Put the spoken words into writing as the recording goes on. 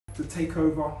to take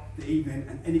over the evening,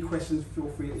 and any questions, feel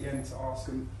free at the end to ask,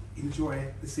 and enjoy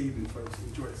this evening, folks.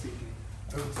 Enjoy this evening.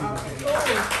 Over to you.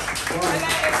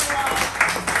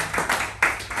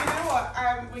 You know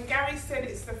what? When Gary said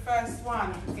it's the first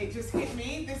one, it just hit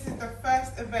me. This is the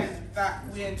first event that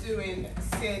we are doing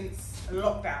since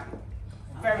lockdown.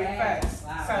 Very first.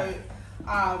 Wow. So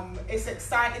it's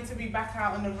exciting to be back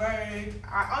out on the road.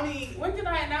 When did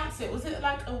I announce it? Was it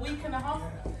like a week and a half?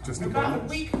 Just about a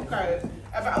week ago.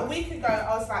 About a week ago,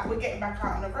 I was like, we're getting back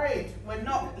out on the road. We're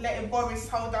not letting Boris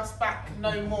hold us back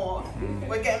no more.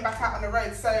 We're getting back out on the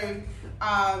road. So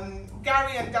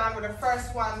Gary and Dan were the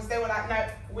first ones. They were like, no,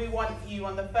 we want you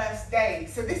on the first day.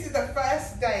 So this is the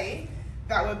first day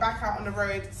that we're back out on the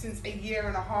road since a year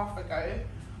and a half ago.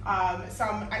 So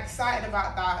I'm excited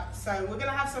about that. So we're going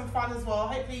to have some fun as well.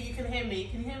 Hopefully you can hear me.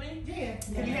 Can you hear me? Yeah.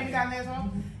 Can you hear me down there as well?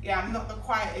 Yeah, I'm not the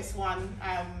quietest one,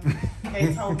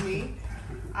 they told me.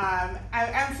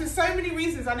 And for so many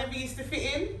reasons, I never used to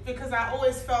fit in because I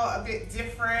always felt a bit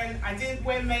different. I didn't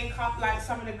wear makeup like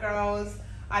some of the girls.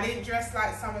 I didn't dress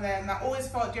like some of them. I always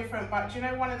felt different. But do you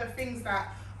know, one of the things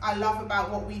that I love about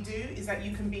what we do is that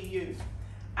you can be you.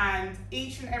 And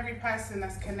each and every person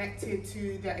that's connected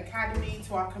to the academy,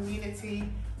 to our community,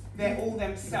 they're all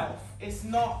themselves. It's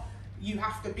not you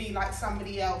have to be like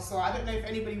somebody else. Or I don't know if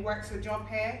anybody works a job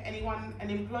here. Anyone, an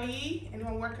employee?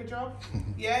 Anyone work a job?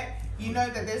 Yeah? You know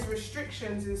that there's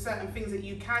restrictions in certain things that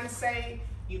you can say,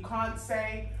 you can't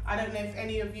say. I don't know if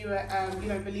any of you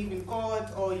believe in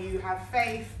God or you have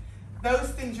faith. Those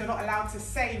things you're not allowed to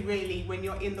say really when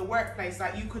you're in the workplace.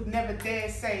 Like you could never dare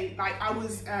say, like I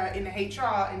was in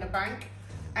HR in the bank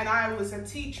and I was a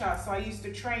teacher, so I used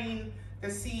to train the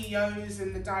CEOs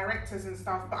and the directors and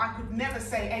stuff, but I could never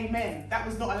say amen. That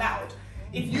was not allowed.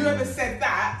 If you ever said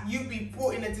that, you'd be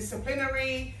brought in a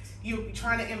disciplinary, you'd be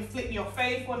trying to inflict your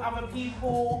faith on other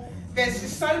people. There's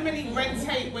just so many red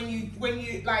tape when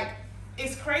you like,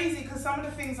 it's crazy because some of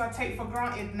the things I take for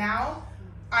granted now,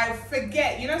 I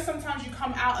forget. You know, sometimes you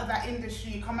come out of that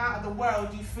industry, you come out of the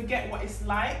world, you forget what it's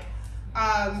like.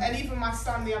 And even my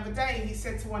son the other day, he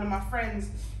said to one of my friends,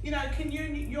 you know, can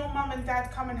your mum and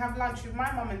dad come and have lunch with my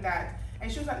mum and dad?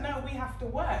 And she was like, no, we have to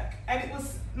work. And it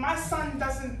was, my son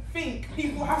doesn't think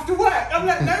people have to work. I'm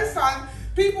like, no son,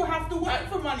 people have to work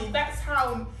for money. That's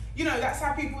how, you know, that's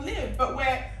how people live. But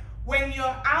when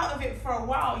you're out of it for a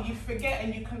while, you forget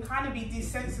and you can kind of be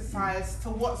desensitized to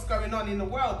what's going on in the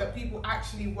world, that people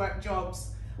actually work jobs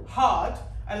hard.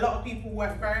 A lot of people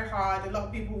work very hard. A lot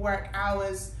of people work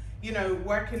hours, you know,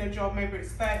 working a job, maybe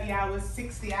it's 30 hours,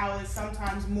 60 hours,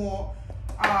 sometimes more.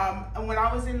 And when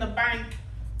I was in the bank,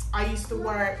 I used to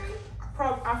work,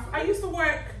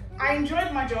 I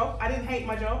enjoyed my job. I didn't hate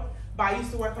my job, but I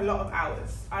used to work a lot of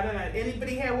hours. I don't know,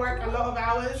 anybody here work a lot of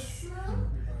hours?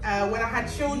 When I had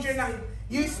children, I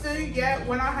used to, yeah.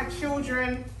 When I had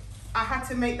children, I had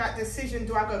to make that decision.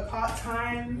 Do I go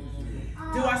part-time?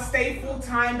 Do I stay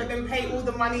full-time but then pay all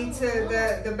the money to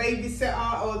the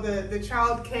babysitter or the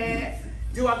childcare?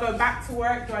 Do I go back to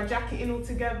work? Do I jack it in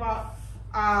altogether?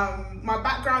 My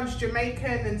background's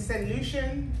Jamaican and St.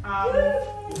 Lucian.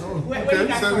 Where you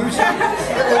guys St. from? Lucian.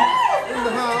 In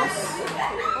the house.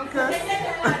 Okay.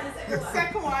 The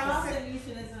second one.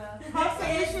 Half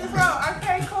St. Lucian as well.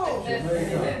 Okay, cool.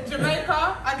 Jamaica.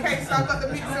 Okay, so I've got the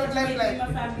mix of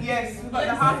blend. Yes, we've got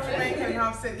the half Jamaican,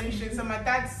 half St. Lucian. So my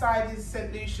dad's side is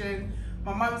St. Lucian.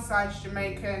 My mum's side is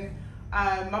Jamaican.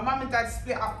 My mum and dad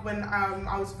split up when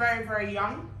I was very, very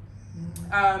young.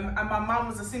 And my mum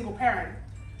was a single parent.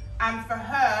 And for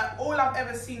her, all I've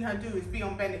ever seen her do is be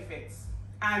on benefits.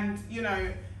 And, you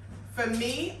know, for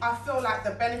me, I feel like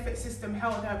the benefit system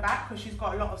held her back because she's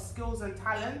got a lot of skills and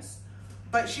talents.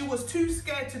 But she was too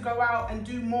scared to go out and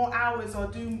do more hours or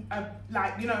do,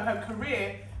 like, you know, her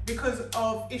career, because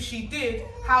of if she did,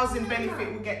 housing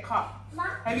benefit would get cut.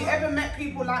 Have you ever met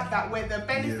people like that, where the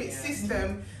benefit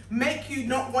system make you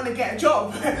not want to get a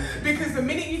job? Because the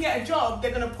minute you get a job,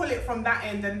 they're going to pull it from that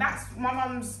end. And that's my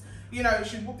mum's, you know,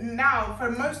 now,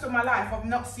 for most of my life, I've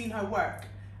not seen her work.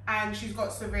 And she's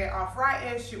got severe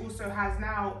arthritis. She also has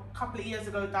now, a couple of years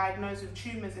ago, diagnosed with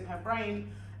tumours in her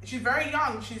brain. She's very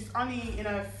young, she's only in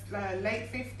her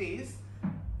late 50s,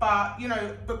 but you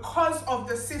know, because of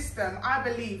the system, I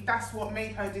believe that's what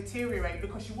made her deteriorate,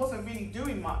 because she wasn't really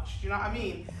doing much, you know what I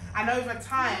mean? And over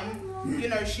time, you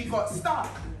know, she got stuck.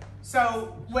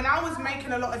 So when I was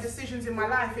making a lot of decisions in my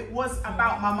life, it was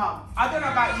about my mum. I don't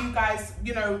know about you guys,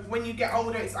 you know, when you get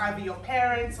older, it's either your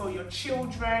parents or your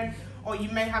children, or you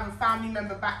may have a family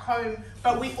member back home,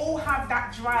 but we all have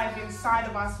that drive inside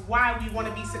of us why we want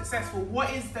to be successful.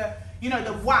 What is the, you know,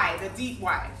 the why, the deep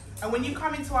why? And when you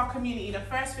come into our community, the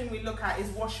first thing we look at is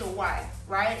what's your why,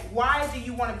 right? Why do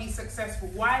you want to be successful?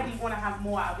 Why do you want to have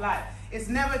more out of life? It's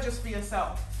never just for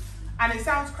yourself. And it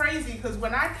sounds crazy because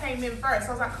when I came in first,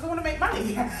 I was like, because I want to make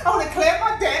money. I want to clear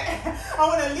my debt. I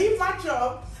want to leave my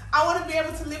job. I want to be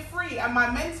able to live free. And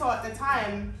my mentor at the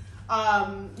time,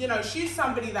 you know, she's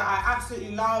somebody that I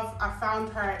absolutely love. I found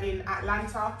her in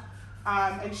Atlanta.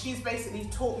 And she's basically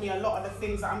taught me a lot of the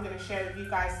things that I'm going to share with you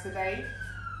guys today.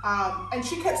 And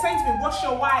she kept saying to me, what's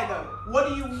your why though?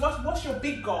 What's your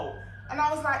big goal? And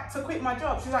I was like, to quit my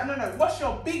job. She's like, no, what's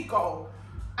your big goal?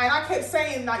 And I kept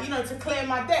saying that, you know, to clear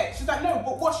my debt. She's like, no,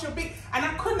 but what's your big... And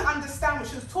I couldn't understand what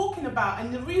she was talking about.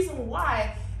 And the reason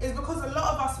why is because a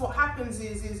lot of us, what happens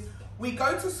is we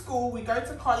go to school, we go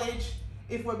to college.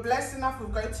 If we're blessed enough, we'll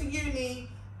go to uni.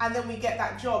 And then we get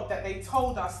that job that they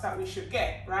told us that we should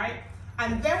get, right?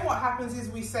 And then what happens is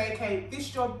we say, okay, this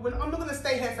job, I'm not going to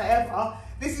stay here forever.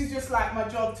 This is just like my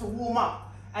job to warm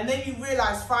up. And then you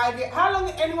realize 5 years... How long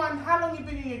you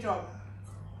been in your job?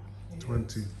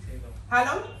 20. How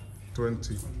long?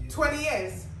 20. 20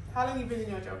 years. How long you been in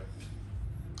your job?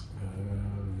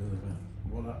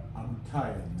 Well, I'm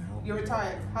retired now. You're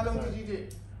retired. How long did you do?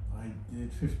 I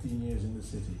did 15 years in the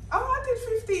city. Oh, I did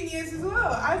 15 years as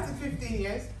well. I did 15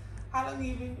 years. How long have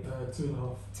you been?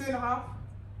 2.5. 2.5?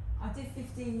 I did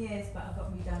 15 years, but I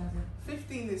got redundant.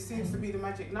 15 seems to be the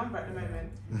magic number at the moment.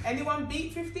 Anyone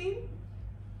beat 15? Yeah.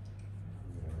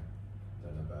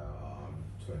 Done about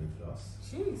 20 plus.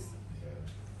 Jeez. Yeah.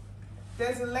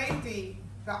 There's a lady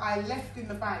that I left in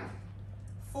the bank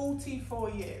 44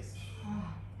 years.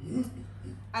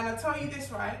 And I tell you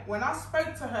this, right? When I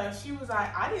spoke to her, she was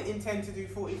like, I didn't intend to do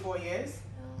 44 years.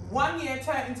 1 year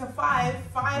turned into 5,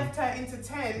 5 turned into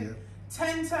 10. Yeah.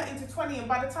 10 turned into 20, and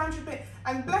by the time she's been,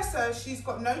 and bless her, she's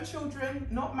got no children,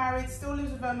 not married, still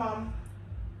lives with her mum,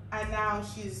 and now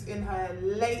she's in her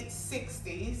late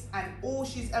 60s, and all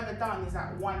she's ever done is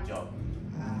that one job.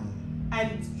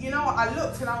 And you know what, I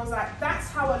looked and I was like, that's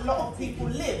how a lot of people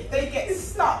live. They get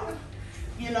stuck,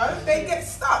 you know, they get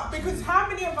stuck, because how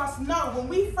many of us know when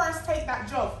we first take that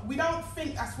job, we don't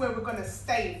think that's where we're gonna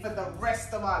stay for the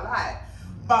rest of our life.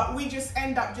 But we just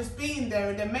end up just being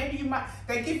there, and then maybe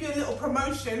they give you a little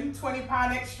promotion,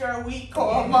 £20 extra a week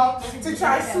or a month to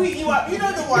try to sweeten you up. You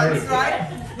know the ones, right?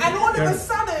 And all of a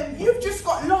sudden, you've just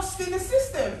got lost in the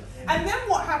system. And then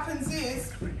what happens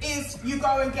is you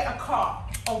go and get a car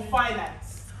on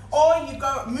finance. Or you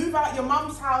go move out your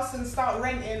mum's house and start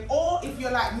renting. Or if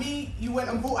you're like me, you went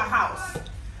and bought a house.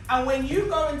 And when you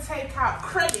go and take out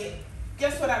credit,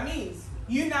 guess what that means?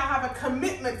 You now have a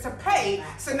commitment to pay,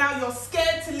 so now you're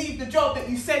scared to leave the job that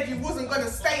you said you wasn't going to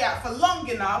stay at for long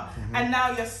enough, and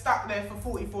now you're stuck there for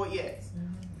 44 years.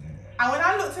 And when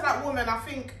I looked at that woman, I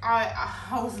think I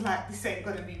was like, this ain't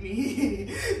going to be me.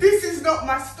 This is not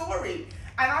my story.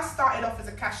 And I started off as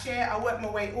a cashier. I worked my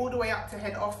way all the way up to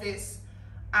head office,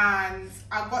 and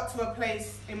I got to a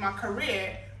place in my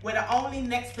career where the only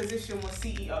next position was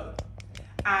CEO.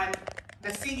 And the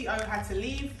CEO had to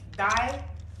leave, die,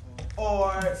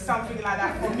 or something like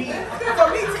that for me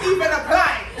to even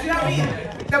apply. Do you know what I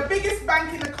mean? The biggest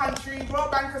bank in the country,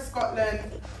 Royal Bank of Scotland,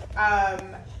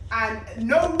 and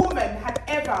no woman had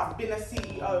ever been a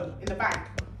CEO in the bank.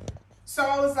 So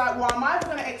I was like, well, am I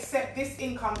going to accept this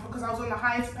income, because I was on the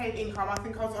highest paid income. I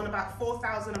think I was on about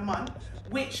 4,000 a month,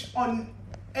 which on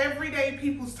everyday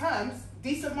people's terms,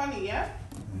 decent money, yeah?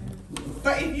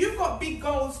 But if you've got big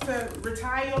goals to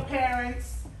retire your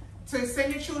parents, to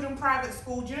send your children private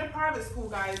school, do you know private school,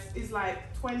 guys, is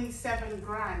like 27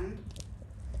 grand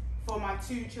for my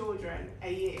 2 children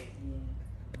a year.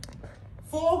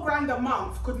 4 grand a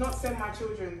month could not send my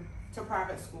children to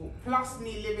private school, plus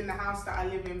me live in the house that I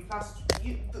live in, plus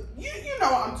you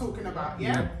know what I'm talking about,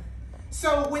 yeah?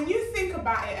 So when you think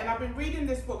about it, and I've been reading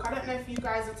this book, I don't know if you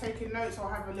guys are taking notes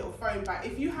or have a little phone, but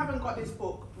if you haven't got this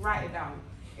book, write it down.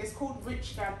 It's called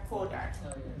Rich Dad, Poor Dad.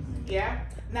 Yeah?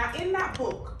 Now in that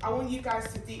book, I want you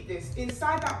guys to deep this.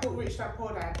 Inside that book, Rich Dad,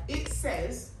 Poor Dad, it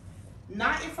says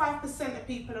 95% of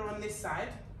people are on this side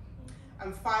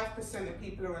and 5% of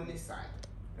people are on this side,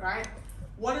 right?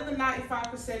 What do the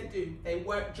 95% do? They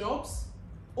work jobs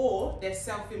or they're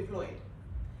self-employed.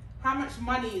 How much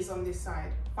money is on this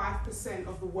side? 5%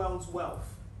 of the world's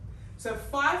wealth. So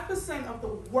 5% of the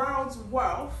world's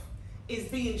wealth is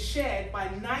being shared by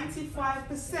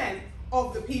 95%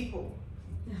 of the people.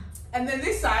 And then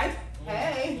this side,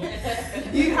 hey,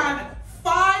 you have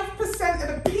 5%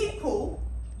 of the people,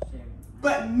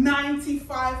 but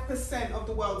 95% of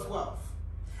the world's wealth.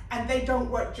 And they don't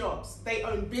work jobs. They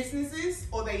own businesses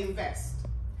or they invest.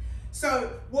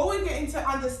 So what we're getting to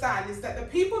understand is that the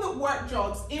people that work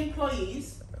jobs,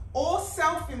 employees, or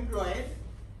self-employed,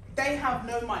 they have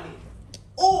no money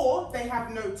or they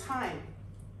have no time.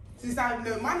 Since I have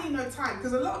no money, no time,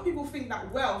 because a lot of people think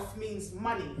that wealth means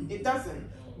money. It doesn't.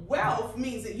 Wealth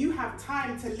means that you have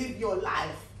time to live your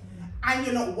life and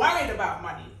you're not worried about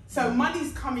money. So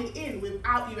money's coming in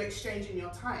without you exchanging your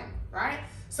time, right?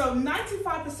 So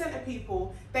 95% of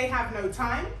people, they have no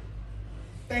time,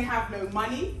 they have no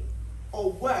money,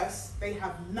 or worse, they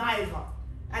have neither.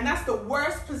 And that's the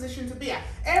worst position to be at.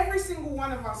 Every single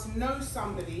one of us knows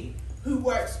somebody who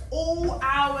works all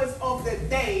hours of the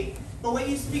day, but when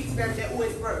you speak to them, they're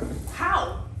always broke.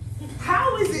 How?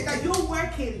 How is it that you're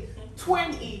working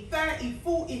 20, 30,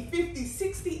 40, 50,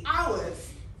 60 hours,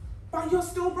 but you're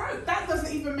still broke? That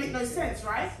doesn't even make no sense,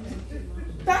 right?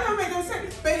 That don't make no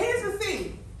sense. But here's the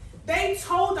thing. They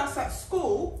told us at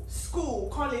school,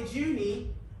 college, uni,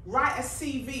 write a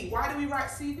CV. Why do we write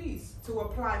CVs? To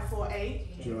apply for a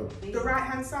job. The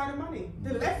right-hand side of money,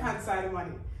 the left-hand side of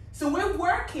money. So we're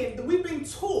working, we've been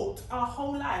taught our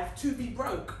whole life to be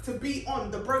broke, to be on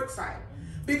the broke side.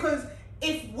 Because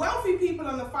if wealthy people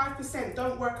on the 5%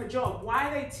 don't work a job, why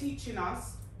are they teaching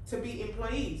us to be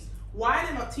employees? Why are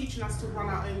they not teaching us to run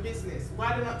our own business?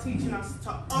 Why are they not teaching us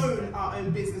to own our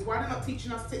own business? Why are they not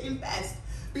teaching us to invest?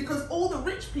 Because all the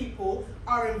rich people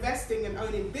are investing and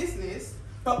owning business,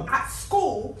 but at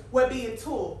school, we're being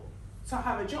taught to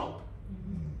have a job.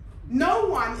 No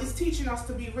one is teaching us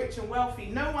to be rich and wealthy.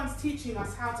 No one's teaching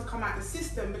us how to come out the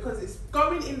system, because it's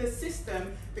going in the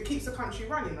system that keeps the country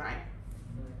running, right?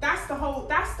 That's the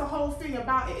whole thing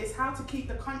about it, is how to keep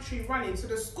the country running. So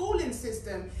the schooling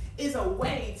system is a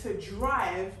way to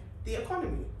drive the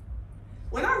economy.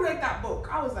 When I read that book,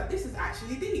 I was like, this is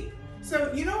actually deep.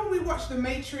 So, you know, when we watch The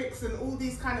Matrix and all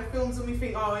these kind of films and we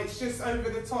think, oh, it's just over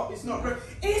the top, it's not real.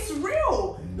 It's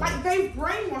real. Like, they've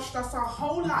brainwashed us our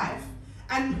whole life.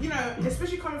 And, you know,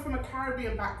 especially coming from a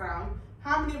Caribbean background,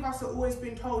 how many of us have always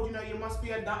been told, you know, you must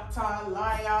be a doctor,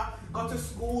 liar, go to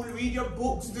school, read your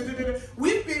books, da, da, da, da.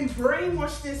 We've been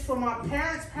brainwashed this from our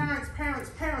parents.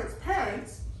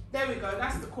 There we go,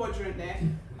 that's the quadrant there,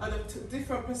 of the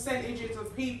different percentages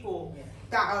of people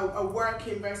that are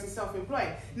working versus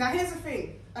self-employed. Now here's the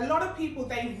thing, a lot of people,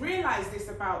 they realize this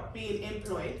about being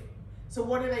employed. So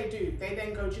what do? They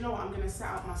then go, do you know what, I'm going to set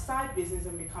up my side business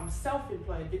and become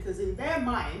self-employed, because in their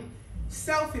mind,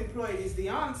 self-employed is the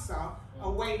answer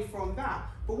away from that.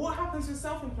 But what happens with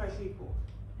self-employed people?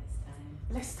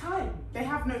 Less time. They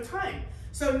have no time.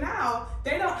 So now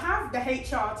they don't have the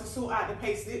HR to sort out the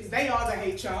pay slips. They are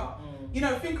the HR. You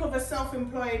know, think of a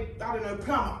self-employed, I don't know,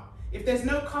 plumber. If there's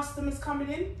no customers coming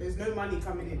in, there's no money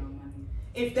coming in.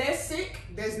 If they're sick,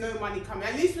 there's no money coming.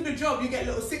 At least with a job, you get a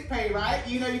little sick pay, right?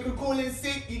 You know, you can call in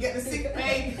sick, you get the sick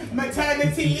pay,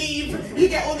 maternity leave, you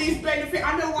get all these benefits.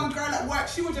 I know one girl at work,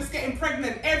 she was just getting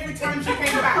pregnant every time she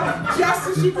came back, just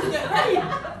so she could get paid.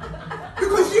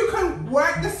 Because you can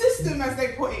work the system, as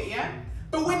they put it, yeah?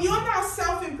 But when you're now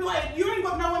self-employed, you ain't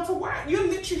got no one to work. You're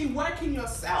literally working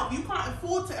yourself. You can't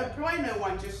afford to employ no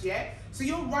one just yet. So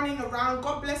you're running around.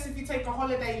 God bless if you take a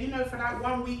holiday, you know, for that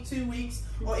 1 week, 2 weeks,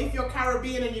 or if you're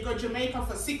Caribbean and you go Jamaica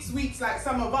for 6 weeks like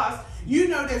some of us, you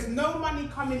know there's no money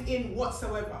coming in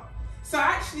whatsoever. So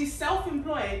actually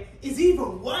self-employed is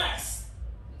even worse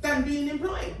than being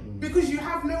employed, because you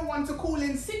have no one to call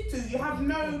in sick to, you have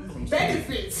no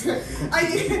benefits. You're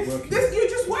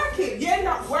just working. You end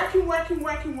up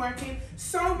working.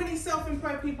 So many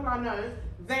self-employed people I know,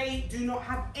 they do not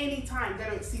have any time. They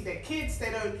don't see their kids,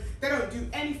 they don't do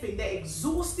anything. They're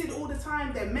exhausted all the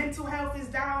time, their mental health is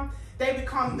down. They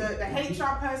become the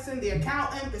HR person, the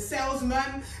accountant, the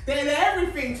salesman, they're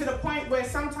everything, to the point where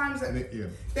sometimes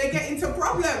they get into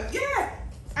problems. Yeah.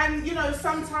 And you know,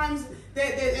 sometimes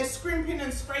they're scrimping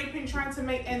and scraping, trying to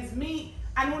make ends meet,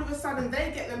 and all of a sudden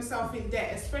they get themselves in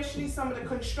debt, especially some of the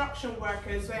construction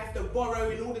workers. They have to borrow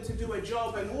in order to do a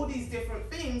job and all these different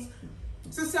things.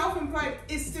 So self-employed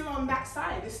is still on that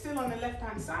side, it's still on the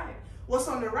left-hand side. What's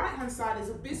on the right-hand side is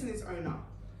a business owner.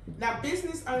 Now,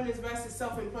 business owners versus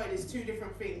self-employed is two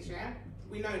different things, yeah?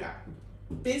 We know that.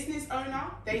 Business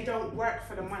owner, they don't work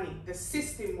for the money. The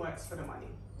system works for the money.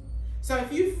 So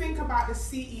if you think about the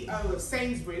CEO of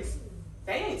Sainsbury's,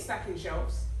 they ain't stacking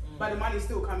shelves, but the money's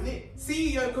still coming in.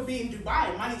 CEO could be in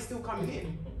Dubai, money's still coming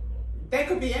in. They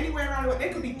could be anywhere around the world, they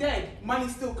could be dead,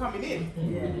 money's still coming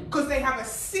in. Because they have a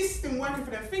system working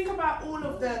for them. Think about all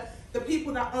of the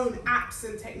people that own apps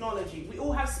and technology. We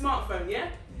all have smartphones, yeah?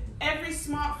 Every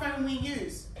smartphone we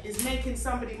use is making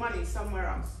somebody money somewhere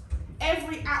else.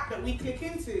 Every app that we click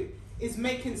into is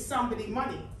making somebody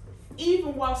money.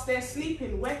 Even whilst they're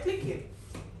sleeping, we're clicking.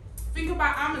 Think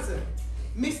about Amazon.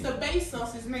 Mr.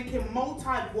 Bezos is making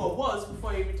was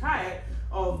before he retired,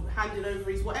 of handing over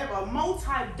his whatever,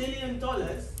 multi-billion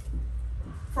dollars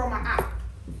from an app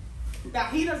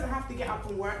that he doesn't have to get up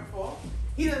and work for.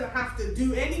 He doesn't have to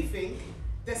do anything.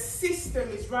 The system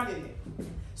is running it.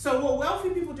 So what wealthy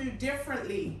people do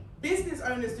differently, business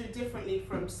owners do differently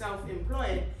from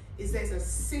self-employed, is there's a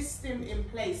system in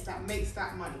place that makes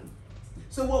that money.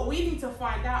 So what we need to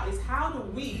find out is how do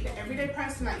we, the everyday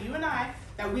person like you and I,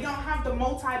 that we don't have the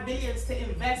multi-billions to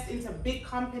invest into big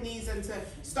companies and to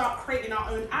start creating our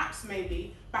own apps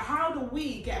maybe, but how do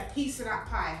we get a piece of that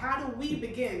pie? How do we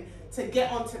begin to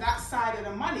get onto that side of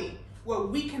the money where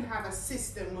we can have a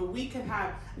system, where we can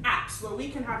have apps, where we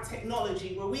can have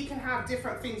technology, where we can have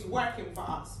different things working for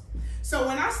us? So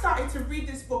when I started to read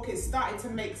this book, it started to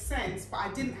make sense, but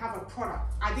I didn't have a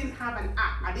product. I didn't have an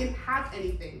app. I didn't have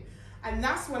anything. And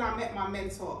that's when I met my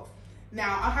mentor.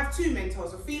 Now, I have two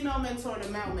mentors, a female mentor and a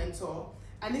male mentor.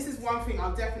 And this is one thing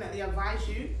I'll definitely advise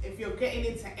you. If you're getting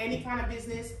into any kind of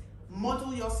business,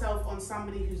 model yourself on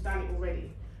somebody who's done it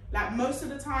already. Like most of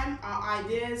the time, our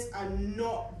ideas are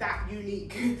not that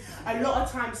unique. A lot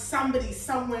of times, somebody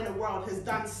somewhere in the world has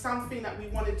done something that we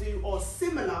want to do or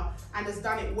similar and has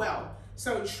done it well.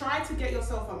 So try to get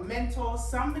yourself a mentor,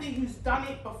 somebody who's done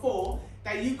it before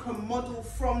that you can model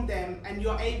from them and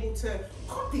you're able to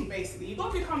copy basically. You've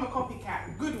got to become a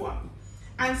copycat, good one.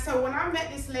 And so when I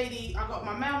met this lady, I got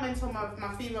my male mentor,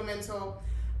 my female mentor,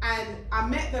 and I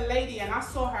met the lady and I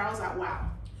saw her, I was like,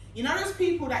 wow. You know those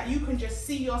people that you can just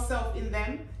see yourself in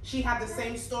them? She had the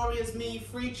same story as me,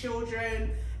 3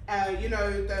 children, you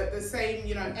know, the same,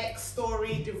 you know, ex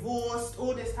story, divorced,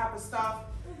 all this type of stuff.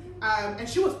 And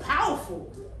she was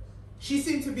powerful. She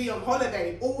seemed to be on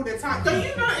holiday all the time. Don't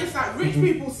you notice that rich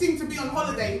people seem to be on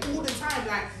holiday all the time?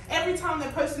 Like every time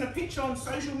they're posting a picture on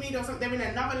social media or something, they're in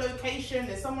another location,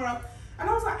 they're somewhere else. And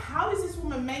I was like, how is this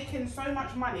woman making so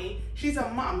much money? She's a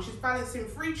mum, she's balancing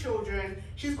 3 children,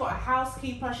 she's got a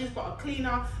housekeeper, she's got a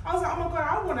cleaner. I was like, oh my God,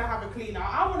 I want to have a cleaner.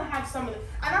 I want to have someone.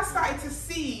 And I started to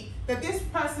see that this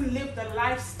person lived the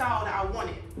lifestyle that I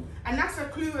wanted. And that's a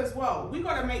clue as well. We've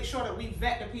got to make sure that we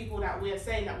vet the people that we're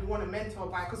saying that we want to mentor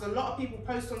by, because a lot of people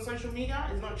post on social media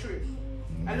is not true.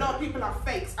 A lot of people are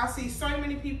fakes. I see so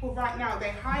many people right now, they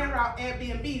hire out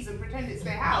Airbnbs and pretend it's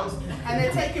their house, and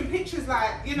they're taking pictures like,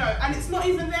 you know, and it's not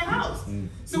even their house.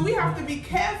 So we have to be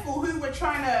careful who we're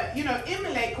trying to, you know,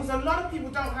 emulate, because a lot of people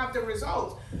don't have the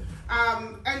results.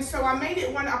 And so I made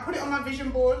it I put it on my vision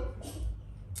board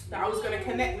that I was going to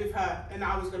connect with her and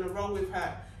I was going to roll with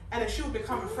her, and that she would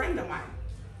become a friend of mine.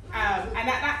 And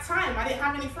at that time, I didn't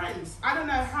have any friends. I don't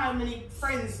know how many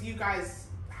friends you guys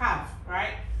have,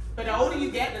 right? But the older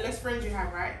you get, the less friends you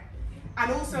have, right? And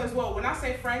also as well, when I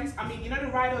say friends, I mean, you know the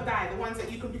ride or die, the ones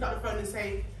that you can pick up the phone and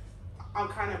say, I'm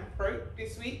kind of broke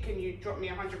this week, can you drop me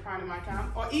 £100 in my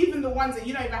account? Or even the ones that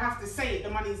you don't even have to say it, the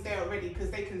money's there already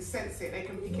because they can sense it, they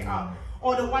can pick it up.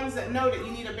 Or the ones that know that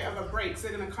you need a bit of a break, so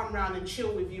they're gonna come around and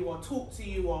chill with you or talk to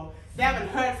you, or they haven't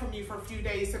heard from you for a few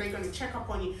days, so they're gonna check up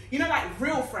on you. You know, like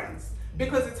real friends.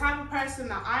 Because the type of person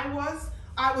that I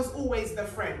was always the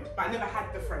friend, but I never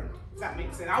had the friend, if that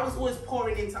makes sense. I was always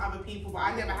pouring into other people, but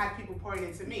I never had people pouring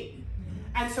into me.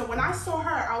 And so when I saw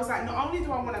her, I was like, not only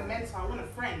do I want a mentor, I want a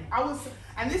friend.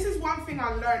 And this is one thing I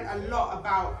learned a lot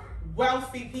about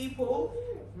wealthy people.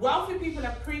 Wealthy people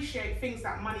appreciate things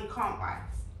that money can't buy.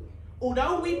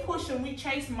 Although we push and we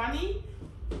chase money,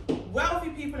 wealthy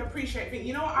people appreciate things.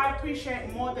 You know what I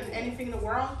appreciate more than anything in the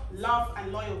world? Love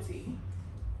and loyalty.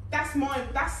 That's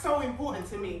so important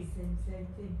to me.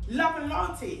 Love and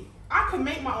loyalty. I can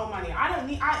make my own money. I don't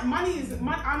need, money is,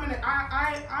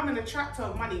 I'm an attractor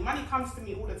of money. Money comes to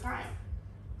me all the time.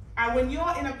 And when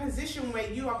you're in a position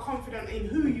where you are confident in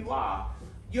who you are,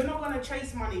 you're not going to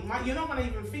chase money. You're not going to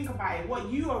even think about it. What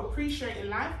you appreciate in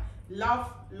life, love,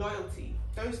 loyalty,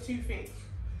 those 2 things.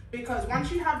 Because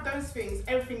once you have those things,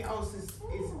 everything else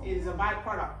is a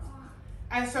byproduct.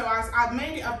 And so I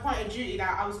made it a point of duty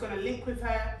that I was going to link with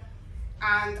her.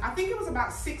 And I think it was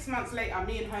about 6 months later,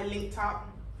 me and her linked up.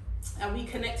 And we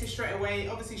connected straight away.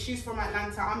 Obviously, she's from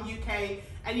Atlanta, I'm UK.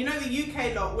 And you know the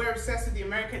UK lot, we're obsessed with the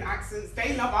American accents.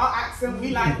 They love our accent,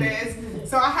 we like theirs.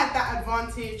 So I had that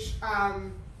advantage.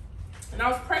 And I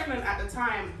was pregnant at the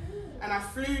time. And I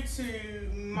flew to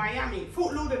Miami,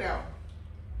 Fort Lauderdale.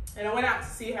 And I went out to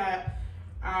see her.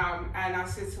 And I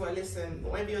said to her, listen,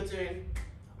 whatever you're doing,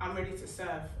 I'm ready to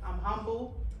serve. I'm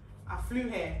humble. I flew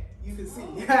here, you can see,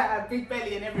 big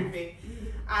belly and everything.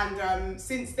 And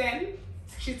since then,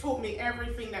 she taught me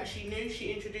everything that she knew.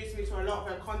 She introduced me to a lot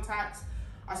of her contacts.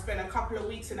 I spent a couple of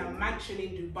weeks in a mansion in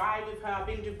Dubai with her. I've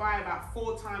been to Dubai about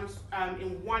 4 times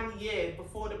in 1 year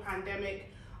before the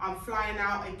pandemic. I'm flying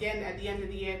out again at the end of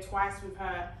the year twice with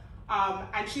her.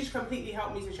 And she's completely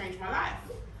helped me to change my life.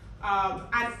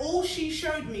 And all she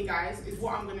showed me, guys, is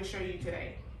what I'm going to show you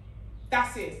today.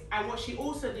 That's it. And what she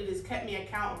also did is kept me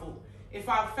accountable. If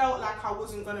I felt like I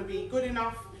wasn't going to be good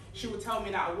enough, she would tell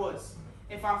me that I was.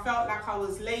 If I felt like I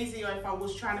was lazy or if I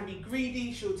was trying to be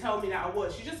greedy, she would tell me that I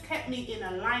was. She just kept me in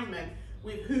alignment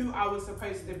with who I was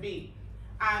supposed to be.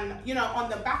 And, you know, on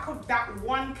the back of that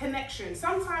one connection,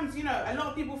 sometimes, you know, a lot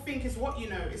of people think it's what you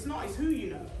know. It's not, it's who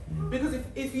you know. Because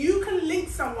if you can link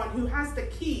someone who has the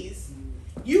keys,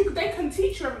 they can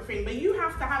teach you everything, but you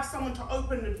have to have someone to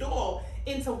open the door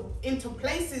into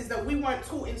places that we weren't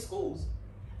taught in schools.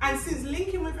 And since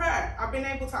linking with her, I've been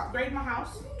able to upgrade my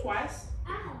house twice,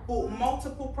 bought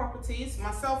multiple properties.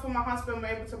 Myself and my husband were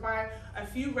able to buy a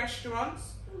few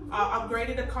restaurants,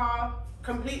 upgraded a car,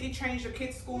 completely changed the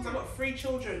kids' schools. I've got 3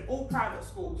 children, all private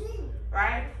schools,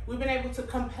 right? We've been able to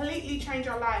completely change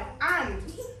our life, and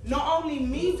not only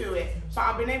me do it, but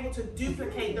I've been able to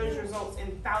duplicate those results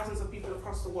in thousands of people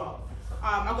across the world.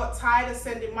 I got tired of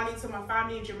sending money to my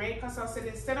family in Jamaica, so I said,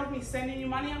 instead of me sending you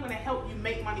money, I'm going to help you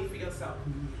make money for yourself.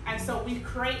 And so we've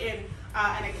created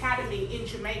an academy in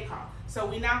Jamaica. So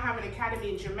we now have an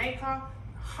academy in Jamaica.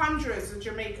 Hundreds of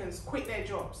Jamaicans quit their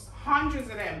jobs. Hundreds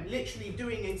of them literally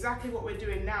doing exactly what we're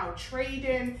doing now.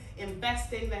 Trading,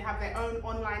 investing, they have their own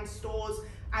online stores,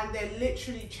 and they're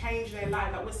literally changing their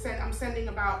life. Like I'm sending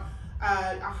about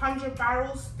 100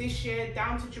 barrels this year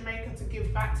down to Jamaica to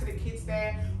give back to the kids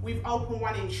there. We've opened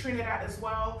one in Trinidad as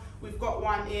well. We've got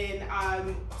one in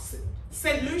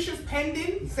St. Lucia's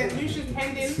pending. St. Lucia's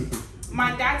pending.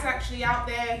 My dad's actually out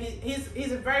there.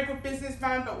 He's a very good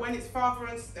businessman, but when it's father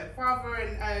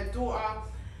and daughter,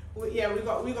 we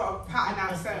got to pattern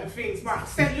out certain things. But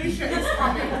St. Lucia is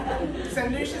coming.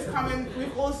 St. Lucia's coming.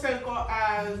 We've also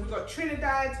got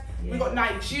Trinidad. We've got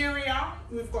Nigeria.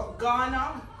 We've got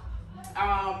Ghana.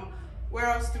 Where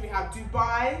else do we have?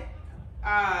 Dubai.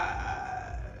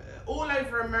 All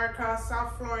over America,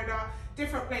 South Florida,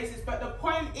 different places. But the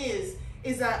point is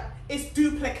that it's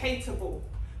duplicatable.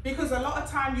 Because a lot of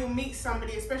time you'll meet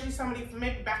somebody, especially somebody from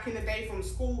maybe back in the day from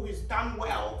school who's done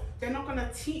well, they're not going to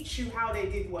teach you how they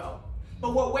did well.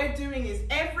 But what we're doing is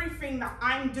everything that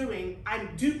I'm doing,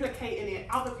 I'm duplicating it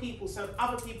other people so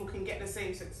other people can get the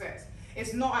same success.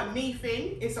 It's not a me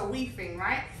thing, it's a we thing,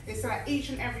 right? It's so that each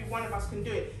and every one of us can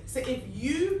do it. So if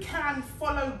you can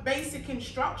follow basic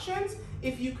instructions,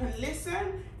 if you can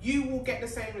listen, you will get the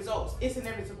same results. It's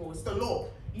inevitable, it's the law.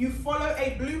 You follow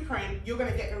a blueprint, you're going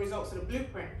to get the results of the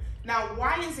blueprint. Now,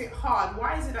 why is it hard?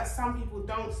 Why is it that some people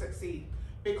don't succeed?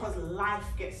 Because life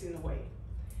gets in the way.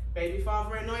 Baby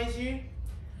father annoys you,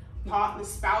 partner,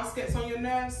 spouse gets on your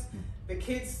nerves, the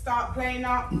kids start playing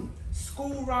up,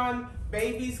 school run,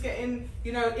 baby's getting,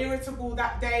 irritable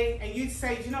that day, and you'd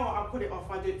say, you know what, I'll put it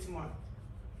off, I'll do it tomorrow.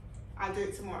 I'll do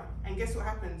it tomorrow. And guess what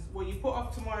happens? Well, you put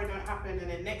off tomorrow, it don't happen, and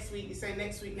then next week, you say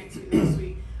next week,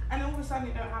 and all of a sudden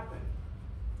it don't happen.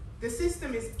 The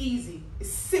system is easy,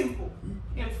 it's simple.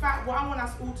 In fact, what I want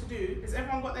us all to do is,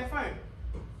 everyone got their phone?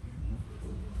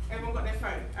 Everyone got their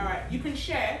phone? All right, you can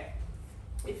share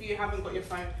if you haven't got your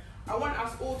phone. I want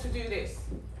us all to do this.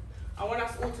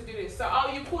 So,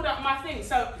 you pulled up my thing.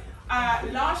 So,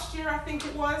 last year, I think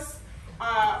it was,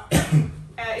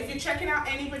 if you're checking out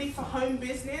anybody for home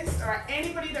business, or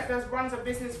anybody that runs a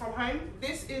business from home,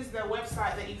 this is the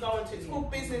website that you go into. It's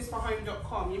called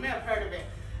businessforhome.com. You may have heard of it.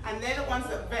 And they're the ones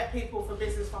that vet people for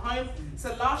business for home.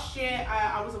 So last year,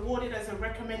 I was awarded as a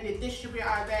recommended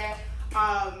distributor there.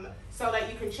 So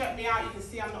that you can check me out, you can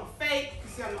see I'm not fake, you can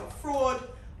see I'm not fraud,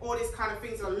 all these kind of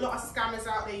things. There's a lot of scammers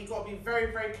out there. You've got to be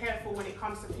very, very careful when it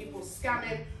comes to people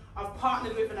scamming. I've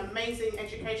partnered with an amazing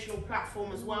educational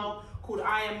platform as well called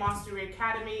I Am Mastery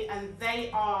Academy, and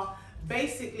they are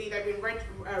basically, they've been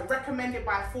recommended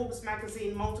by Forbes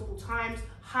magazine multiple times,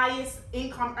 highest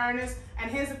income earners. And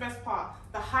here's the best part,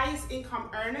 the highest income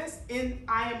earners in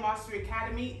I Am Mastery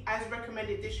Academy as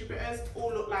recommended distributors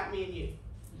all look like me and you.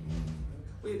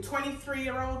 We have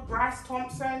 23-year-old Bryce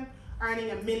Thompson earning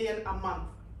 $1 million a month,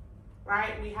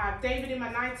 right? We have David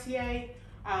Imanaitier,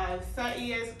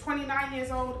 29 years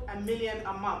old, $1 million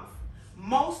a month.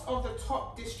 Most of the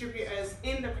top distributors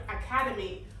in the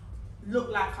academy look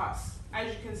like us.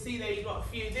 As you can see there, you've got a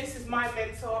few. This is my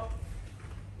mentor.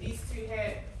 These two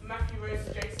here, Matthew Rose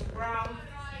and Jason Brown.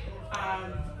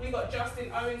 We got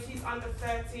Justin Owens, he's under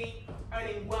 30,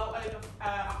 earning well over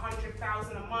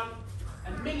 100,000 a month.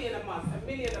 $1 million a month, $1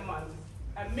 million a month,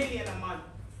 $1 million a month,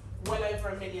 well over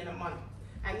 $1 million a month.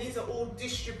 And these are all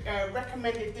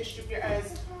recommended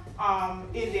distributors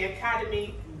in the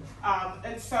academy.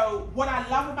 And so what I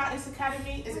love about this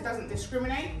academy is it doesn't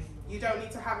discriminate. You don't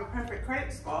need to have a perfect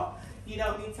credit score. You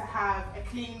don't need to have a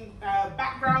clean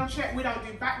background check. We don't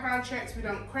do background checks. We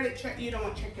don't credit check you. Don't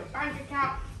want to check your bank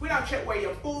account. We don't check where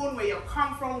you're born, where you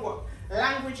come from, what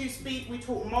language you speak. We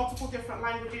talk multiple different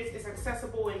languages. It's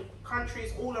accessible in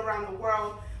countries all around the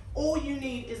world. All you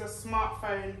need is a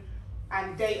smartphone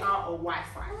and data or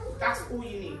Wi-Fi. That's all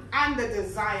you need. And the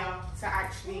desire to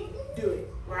actually do it,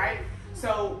 right?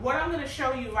 So what I'm going to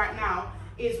show you right now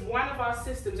is one of our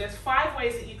systems. There's 5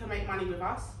 ways that you can make money with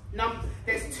us.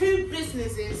 There's 2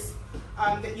 businesses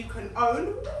that you can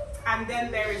own, and then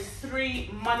there is 3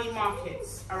 money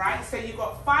markets, all right? So you've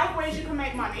got 5 ways you can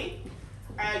make money.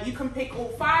 You can pick all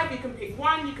 5, you can pick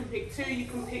 1, you can pick 2, you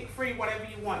can pick 3, whatever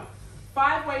you want.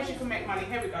 5 ways you can make money.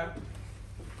 Here we go.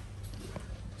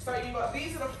 So you've got,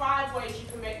 these are the 5 ways you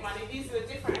can make money. These are the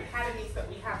different academies that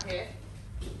we have here.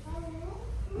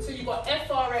 So you've got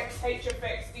FRX,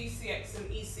 HFX, DCX, and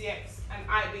ECX, and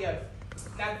IBO.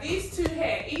 Now these 2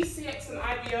 here, ECX and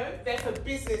IBO, they're for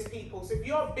business people. So if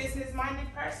you're a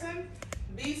business-minded person,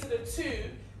 these are the 2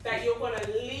 that you're going to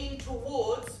lean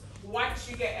towards once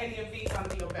you get any of these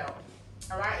under your belt.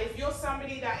 All right? If you're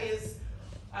somebody that is,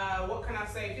 what can I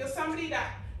say? If you're somebody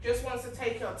that just wants to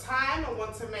take your time and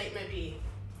want to make maybe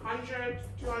 £100,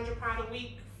 £200 a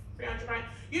week, £300,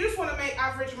 you just want to make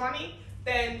average money,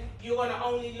 then you're going to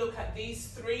only look at these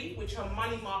 3, which are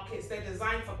money markets. They're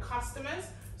designed for customers.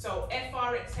 So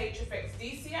FRX, HFX,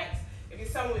 DCX. If you're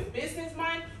someone with business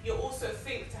mind, you'll also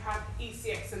think to have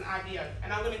ECX and IBO.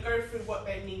 And I'm going to go through what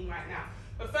they mean right now.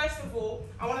 But first of all,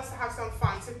 I want us to have some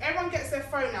fun. So if everyone gets their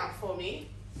phone out for me,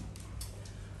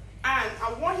 and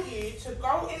I want you to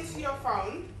go into your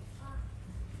phone,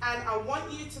 and I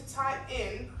want you to type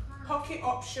in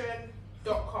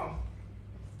pocketoption.com.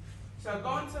 So go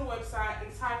onto the website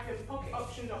and type in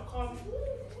pocketoption.com,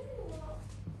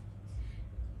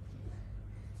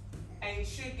 and you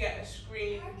should get a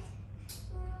screen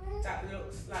that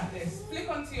looks like this. Flick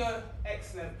onto your,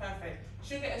 excellent, perfect. You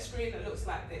should get a screen that looks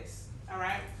like this, all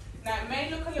right? Now it may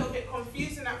look a little bit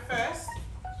confusing at first,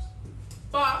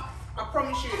 but I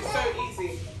promise you it's so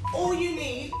easy. All you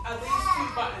need are these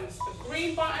 2 buttons, a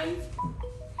green button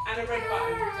and a red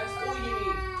button. That's all you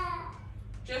need.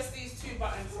 Just these 2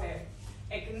 buttons here.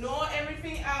 Ignore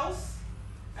everything else,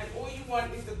 and all you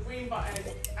want is the green button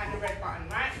and the red button,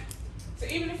 right? So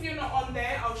even if you're not on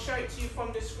there, I'll show it to you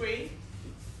from the screen.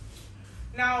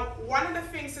 Now, one of the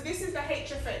things, so this is the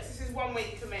HFX. This is one way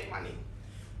you can make money.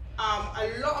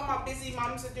 A lot of my busy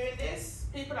mums are doing this.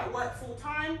 People that work full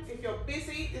time, if you're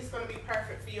busy, this is going to be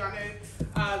perfect for you. I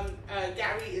know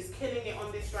Gary is killing it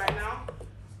on this right now.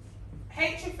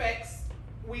 HFX,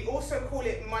 we also call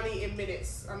it money in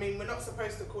minutes. I mean, we're not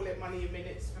supposed to call it money in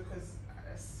minutes because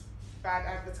that's bad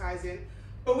advertising.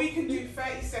 But we can do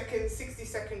 30-second,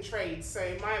 60-second trades. So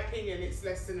in my opinion, it's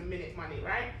less than a minute money,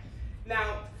 right?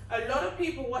 Now, a lot of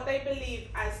people, what they believe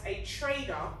as a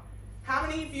trader, how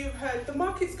many of you have heard, the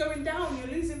market's going down,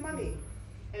 you're losing money?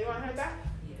 Anyone heard that?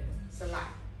 Yeah. It's a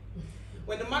lie.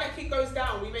 When the market goes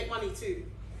down, we make money too.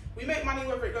 We make money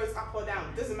whether it goes up or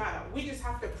down, doesn't matter. We just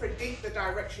have to predict the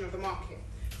direction of the market.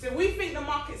 So if we think the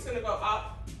market's gonna go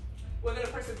up, we're gonna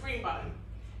press the green button.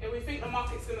 If we think the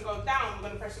market's going to go down, we're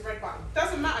going to press the red button.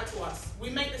 Doesn't matter to us. We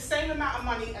make the same amount of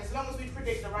money as long as we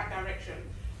predict the right direction.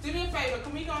 Do me a favor,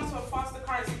 can we go on to a faster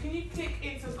currency? Can you click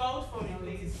into gold for me,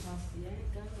 please?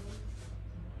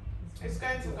 It's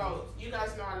going to gold. You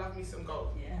guys know I love me some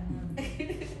gold. Yeah.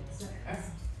 This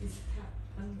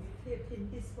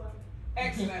one.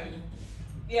 Excellent.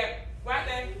 Yeah, right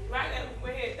there,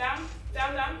 we're here. Down,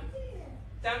 down, down,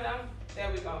 down, down.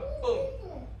 There we go. Boom.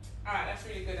 All right, that's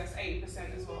really good. That's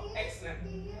 80% as well. Excellent.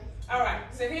 All right,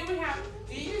 so here we have.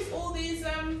 Do you use all these?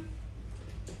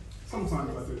 Sometimes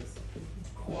I do.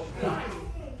 Oh, blimey.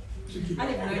 I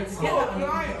didn't know to get Oh, that one.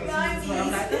 blimey.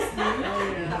 I'm like, that's new.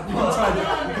 I'll try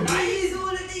I use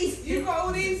all of these. You've got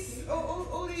all these,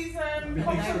 all these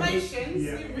confirmations.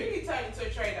 Yeah. You really turned into a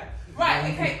trader.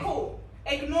 Right. Okay. Cool.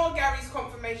 Ignore Gary's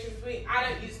confirmations. I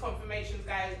don't use confirmations,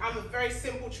 guys. I'm a very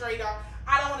simple trader.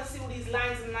 I don't want to see all these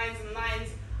lines and lines and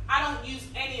lines. I don't use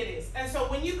any of this. And so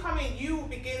when you come in, you will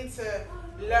begin to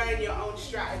learn your own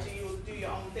strategy. You will do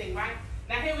your own thing, right?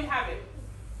 Now here we have it.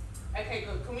 Okay,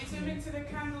 good. Can we zoom into the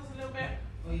candles a little bit?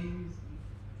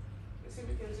 Let's see if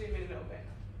we can zoom in a little bit.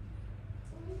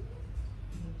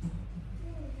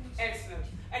 Excellent.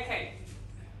 Okay.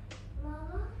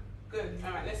 Good.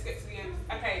 All right, let's get to the end.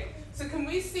 Okay, so can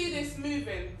we see this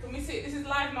moving? Can we see it? This is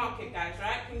live market, guys,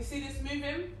 right? Can you see this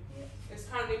moving? It's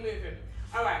currently moving.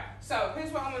 All right, so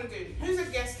here's what I'm going to do. Who's a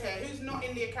guest here? Who's not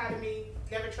in the academy,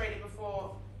 never traded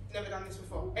before, never done this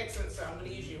before? Excellent, sir. I'm going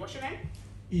to use you. What's your name?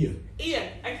 Ian. Ian.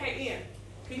 Okay, Ian.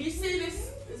 Can you see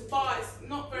this bar? It's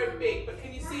not very big, but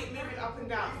can you see it moving up and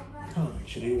down? Can't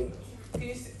actually. Can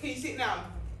you see it now?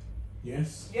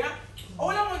 Yes. Yeah? All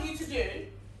I want you to do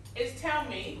is tell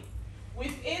me,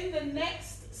 within the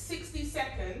next 60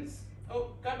 seconds,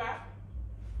 oh, go back.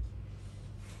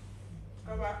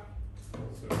 Go back.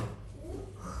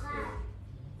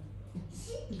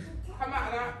 Come out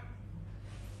of that.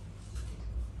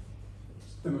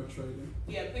 Demo trading.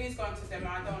 Yeah, please go into demo.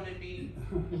 I don't want to be.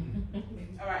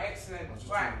 Alright, excellent.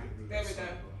 Right, there we go.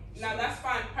 Now that's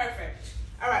fine, perfect.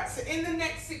 Alright, so in the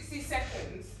next 60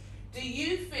 seconds, do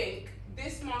you think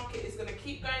this market is going to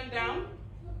keep going down,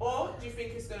 or do you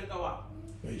think it's going to go up?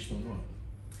 Based on what?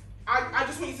 I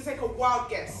just want you to take a wild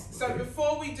guess. Oh, So okay.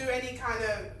 before we do any kind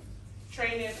of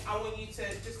training, I want you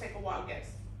to just take a wild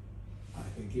guess. I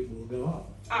think it will go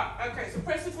up. Ah, okay, so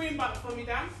press the green button for me,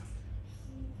 Dan.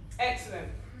 Excellent.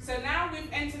 So now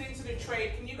we've entered into the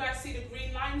trade. Can you guys see the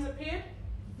green lines appear?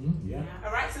 Yeah.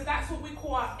 All right, so that's what we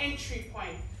call our entry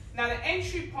point. Now the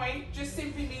entry point just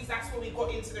simply means that's where we got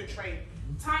into the trade.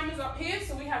 Time is up here,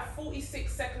 so we have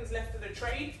 46 seconds left of the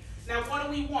trade. Now what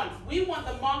do we want? We want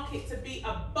the market to be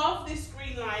above this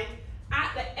green line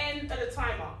at the end of the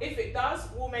timer. If it does,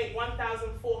 we'll make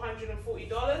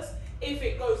 $1,440. If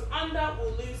it goes under,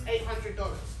 we'll lose $800,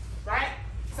 right?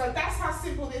 So that's how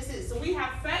simple this is. So we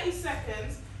have 30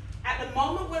 seconds. At the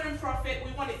moment we're in profit,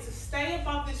 we want it to stay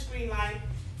above this green line.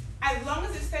 As long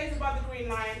as it stays above the green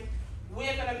line,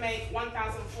 we're gonna make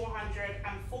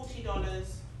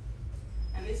 $1,440.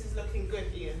 And this is looking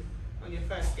good, Ian, on your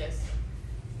first guess.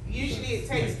 Usually it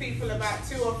takes people about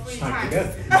 2 or 3 times.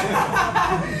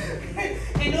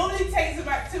 It normally takes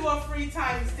about 2 or 3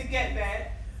 times to get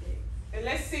there. And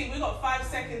let's see, we've got 5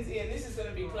 seconds, Ian. This is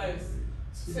gonna be close.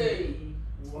 2,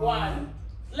 1.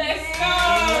 Let's go!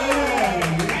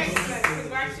 Excellent,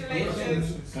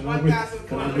 congratulations. Can I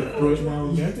withdraw it now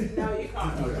again? No, you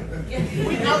can't.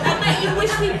 Okay. I bet you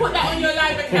wish we put that on your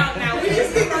live account now. We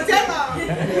just did the demo. We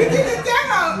did the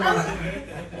demo.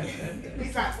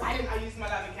 He's like, why didn't I use my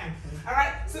live account? All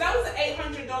right, so that was an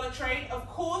 $800 trade. Of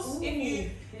course, if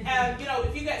you,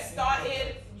 if you get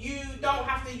started, you don't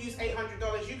have to use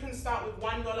 $800. You can start with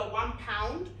 $1,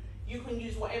 £1. You can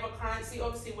use whatever currency.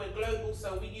 Obviously, we're global,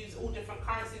 so we use all different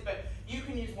currencies, but you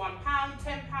can use £1,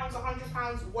 £10,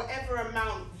 £100, whatever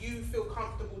amount you feel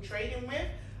comfortable trading with,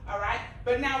 all right?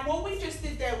 But now, what we just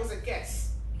did there was a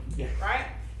guess, right?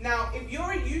 Now, if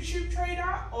you're a YouTube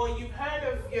trader, or you've heard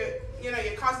of your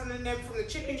cousin and them from the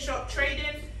chicken shop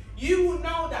trading, you will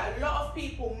know that a lot of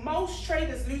people, most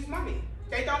traders lose money.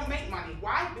 They don't make money.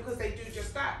 Why? Because they do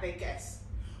just that, they guess.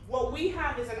 What we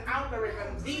have is an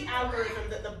algorithm, the algorithm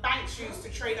that the banks use to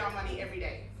trade our money every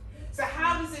day. So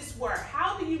how does this work?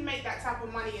 How do you make that type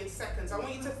of money in seconds? I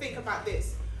want you to think about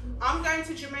this. I'm going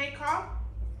to Jamaica,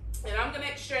 and I'm going to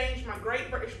exchange my Great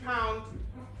British Pound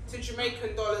to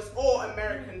Jamaican dollars or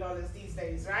American dollars these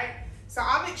days, right? So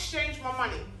I've exchanged my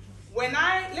money.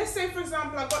 Let's say for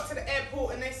example, I got to the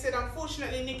airport and they said,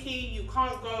 unfortunately, Nikki, you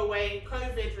can't go away,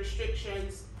 COVID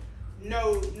restrictions,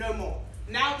 no more.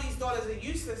 Now these dollars are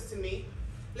useless to me.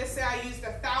 Let's say I used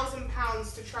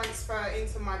 £1,000 to transfer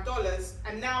into my dollars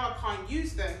and now I can't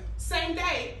use them. Same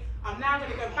day, I'm now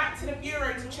going to go back to the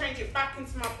bureau to change it back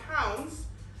into my pounds.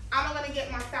 Am I going to get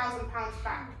my £1,000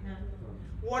 back? No.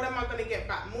 What am I going to get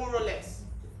back? More or less?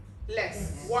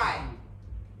 Less. Why?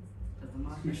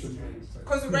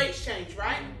 Because the rates change,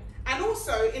 right? And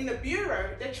also in the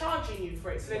bureau, they're charging you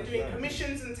for it. So they're doing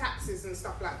commissions and taxes and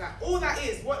stuff like that. All that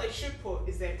is, what they should put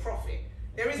is their profit.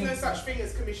 There is no such thing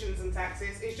as commissions and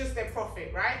taxes. It's just their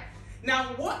profit, right?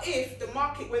 Now, what if the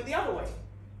market went the other way?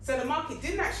 So the market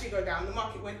didn't actually go down, the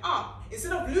market went up.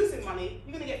 Instead of losing money,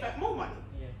 you're going to get back more money.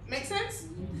 Make sense?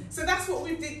 So that's what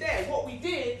we did there. What we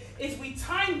did is we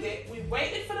timed it. We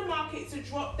waited for the market to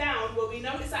drop down where we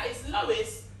know it's at its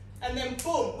lowest, and then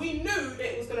boom, we knew that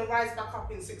it was going to rise back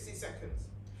up in 60 seconds.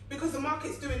 Because the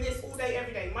market's doing this all day,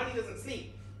 every day. Money doesn't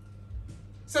sleep.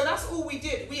 So that's all we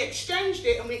did. We exchanged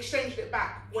it and we exchanged it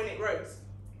back when it rose,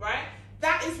 right?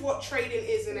 That is what trading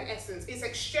is in essence. It's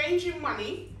exchanging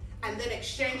money and then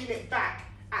exchanging it back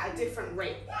at a different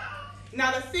rate.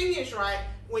 Now the thing is, right,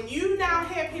 when you now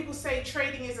hear people say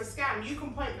trading is a scam, you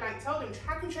can point blank tell them,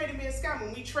 how can trading be a scam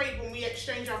when we trade, when we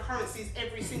exchange our currencies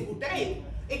every single day?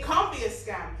 It can't be a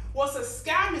scam. What's a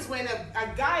scam is when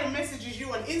a guy messages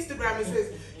you on Instagram and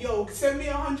says, yo, send me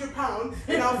 £100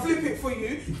 and I'll flip it for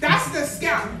you. That's the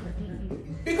scam.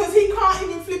 Because he can't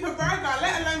even flip a burger,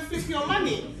 let alone flip your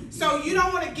money. So you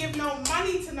don't want to give no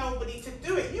money to nobody to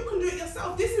do it. You can do it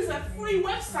yourself. This is a free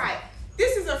website.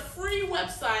 This is a free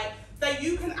website that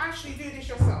you can actually do this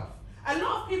yourself. A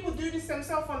lot of people do this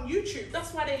themselves on YouTube.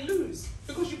 That's why they lose,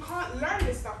 because you can't learn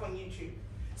this stuff on YouTube.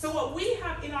 So what we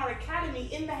have in our academy,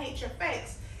 in the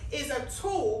HFX, is a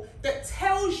tool that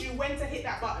tells you when to hit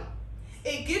that button.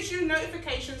 It gives you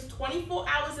notifications 24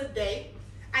 hours a day,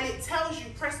 and it tells you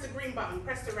press the green button,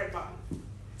 press the red button.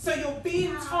 So you're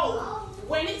being told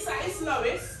when it's at its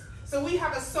lowest. So we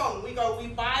have a song. We go, we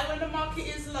buy when the market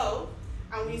is low,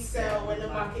 and we sell when the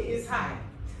market is high.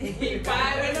 We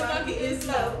buy when the market is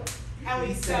low, and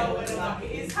we sell when the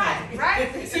market is high,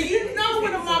 right? So you know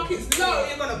when the market's low,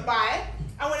 you're gonna buy,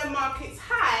 and when the market's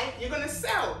high, you're gonna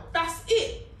sell. That's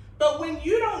it. But when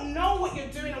you don't know what you're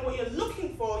doing and what you're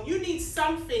looking for, you need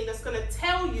something that's gonna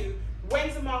tell you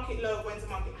when's the market low, when's the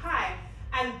market high.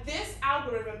 And this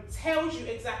algorithm tells you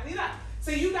exactly that. So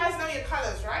you guys know your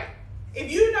colors, right? If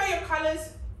you know your colors,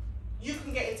 you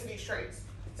can get into these trades.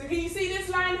 So can you see this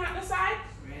line at the side?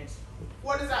 Red.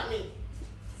 What does that mean?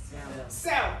 Sell.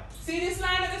 Sell. See this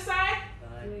line at the side?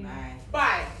 Buy.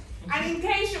 Buy. And in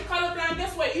case you're colorblind,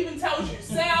 guess what? It even tells you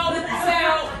sell,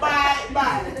 sell,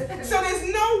 buy. So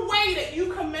there's no way that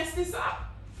you can mess this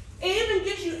up. It even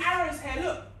gives you arrows here.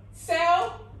 Look,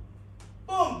 sell,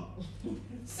 boom,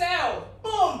 sell,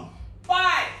 boom,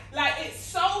 buy. Like, it's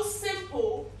so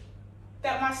simple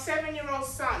that my 7-year-old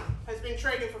son has been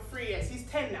trading for 3 years. He's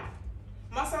 10 now.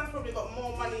 My son's probably got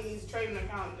more money in his trading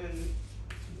account than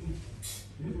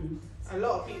a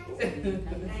lot of people.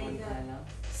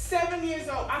 7 years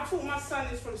old. I taught my son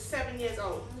this from 7 years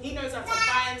old. He knows how to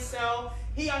buy and sell.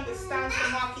 He understands the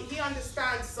market. He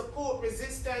understands support,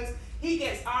 resistance. He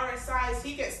gets RSIs.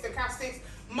 He gets stochastics.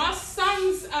 My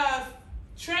son's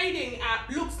trading app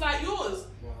looks like yours.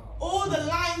 All the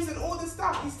lines and all the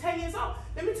stuff. He's 10 years old.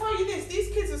 Let me tell you this.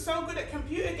 These kids are so good at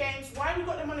computer games. Why have we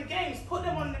got them on the games? Put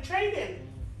them on the trading.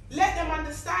 Let them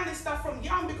understand this stuff from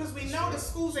young, because we know the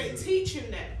schools ain't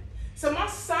teaching them. So my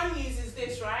son uses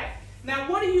this, right? Now,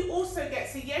 what do you also get?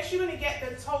 So yes, you're going to get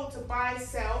them told to buy,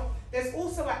 sell. There's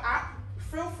also an app.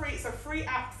 Feel free. It's a free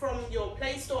app from your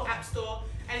Play Store, App Store,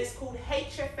 and it's called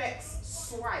HFX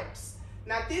Swipes.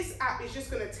 Now, this app is just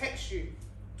going to text you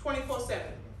 24/7.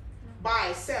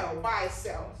 Buy, sell, buy,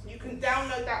 sell. You can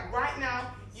download that right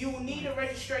now. You will need a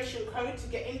registration code to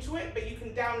get into it, but you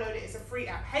can download it. It's a free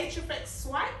app. HFX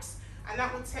Swipes, and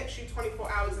that will text you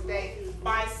 24 hours a day.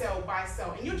 Buy, sell, buy,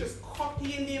 sell. And you're just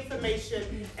copying the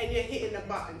information and you're hitting the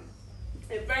button.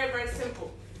 It's very, very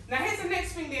simple. Now, here's the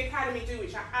next thing the Academy do,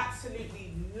 which I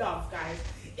absolutely love, guys,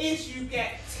 is you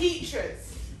get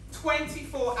teachers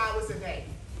 24 hours a day.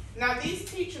 Now, these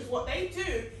teachers, what they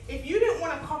do, if you didn't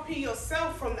want to copy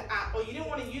yourself from the app, or you didn't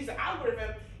want to use the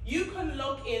algorithm, you can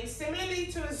log in similarly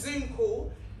to a Zoom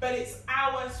call, but it's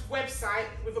our website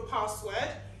with a password.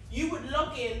 You would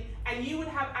log in and you would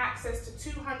have access to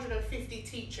 250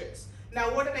 teachers.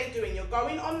 Now, what are they doing? You're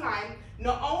going online.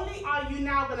 Not only are you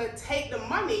now going to take the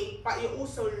money, but you're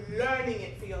also learning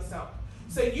it for yourself.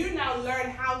 So you now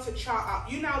learn how to chart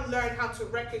up. You now learn how to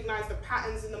recognize the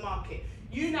patterns in the market.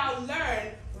 You now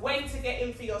learn when to get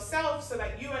in for yourself, so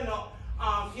that you are not,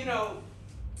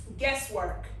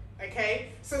 guesswork, okay?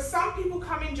 So some people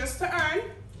come in just to earn,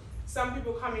 some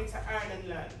people come in to earn and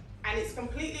learn. And it's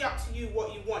completely up to you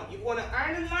what you want. You want to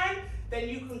earn and learn, then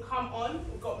you can come on.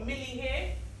 We've got Millie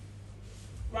here,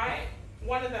 right?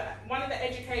 One of the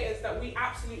educators that we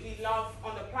absolutely love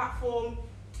on the platform.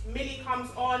 Millie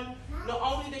comes on. Not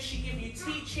only does she give you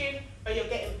teaching, but you're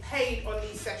getting paid on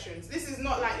these sessions. This is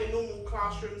not like your normal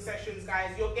classroom sessions, guys.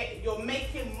 You're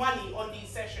making money on these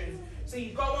sessions. So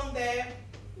you go on there.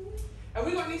 Have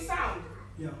we got any sound?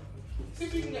 Yeah. See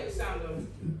if we can get the sound on.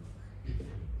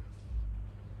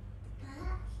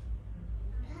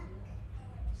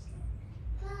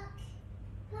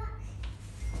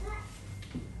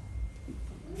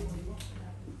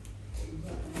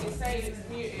 It's saying it's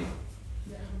muted.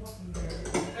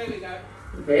 There we go.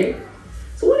 Okay,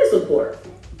 so what is support?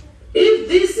 If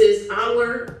this is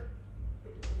our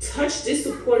touch this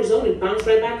support zone, it bounce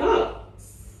right back up.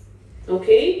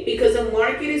 Okay, because the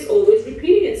market is always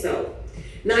repeating itself.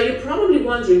 Now you're probably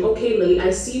wondering, okay, Lily,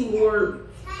 I see more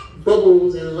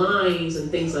bubbles and lines and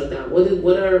things like that.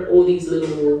 What are all these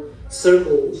little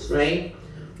circles, right?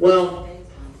 Well,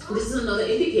 this is another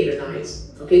indicator,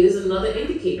 guys. Okay, this is another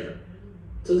indicator.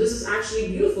 So this is actually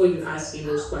beautiful, you asking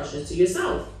those questions to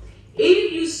yourself.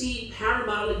 If you see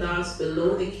parabolic dots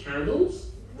below the candles,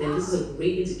 then this is a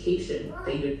great indication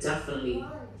that you're definitely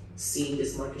seeing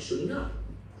this market shooting up.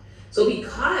 So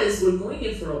because we're going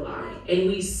in for a buy and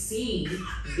we see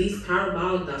these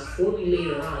parabolic dots forming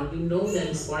later on, you know that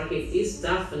this market is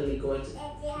definitely going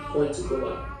to go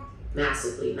up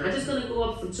massively. Not just going to go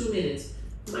up for 2 minutes,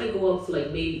 might go up for like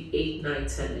maybe 8, 9,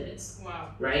 10 minutes, Wow.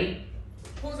 right?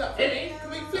 Pause up for me. Can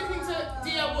we flick into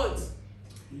DL Woods?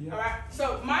 Yeah. Alright,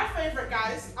 so my favourite,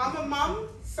 guys, I'm a mum,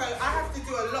 so I have to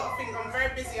do a lot of things. I'm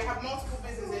very busy, I have multiple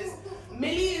businesses.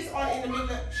 Millie is on in the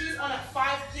middle, she's on at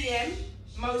 5 p.m.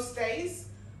 most days.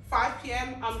 5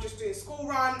 p.m, I'm just doing school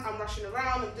run, I'm rushing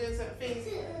around, I'm doing certain things.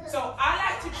 So I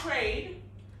like to trade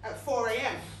at 4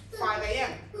 a.m, 5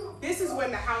 a.m. This is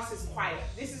when the house is quiet.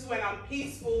 This is when I'm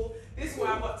peaceful. This is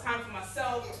where I've got time for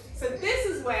myself. So this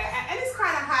is where, and it's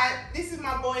kind of hype. This is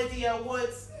my boy DL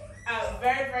Woods. A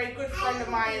very, very good friend of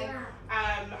mine.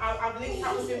 I've linked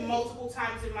up with him multiple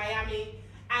times in Miami,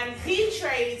 and he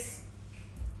trades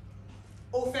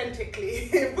authentically,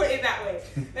 put it that way.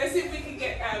 Let's see if we can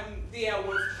get DL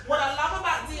Woods. What I love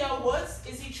about DL Woods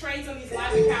is he trades on his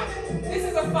live account. This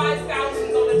is a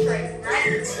 $5,000 trade,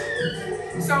 right?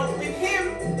 So with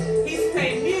him, he's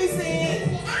playing music,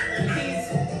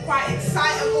 he's quite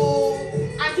excitable,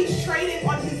 and he's trading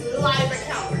on his live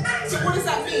account. So what does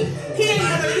that mean? He ain't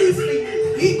gonna lose for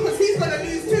you, because he's gonna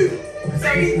lose too. So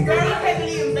he's very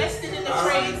heavily invested in the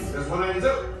trades. That's what I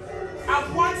do.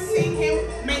 I've once seen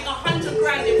him make 100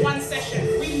 grand in one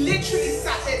session. We literally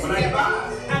sat there together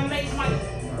and made money.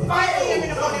 5 a.m. in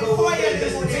the morning, 4 a.m. in the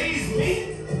morning. Tease me.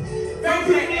 Very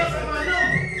great.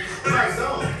 Alright, so.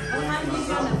 What time is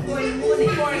it on at 4 in the morning?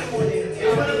 4 in the morning.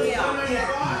 Yeah.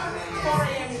 4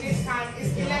 a.m. this time.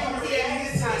 It's 11 p.m.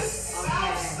 this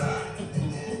time.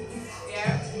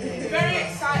 Yeah. Very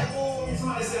excitable.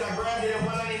 Somebody said I grabbed it at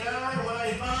 199,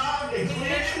 195. He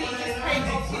literally just paid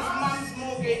off his mum's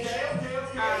mortgage.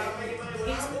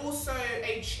 He's also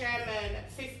a chairman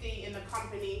 50 in the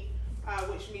company,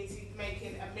 which means he's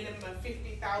making a minimum of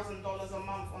 $50,000 a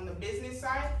month on the business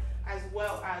side, as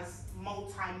well as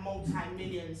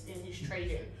multi-millions in his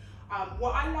trading.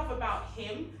 What I love about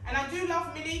him, and I do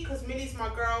love Millie because Millie's my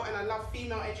girl, and I love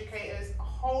female educators. A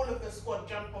whole of the squad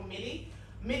jump on Millie.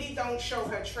 Millie don't show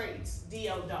her trades,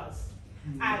 DL does.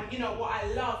 And you know what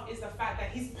I love is the fact that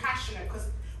he's passionate, because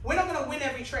we're not gonna win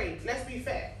every trade, let's be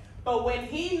fair. But when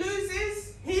he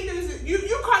loses,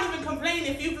 you can't even complain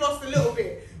if you've lost a little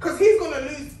bit, because he's gonna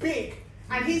lose big.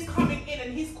 And he's coming in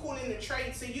and he's calling the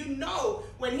trades. So you know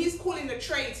when he's calling the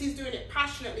trades, he's doing it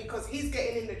passionately because he's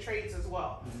getting in the trades as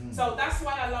well. So that's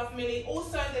why I love Millie.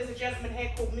 Also, there's a gentleman here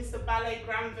called Mr. Ballet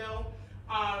Granville.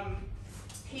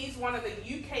 He's one of the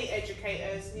UK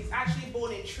educators. He's actually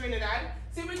born in Trinidad.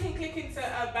 See if we can click into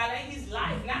Ballet. He's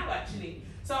live now, actually.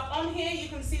 So on here, you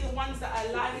can see the ones that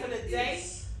are live for the day,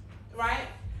 right?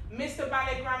 Mr.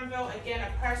 Ballet Granville, again,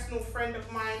 a personal friend of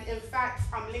mine. In fact,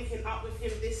 I'm linking up with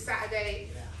him this Saturday,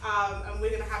 and we're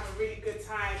going to have a really good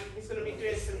time. He's going to be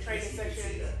doing some training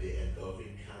sessions. The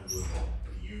engulfing candle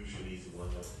usually is the one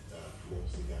that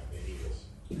forms the gap anyways.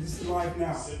 This is live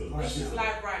now. This is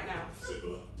live right now.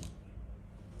 Similar.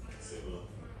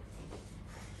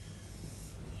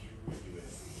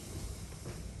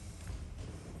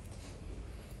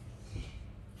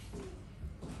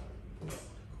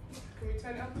 Can we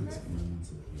turn it up a bit?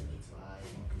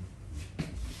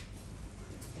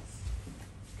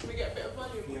 Can we get a bit of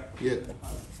volume? Yeah. Yeah.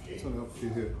 Turn it up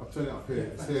here. I'll turn it up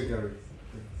here. It's here, Gary.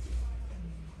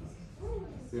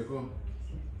 Yeah, go on.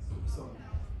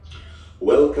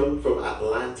 Welcome from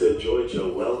Atlanta, Georgia.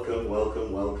 Welcome,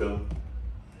 welcome, welcome.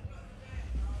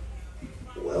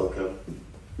 Welcome.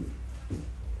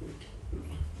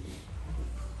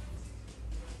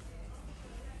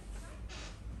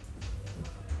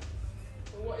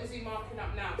 What is he marking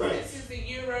up now? Right. This is the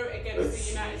euro against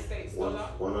the United States dollar.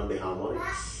 One on the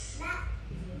harmonics.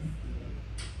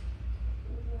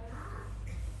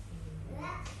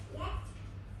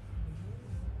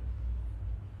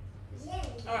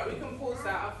 Alright, we can pause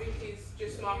that. I think he's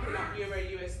just marking up euro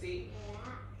USD.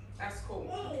 That's cool.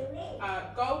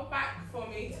 Go back for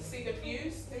me to see the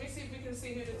views. Let me see if we can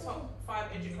see who the top 5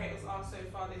 educators are so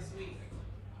far this week.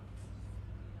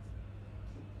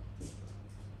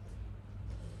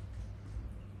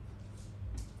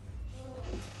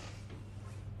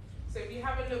 So if you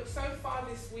have a look so far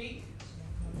this week,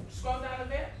 scroll down a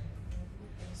bit.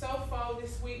 So far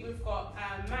this week we've got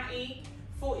Matty,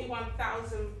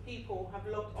 41,000 people have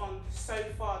logged on so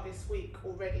far this week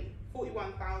already.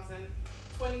 41,000,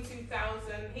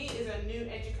 22,000. He is a new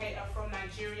educator from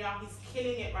Nigeria. He's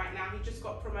killing it right now. He just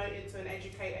got promoted to an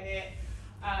educator here.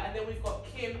 And then we've got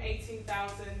Kim,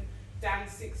 18,000, Dan,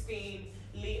 16,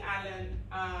 Lee Allen,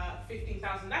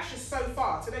 15,000. That's just so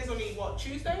far. Today's only what,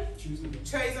 Tuesday?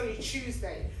 Today's only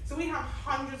Tuesday. So we have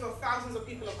hundreds of thousands of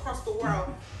people across the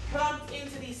world plugged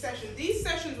into these sessions. These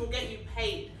sessions will get you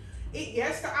paid.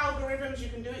 Yes, the algorithms, you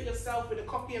can do it yourself with a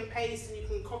copy and paste, and you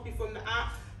can copy from the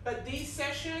app, But these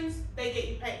sessions, they get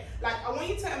you paid. Like, I want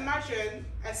you to imagine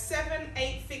a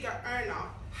 7-8 figure earner,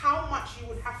 how much you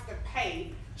would have to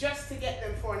pay just to get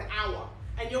them for an hour.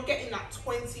 And you're getting like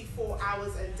 24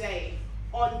 hours a day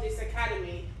on this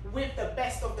academy with the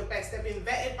best of the best. They've been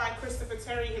vetted by Christopher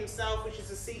Terry himself, which is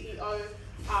the CEO.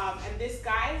 And this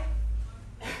guy,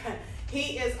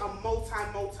 he is a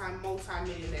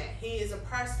multi-millionaire. He is a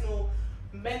personal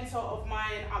mentor of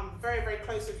mine. I'm very, very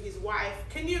close with his wife.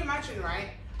 Can you imagine, right?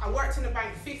 I worked in a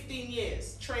bank 15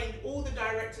 years, trained all the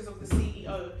directors of the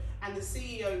CEO, and the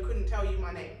CEO couldn't tell you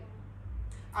my name.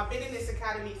 I've been in this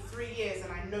academy 3 years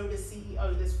and I know the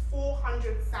CEO. There's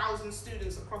 400,000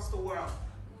 students across the world,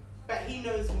 but he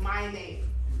knows my name.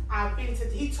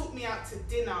 He took me out to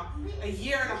dinner a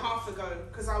year and a half ago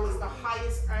because I was the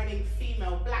highest earning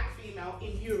black female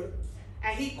in Europe.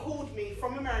 And he called me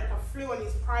from America, flew on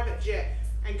his private jet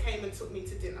and came and took me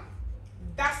to dinner.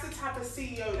 That's the type of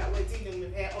CEO that we're dealing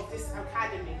with here of this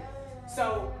academy.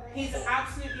 So he's an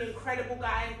absolutely incredible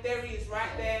guy. There he is right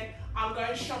there. I'm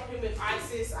going shopping with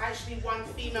Isis. I actually won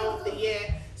Female of the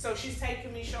Year. So she's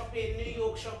taking me shopping, New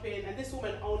York shopping, and this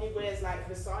woman only wears like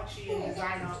Versace and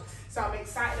designer. So I'm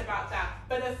excited about that.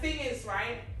 But the thing is,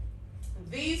 right,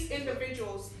 these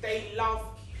individuals, they love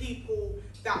people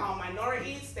that are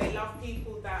minorities. They love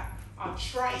people that are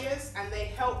triers, and they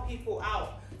help people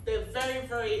out. They're very,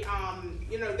 very,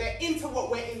 they're into what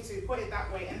we're into, put it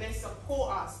that way, and they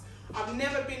support us. I've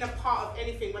never been a part of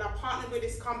anything. When I partnered with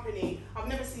this company, I've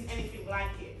never seen anything like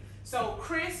it. So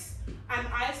Chris and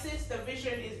Isis, the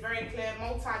vision is very clear,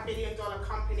 multi-billion-dollar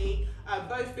company,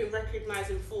 both been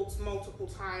recognized in Forbes multiple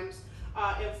times.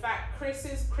 In fact,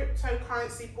 Chris's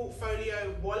cryptocurrency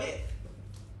portfolio wallet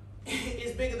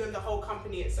is bigger than the whole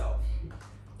company itself.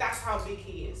 That's how big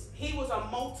he is. He was a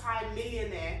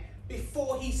multi-millionaire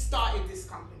before he started this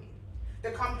company.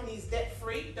 The company's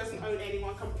debt-free, doesn't own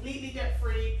anyone, completely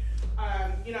debt-free,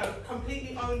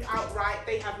 completely owned outright.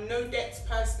 They have no debts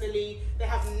personally. They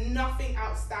have nothing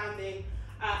outstanding.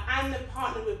 And they're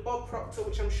partnered with Bob Proctor,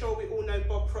 which I'm sure we all know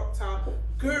Bob Proctor,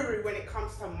 guru when it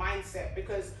comes to mindset,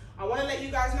 because I want to let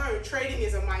you guys know trading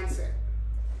is a mindset.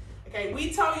 Okay,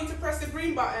 we tell you to press the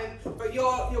green button, but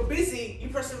you're busy, you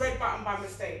press the red button by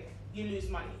mistake, you lose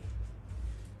money.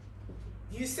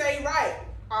 You say, right,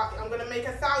 I'm gonna make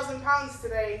 £1,000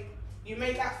 today. You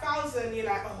make that 1,000, you're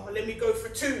like, oh, let me go for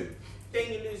 2.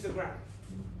 Then you lose the ground.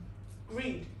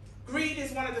 Greed. Greed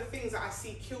is one of the things that I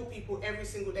see kill people every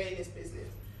single day in this business.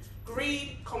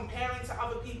 Greed, comparing to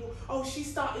other people. Oh, she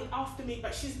started after me,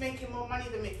 but she's making more money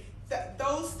than me.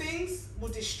 Those things will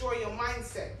destroy your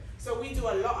mindset. So we do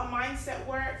a lot of mindset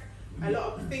work, a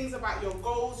lot of things about your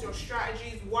goals, your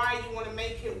strategies, why you want to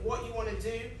make it, what you want to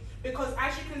do. Because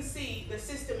as you can see, the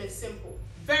system is simple.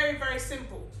 Very, very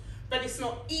simple. But it's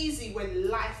not easy when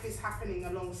life is happening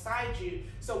alongside you.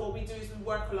 So what we do is we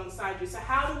work alongside you. So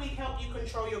how do we help you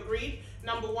control your greed?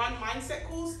 Number 1, mindset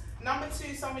calls. Number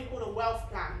 2, something called a wealth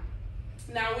plan.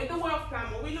 Now with the wealth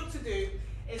plan, what we look to do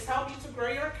is help you to grow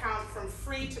your account from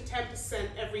 3 to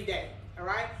 10% every day, all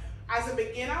right? As a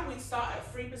beginner, we'd start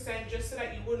at 3% just so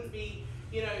that you wouldn't be,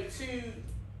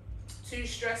 too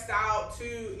stressed out,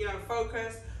 too,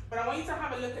 focused. But I want you to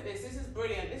have a look at this. This is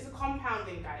brilliant. This is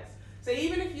compounding, guys. So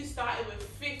even if you started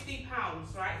with £50,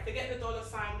 right? Forget the dollar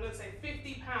sign, we're gonna say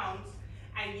 £50,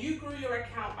 and you grew your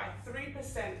account by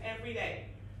 3% every day,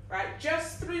 right?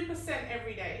 Just 3%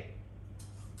 every day,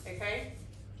 okay?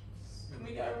 Can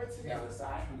we go over to the other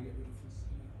side?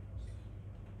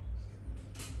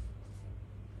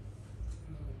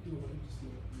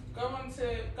 Go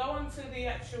on to the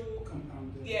actual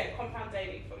compound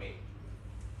daily for me.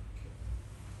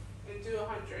 And do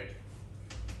 100.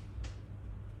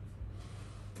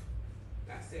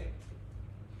 That's it.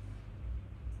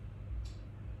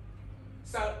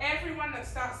 So everyone that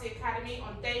starts the academy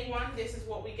on day 1, this is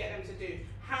what we get them to do.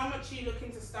 How much are you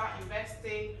looking to start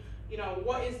investing?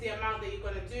 What is the amount that you're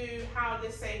going to do? How,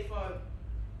 let's say for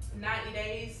 90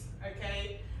 days,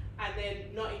 okay? And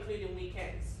then not including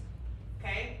weekends,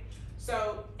 okay?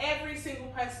 So every single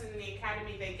person in the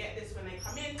academy, they get this when they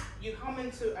come in. You come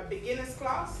into a beginner's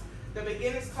class. The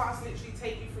beginner's class literally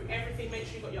take you through everything, make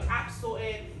sure you got your app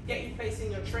sorted, get you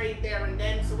placing your trade there and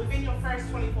then. So within your first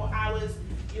 24 hours,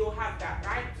 you'll have that,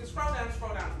 right? So scroll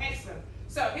down, excellent.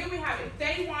 So here we have it,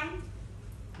 day 1.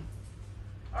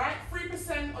 All right,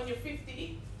 3% on your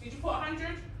 50. Did you put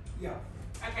 100? Yeah.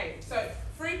 Okay, so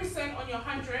 3% on your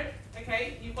 100,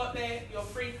 okay, you've got there your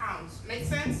 £3. Make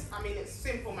sense? I mean, it's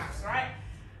simple maths, right?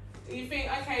 You think,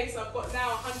 okay, so I've got now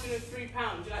 £103.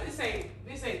 You're like,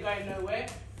 this ain't going nowhere.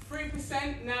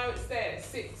 3%, now it's there,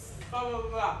 6, blah, blah, blah,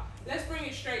 blah. Let's bring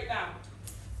it straight down.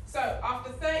 So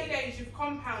after 30 days, you've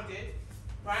compounded,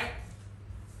 right?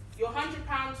 Your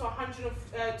 £100 to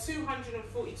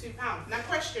 £242. Now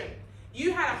question,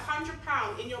 you had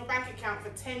 £100 in your bank account for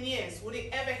 10 years. Would it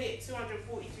ever hit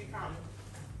 £242?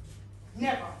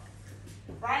 Never,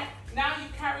 right? Now you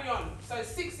carry on. So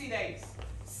 60 days.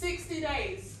 60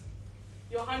 days,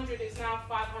 your 100 is now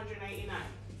 589.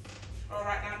 All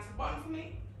right, down to the bottom for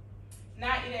me.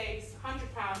 90 days,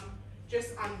 £100,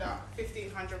 just under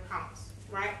 £1,500,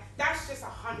 right? That's just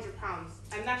 £100,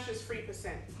 and that's just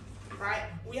 3%, right?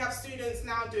 We have students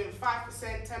now doing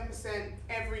 5%, 10%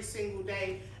 every single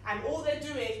day, and all they're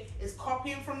doing is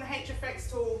copying from the HFX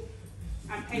tool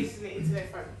and pasting it into their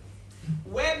phone.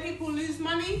 Where people lose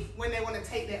money, when they want to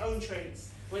take their own trades,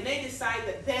 when they decide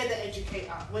that they're the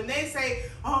educator, when they say,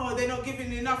 oh, they're not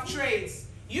giving enough trades.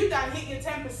 You done hit your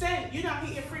 10%, you done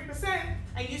hit your 3%,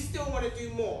 and you still want to do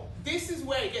more. This is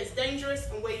where it gets dangerous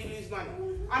and where you lose money.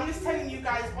 I'm just telling you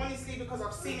guys honestly because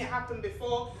I've seen it happen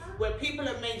before where people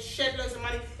have made shed loads of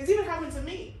money. It's even happened to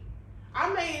me. I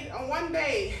made, on one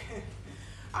day,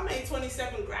 I made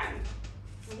 27 grand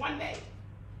in one day.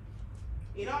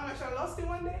 You know how much I lost in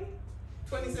one day?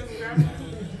 27 grand.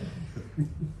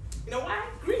 You know why?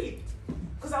 Greed.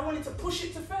 Because I wanted to push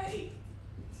it to 30.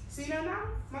 See now,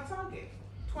 my target.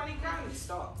 20 grand in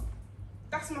stock.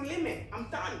 That's my limit. I'm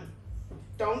done.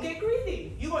 Don't get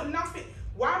greedy. You got nothing.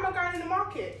 Why am I going in the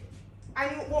market?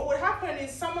 And what would happen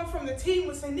is someone from the team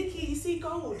would say, Nikki, you see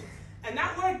gold. And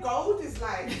that word gold is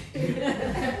like,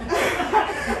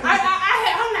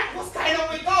 I'm like, what's going on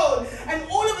with gold? And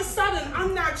all of a sudden,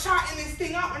 I'm now charting this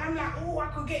thing up and I'm like, oh, I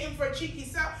could get in for a cheeky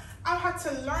sell. I've had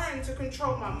to learn to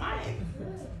control my mind.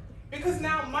 Because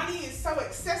now money is so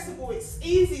accessible, it's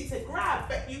easy to grab,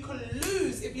 but you can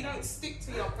lose if you don't stick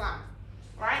to your plan,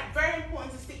 right? Very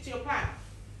important to stick to your plan.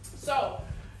 So,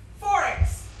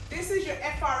 Forex, this is your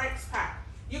FRX pack.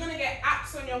 You're gonna get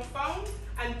apps on your phone,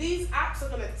 and these apps are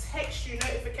gonna text you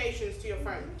notifications to your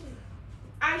phone.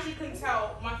 As you can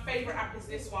tell, my favorite app is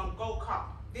this one, Gold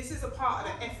Cup. This is a part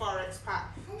of the FRX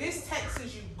pack. This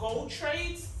texts you gold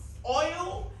trades,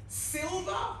 oil,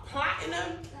 silver,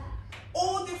 platinum,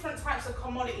 all different types of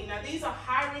commodity. Now these are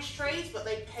high risk trades, but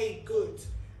they pay good.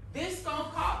 This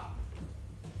Gold Cup,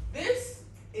 this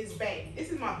is babe. This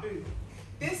is my boo.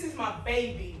 This is my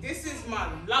baby. This is my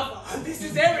lover. This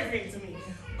is everything to me.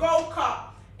 Gold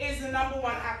Cup is the #1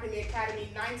 app in the Academy,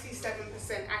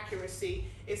 97% accuracy.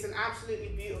 It's an absolutely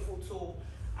beautiful tool.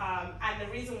 And the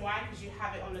reason why, because you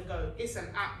have it on the go. It's an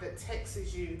app that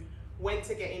texts you when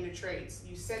to get in the trades.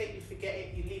 You set it, you forget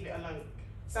it, you leave it alone.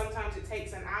 Sometimes it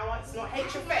takes an hour. It's not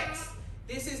HFX.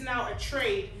 This is now a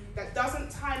trade that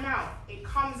doesn't time out. It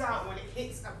comes out when it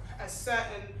hits a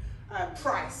certain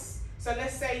price. So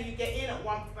let's say you get in at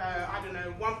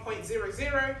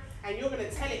 1.00, and you're going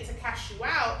to tell it to cash you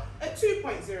out at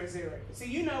 2.00. So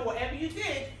you know whatever you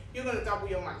did, you're going to double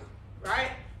your money,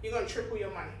 right? You're going to triple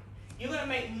your money. You're going to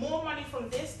make more money from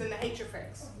this than the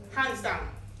HFX, hands down,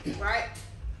 right?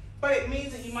 But it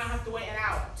means that you might have to wait an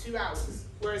hour, 2 hours.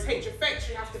 Whereas HFX,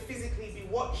 you have to physically be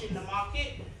watching the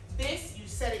market. This, you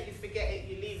set it, you forget it,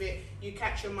 you leave it, you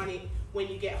catch your money when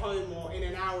you get home or in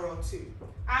an hour or two.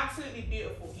 Absolutely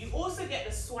beautiful. You also get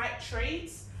the swipe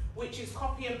trades, which is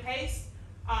copy and paste.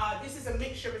 This is a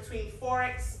mixture between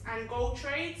Forex and gold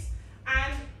trades.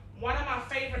 And one of my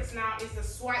favorites now is the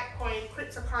swipe coin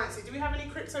cryptocurrency. Do we have any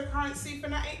cryptocurrency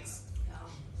fanatics?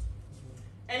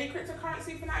 Any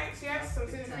cryptocurrency fanatics? Yes?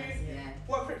 Yeah.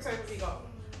 What crypto have you got?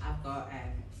 I've got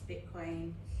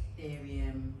Bitcoin,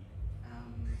 Ethereum,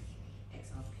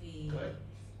 XRP. Good.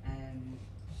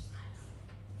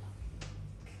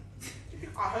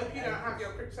 I hope you don't have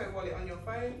your crypto wallet on your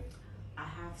phone. I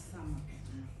have some.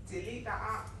 Delete that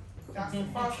app. That's the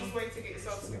fastest way to get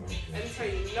yourself skipped. Let me tell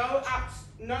you, no apps,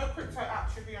 no crypto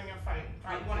app should be on your phone.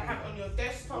 Right? You want to have it on your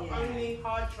desktop only,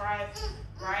 hard drive,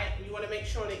 right? And you want to make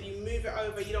sure that you move it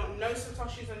over. You don't know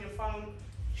Satoshis on your phone,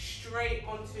 straight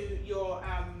onto your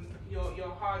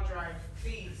hard drive,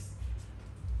 please.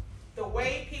 The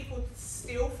way people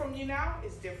steal from you now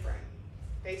is different.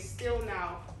 They steal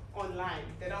now online.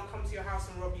 They don't come to your house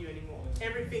and rob you anymore.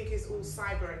 Everything is all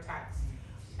cyber attacks.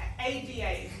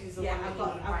 ADA is the one that I've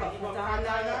got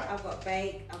Cardano, I've got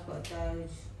Bake, I've got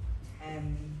Doge,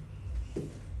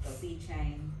 got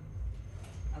B-Chain,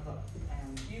 I've got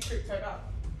You cryptoed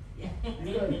up. yeah.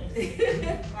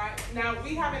 Right. Now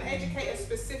we have an educator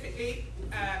specifically,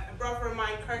 a brother of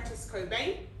mine, Curtis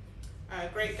Cobain, a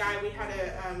great guy. We had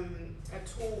a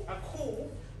call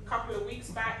a couple of weeks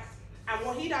back, and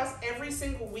what he does every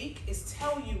single week is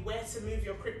tell you where to move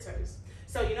your cryptos.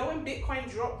 So you know when Bitcoin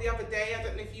dropped the other day, I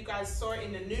don't know if you guys saw it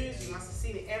in the news, you must have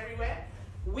seen it everywhere.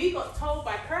 We got told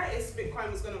by Curtis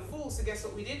Bitcoin was going to fall, so guess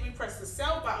what we did? We pressed the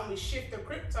sell button, we shift the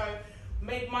crypto,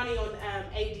 made money on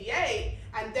ADA,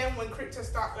 and then when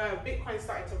Bitcoin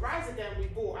started to rise again, we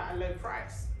bought at a low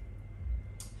price.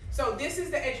 So this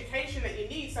is the education that you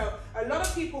need. So a lot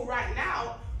of people right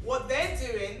now, what they're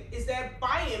doing is they're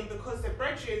buying because the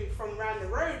brethren from around the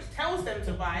road tells them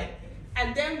to buy,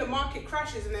 and then the market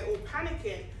crashes and they're all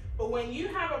panicking. But when you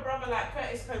have a brother like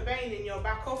Curtis Cobain in your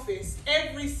back office,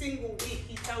 every single week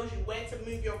he tells you where to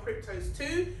move your cryptos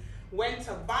to, when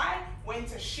to buy, when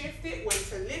to shift it, when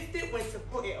to lift it, when to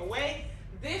put it away.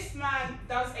 This man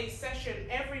does a session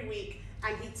every week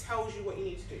and he tells you what you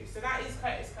need to do. So that is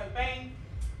Curtis Cobain.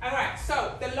 All right,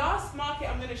 so the last market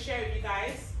I'm going to share with you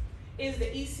guys is the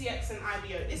ECX and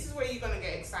IBO. This is where you're going to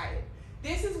get excited.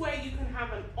 This is where you can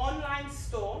have an online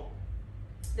store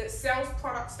that sells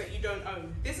products that you don't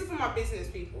own. This is for my business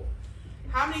people.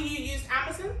 How many of you used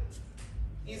Amazon?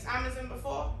 Used Amazon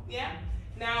before? Yeah?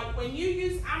 Now, when you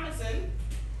use Amazon,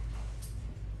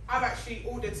 I've actually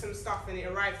ordered some stuff and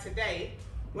it arrived today.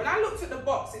 When I looked at the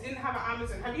box, it didn't have an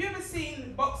Amazon. Have you ever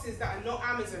seen boxes that are not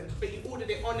Amazon, but you ordered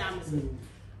it on Amazon?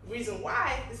 Reason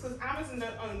why is because Amazon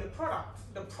don't own the product.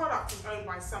 The product is owned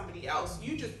by somebody else.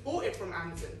 You just bought it from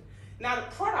Amazon. Now the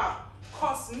product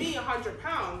cost me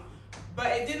 £100, but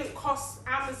it didn't cost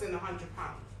Amazon £100.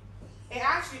 It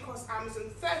actually cost Amazon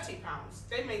 £30.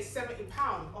 They made £70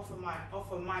 off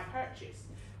of my purchase.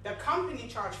 The company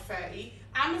charged 30,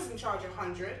 Amazon charged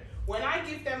 100. When I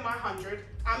give them my 100,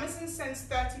 Amazon sends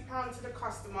 £30 to the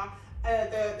customer,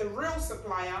 the real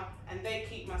supplier, and they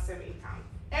keep my £70.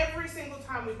 Every single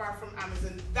time we buy from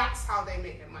Amazon, that's how they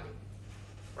make their money,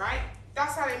 right?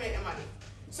 That's how they make their money.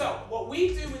 So what we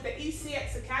do with the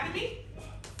ECX Academy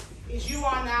is you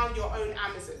are now your own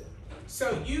Amazon.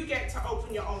 So you get to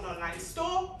open your own online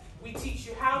store. We teach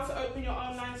you how to open your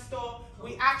online store.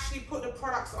 We actually put the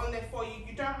products on there for you.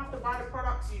 You don't have to buy the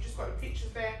products, you just got the pictures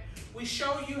there. We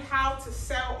show you how to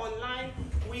sell online.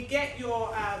 We get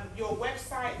your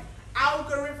website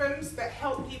algorithms that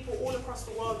help people all across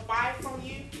the world buy from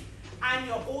you. And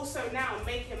you're also now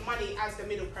making money as the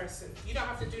middle person. You don't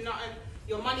have to do nothing.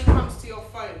 Your money comes to your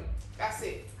phone. That's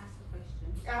it.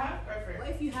 Ask a question. Go for it. What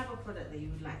if you have a product that you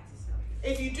would like to sell?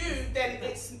 If you do, then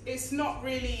it's not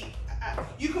really,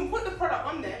 you can put the product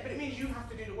on there, but it means you have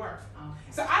to do the work. Okay.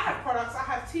 So I have products, I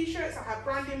have t-shirts, I have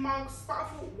branding mugs, but I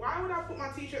thought, why would I put my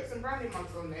t-shirts and branding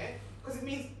mugs on there? Because it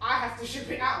means I have to ship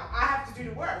it out, I have to do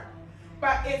the work.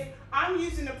 But if I'm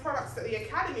using the products that the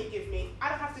Academy give me, I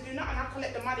don't have to do nothing, I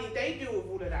collect the money, they do with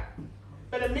all of that.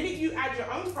 But the minute you add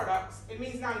your own products, it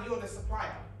means now you're the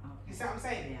supplier. You see what I'm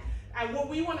saying? Yeah. And what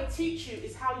we want to teach you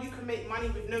is how you can make money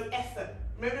with no effort.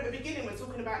 Remember at the beginning, we're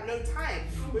talking about no time,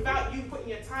 without you putting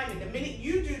your time in. The minute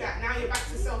you do that, now you're back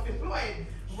to self-employed,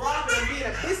 rather than being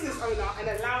a business owner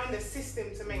and allowing the system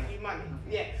to make you money.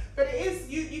 Yeah, but it is,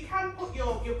 you can put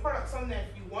your products on there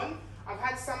if you want. I've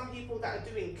had some people that are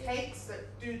doing cakes that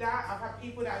do that. I've had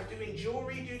people that are doing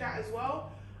jewelry do that as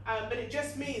well. But it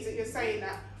just means that you're saying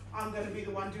that I'm going to be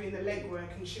the one doing the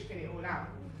legwork and shipping it all out.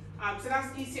 So that's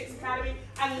ECX Academy.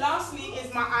 And lastly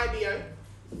is my IBO.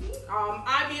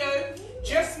 IBO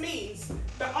just means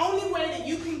the only way that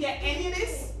you can get any of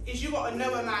this is you got to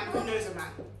know a man who knows a man.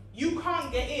 You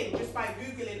can't get in just by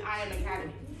Googling I Am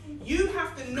Academy. You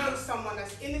have to know someone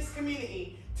that's in this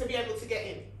community to be able to get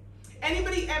in.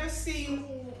 Anybody ever seen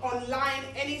online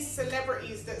any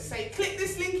celebrities that say, click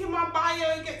this link in my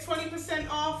bio, get 20%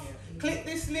 off, click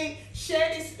this link, share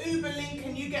this Uber link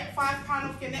and you get £5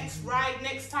 off your next ride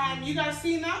next time? You guys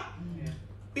seen that? Yeah.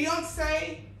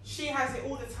 Beyonce, she has it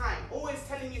all the time, always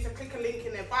telling you to click a link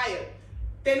in their bio.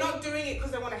 They're not doing it because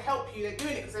they want to help you, they're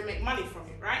doing it because they make money from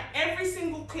it, right? Every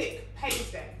single click pays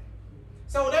them.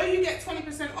 So although you get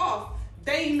 20% off,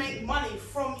 they make money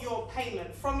from your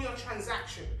payment, from your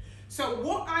transaction. So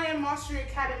what I Am Mastery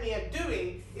Academy are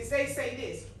doing is they say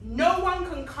this: no one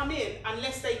can come in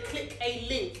unless they click a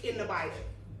link in the bio.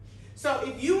 So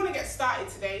if you want to get started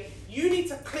today, you need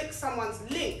to click someone's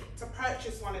link to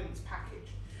purchase one of these packages.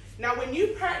 Now when you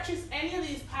purchase any of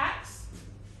these packs,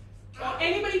 or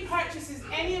anybody purchases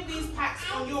any of these packs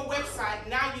on your website,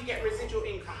 now you get residual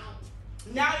income.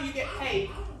 Now you get paid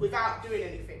without doing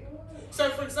anything.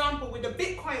 So for example, with the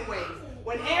Bitcoin wave,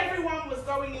 when everyone was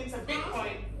going into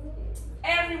Bitcoin,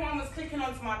 everyone was clicking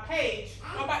onto my page.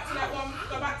 Go back to that one.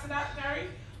 Go back to that, Gary.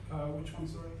 Which one,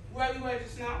 sorry? Where we were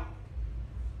just now.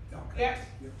 Okay. Yep.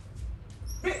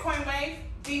 Bitcoin Wave,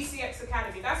 DCX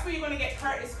Academy. That's where you're going to get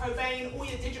Curtis Cobain, all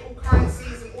your digital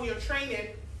currencies and all your training.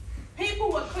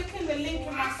 People were clicking the link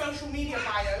in my social media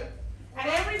bio, and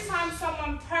every time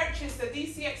someone purchased the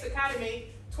DCX Academy,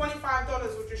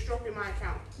 $25 would just drop in my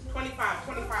account. 25,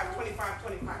 25, 25,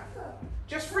 25.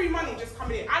 Just free money just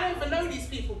coming in. I don't even know these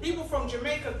people. People from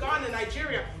Jamaica, Ghana,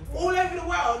 Nigeria, all over the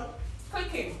world,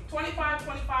 clicking 25,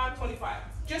 25, 25.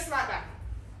 Just like that.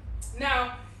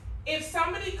 Now, if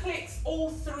somebody clicks all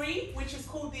three, which is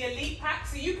called the elite pack,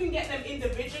 so you can get them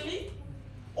individually,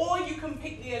 or you can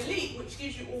pick the elite, which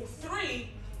gives you all three,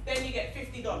 then you get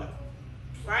 $50,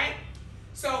 right?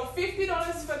 So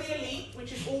 $50 for the elite,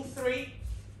 which is all three,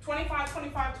 25,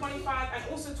 25, 25, and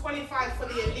also 25 for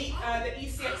the elite, the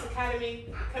ECX Academy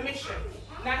commission.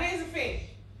 Now here's the thing.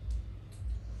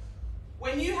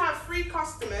 When you have free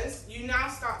customers, you now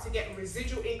start to get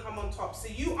residual income on top. So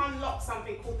you unlock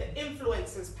something called the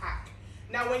influencers pack.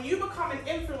 Now when you become an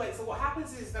influencer, what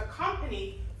happens is the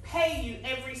company pay you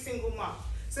every single month.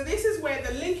 So this is where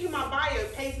the link in my bio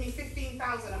pays me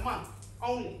 $15,000 a month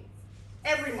only,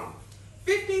 every month.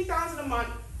 $15,000 a month,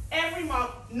 every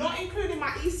month, not including my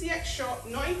ECX shop,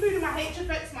 not including my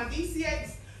HFX, my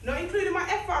DCX, not including my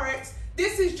FRX.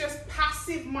 This is just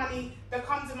passive money that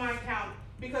comes in my account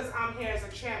because I'm here as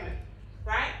a chairman,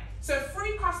 right? So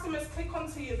free customers click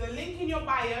onto you, the link in your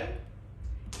bio,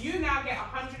 you now get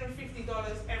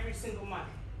 $150 every single month.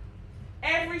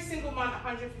 Every single month,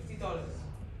 $150.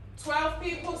 12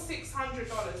 people,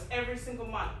 $600 every single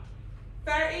month.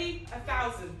 30,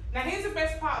 1,000. Now here's the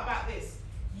best part about this.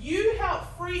 You help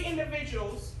free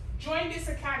individuals join this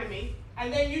academy,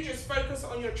 and then you just focus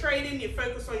on your trading, you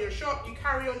focus on your shop, you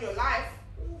carry on your life.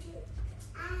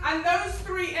 And those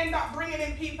three end up bringing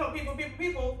in people,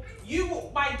 you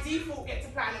will by default get to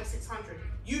Platinum 600.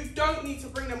 You don't need to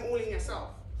bring them all in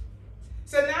yourself.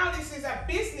 So now this is a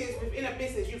business within a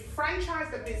business. You franchise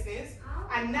the business,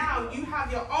 and now you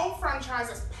have your own franchise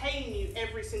that's paying you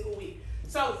every single week.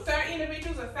 So 30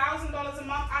 individuals, $1,000 a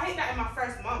month. I hit that in my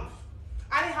first month.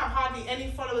 I didn't have hardly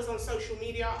any followers on social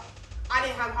media. I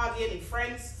didn't have hardly any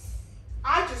friends.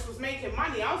 I just was making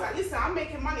money. I was like, listen, I'm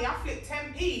making money. I flipped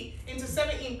 10p into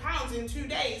 17 pounds in 2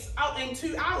 days, out in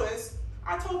 2 hours.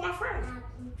 I told my friend.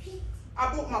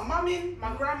 I brought my mum in,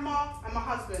 my grandma, and my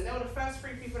husband. They were the first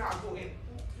 3 people that I brought in.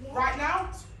 Right now,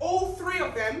 all 3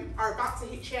 of them are about to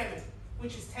hit chairman,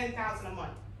 which is $10,000 a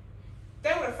month.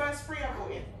 They were the first 3 I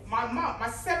brought in. My mum, my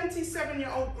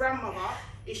 77-year-old grandmother,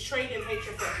 is trading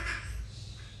HFX.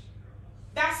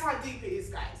 That's how deep it is,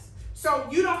 guys. So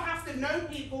you don't have to know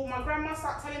people. My grandma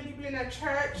started telling people in her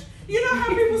church. You know how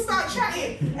people start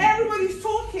chatting? Everybody's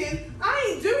talking. I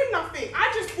ain't doing nothing.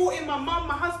 I just brought in my mum,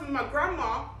 my husband, my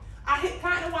grandma. I hit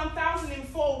Platinum 1000 in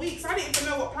 4 weeks. I didn't even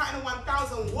know what Platinum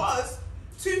 1000 was.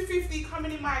 $250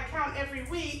 coming in my account every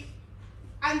week.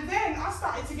 And then I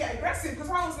started to get aggressive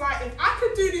because I was like, if I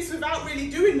could do this without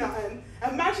really doing nothing,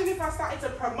 imagine if I started to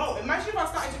promote, imagine if I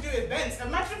started to do events,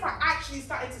 imagine if I actually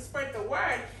started to spread the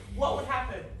word, what would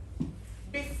happen?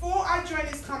 Before I joined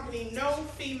this company, no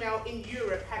female in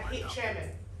Europe had hit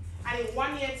chairman. And in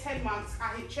 1 year, 10 months,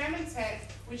 I hit chairman 10,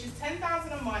 which is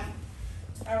 $10,000 a month,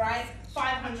 all right?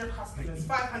 500 customers,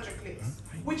 500 clicks,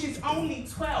 which is only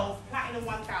 12 Platinum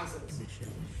 1000s.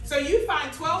 So you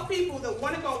find 12 people that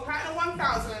want to go Platinum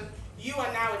 1000, you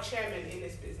are now a chairman in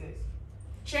this business.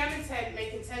 Chairman 10,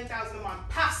 making $10,000 a month,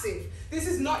 passive. This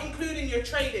is not including your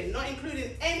trading, not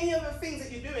including any of the things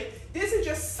that you're doing. This is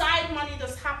just side money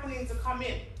that's happening to come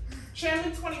in.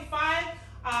 Chairman 25,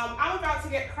 I'm about to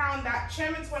get crowned that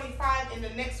Chairman 25 in the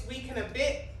next week and a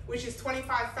bit, which is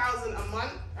 $25,000 a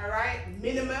month, all right,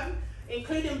 minimum.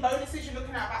 Including bonuses, you're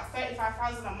looking at about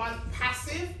 $35,000 a month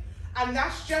passive. And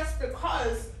that's just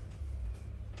because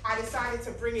I decided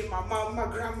to bring in my mom, my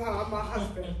grandma, and my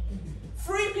husband.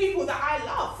 3 people that I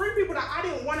love, 3 people that I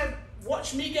didn't want to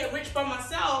watch me get rich by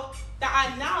myself, that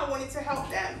I now wanted to help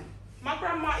them. My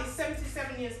grandma is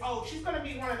 77 years old. She's going to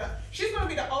be she's going to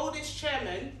be the oldest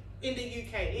chairman in the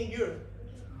UK, in Europe.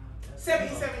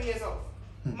 77 years old.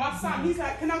 My son, he's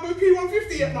like, can I go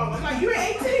P150 yet, Mum? I'm like, you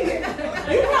ain't 18 yet.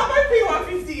 You can't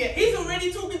go P150 yet. He's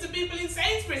already talking to people in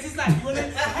Sainsbury's. He's like,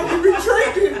 have you been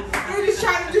trading? We're just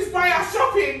trying to just buy our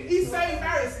shopping. He's so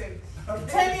embarrassing.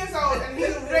 10 years old and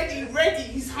he's already ready.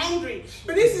 He's hungry.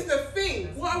 But this is the thing.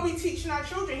 What are we teaching our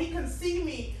children? He can see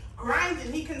me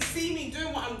grinding. He can see me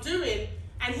doing what I'm doing,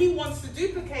 and he wants to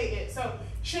duplicate it. So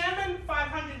Chairman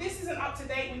 500, this isn't up to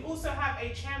date. We also have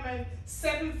a Chairman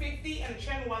 750 and a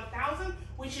Chairman 1000,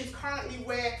 which is currently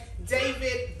where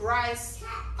David, Bryce,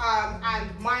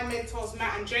 and my mentors,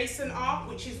 Matt and Jason are,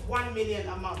 which is 1 million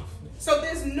a month. So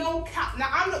there's no cap. Now,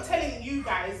 I'm not telling you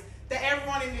guys that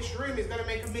everyone in this room is going to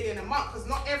make $1 million a month, because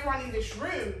not everyone in this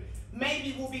room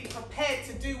maybe will be prepared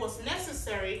to do what's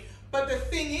necessary. But the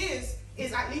thing is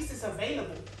at least it's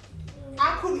available.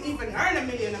 I couldn't even earn $1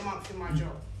 million a month in my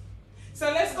job. So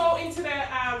let's go into the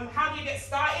how do you get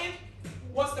started?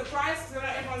 What's the price? Because I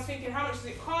know everyone's thinking, how much does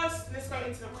it cost? Let's go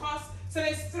into the cost. So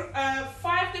there's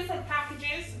 5 different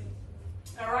packages.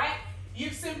 All right.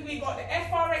 You've simply got the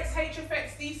FRX,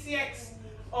 HFX, DCX,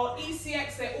 or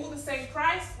ECX. They're all the same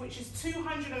price, which is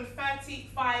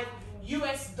 $235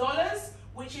 US,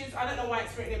 which is, I don't know why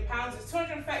it's written in pounds. It's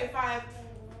 235.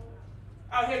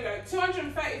 Oh, here we go.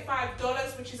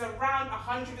 $235, which is around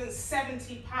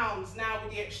 £170 now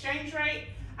with the exchange rate.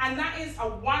 And that is a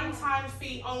one-time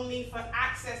fee only for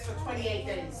access for 28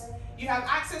 days. You have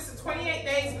access to 28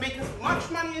 days, make as much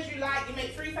money as you like. You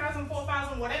make 3,000,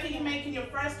 4,000, whatever you make in your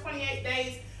first 28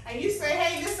 days. And you say,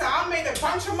 hey, listen, I made a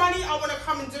bunch of money. I want to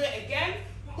come and do it again.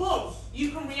 Boom, you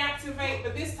can reactivate,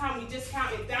 but this time we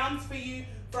discount it down for you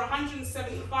for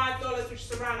 $175, which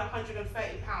is around £130,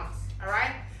 all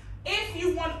right? If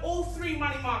you want all 3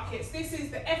 money markets, this is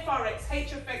the FRX,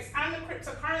 HFX, and the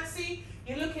cryptocurrency,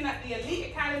 you're looking at the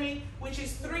Elite Academy, which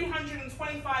is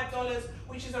 $325,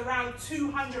 which is around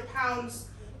 £200,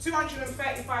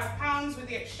 £235 with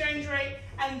the exchange rate,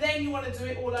 and then you want to do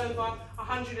it all over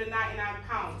 £199,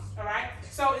 all right?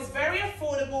 So it's very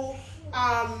affordable.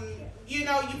 You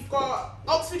know, you've got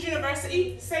Oxford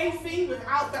University, same thing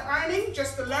without the earning,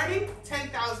 just the learning,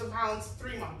 £10,000,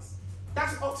 3 months.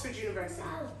 That's Oxford University.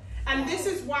 And this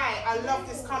is why I love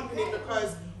this company,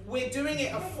 because we're doing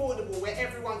it affordable where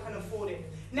everyone can afford it.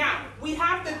 Now, we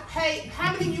have to pay,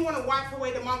 how many of you want to wipe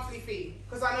away the monthly fee?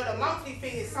 Because I know the monthly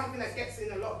fee is something that gets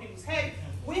in a lot of people's head.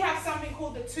 We have something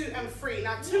called the 2 and 3.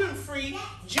 Now, 2 and 3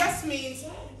 just means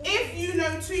if you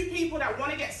know 2 people that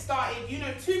want to get started, you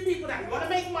know 2 people that want to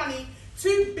make money,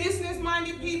 2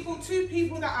 business-minded people, 2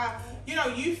 people that are, you know,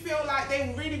 you feel like they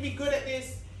will really be good at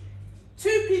this,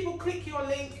 2 people click your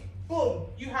link, boom,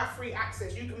 you have free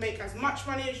access. You can make as much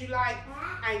money as you like,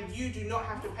 and you do not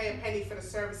have to pay a penny for the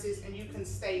services, and you can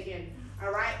stay in,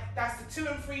 all right? That's the 2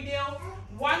 and 3 deal.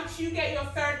 Once you get your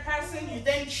 3rd person, you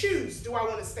then choose, do I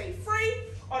want to stay free,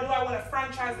 or do I want to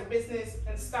franchise the business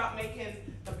and start making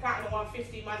the Platinum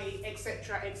 150 money,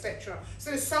 etc., etc.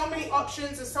 So there's so many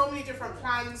options, there's so many different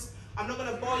plans. I'm not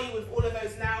going to bore you with all of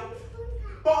those now.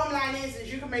 Bottom line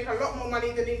is you can make a lot more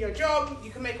money than in your job, you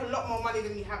can make a lot more money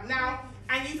than you have now,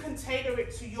 and you can tailor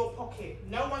it to your pocket.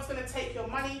 No one's going to take your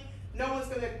money, no one's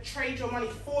going to trade your money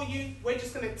for you. We're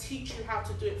just going to teach you how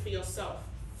to do it for yourself.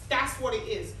 That's what it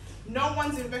is. No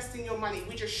one's investing your money.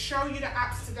 We just show you the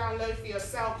apps to download for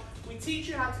yourself. We teach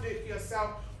you how to do it for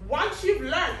yourself. Once you've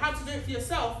learned how to do it for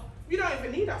yourself, you don't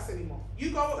even need us anymore.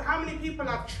 You go, how many people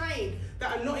I've trained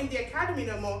that are not in the academy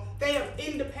no more, they have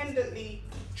independently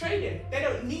traded. They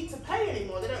don't need to pay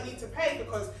anymore. They don't need to pay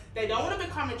because they don't want to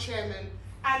become a chairman,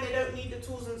 and they don't need the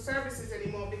tools and services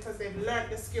anymore because they've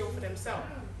learned the skill for themselves.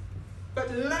 But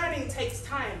learning takes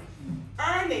time.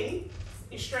 Earning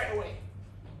is straight away.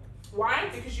 Why?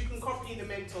 Because you can copy the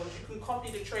mentors, you can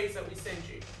copy the trades that we send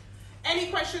you.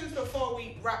 Any questions before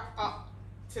we wrap up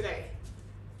today?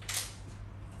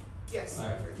 Yes.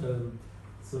 Right.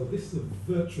 So this is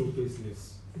a virtual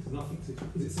business. It's nothing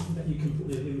to. Is it something that you can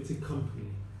put in a limited company,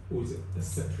 or is it a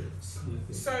separate kind of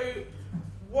thing? So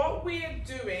what we're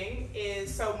doing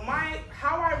is,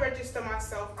 how I register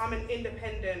myself, I'm an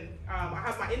independent, I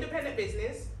have my independent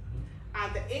business,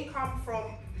 and the income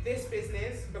from this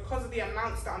business, because of the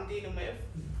amounts that I'm dealing with,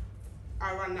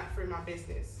 I run that through my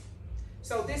business.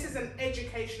 So this is an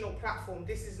educational platform.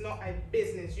 This is not a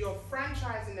business. You're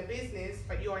franchising a business,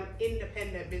 but you're an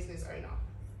independent business owner.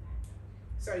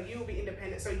 So you'll be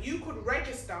independent. So you could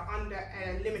register under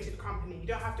a limited company. You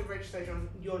don't have to register as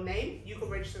your name. You could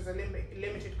register as a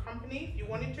limited company if you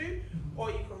wanted to,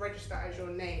 or you could register as your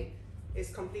name.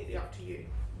 It's completely up to you.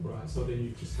 Right, so then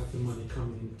you just have the money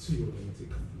coming into your limited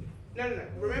company. No.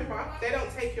 Remember, they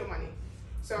don't take your money.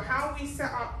 So how we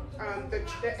set up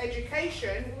the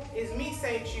education is me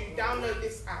saying to you, download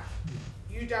this app.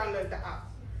 You download the app.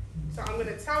 So I'm going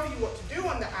to tell you what to do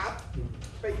on the app,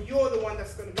 but you're the one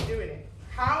that's going to be doing it.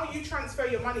 How you transfer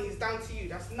your money is down to you.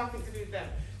 That's nothing to do with them.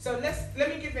 So let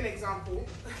me give you an example.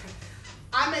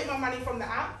 I make my money from the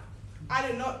app. I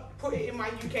do not put it in my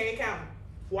UK account.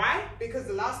 Why? Because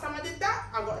the last time I did that,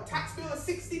 I got a tax bill of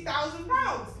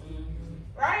 £60,000.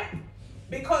 Right?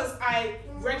 Because I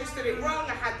registered it wrong,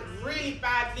 I had really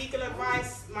bad legal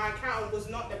advice, my accountant was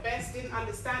not the best, didn't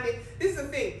understand it. This is the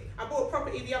thing, I bought a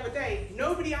property the other day,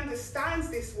 nobody understands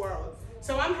this world.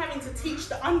 So I'm having to teach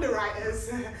the underwriters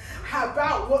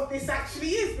about what this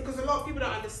actually is, because a lot of people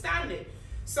don't understand it.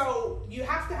 So you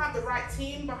have to have the right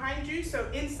team behind you. So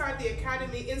inside the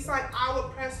academy, inside our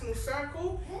personal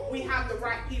circle, we have the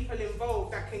right people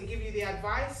involved that can give you the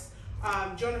advice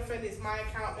Jonathan is my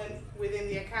accountant within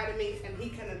the academy, and he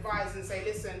can advise and say,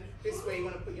 listen, this is where you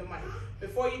want to put your money.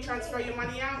 Before you transfer your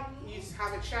money out, you just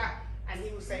have a chat, and he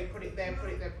will say, put it there, put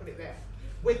it there, put it there.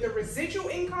 With the residual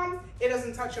income, it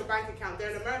doesn't touch your bank account.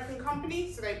 They're an American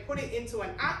company, so they put it into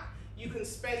an app. You can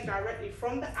spend directly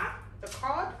from the app, the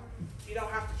card. You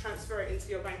don't have to transfer it into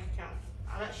your bank account.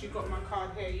 I've actually got my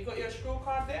card here. You got your Skrill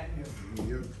card there?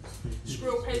 Yep.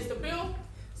 Skrill pays the bill.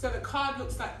 So the card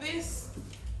looks like this.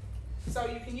 So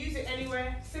you can use it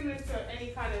anywhere, similar to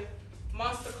any kind of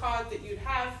MasterCard that you'd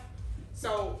have.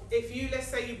 So if you, let's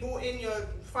say you brought in your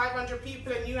 500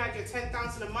 people and you had your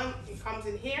 10,000 a month, it comes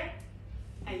in here,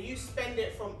 and you spend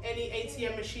it from any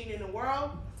ATM machine in the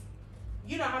world,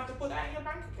 you don't have to put that in your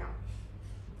bank account.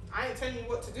 I ain't telling you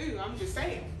what to do, I'm just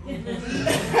saying.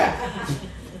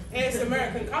 It's an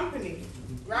American company,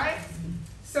 right?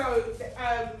 So,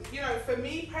 you know, for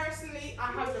me personally,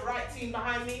 I have the right team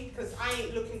behind me because I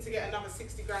ain't looking to get another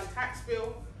 60 grand tax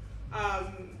bill.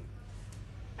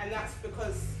 And that's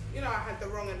because, you know, I had the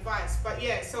wrong advice. But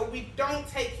yeah, so we don't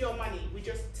take your money. We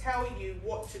just tell you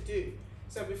what to do.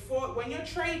 So when you're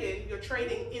trading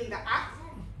in the app.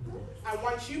 And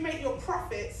once you make your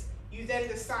profits, you then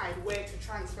decide where to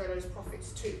transfer those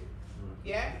profits to.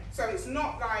 Yeah? So it's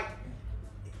not like,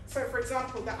 so for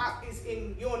example, the app is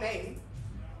in your name,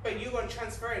 but you're going to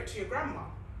transfer it to your grandma,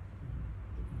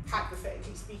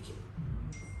 hypothetically speaking.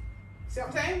 See what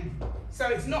I'm saying? So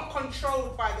it's not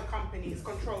controlled by the company, it's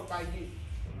controlled by you.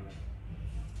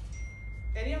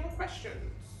 Any other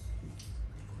questions?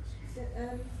 So,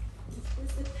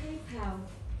 does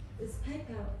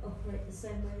PayPal operate the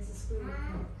same way as a Skrill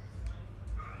account?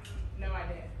 No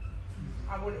idea.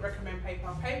 I wouldn't recommend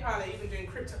PayPal. PayPal are even doing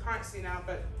cryptocurrency now,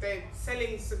 but they're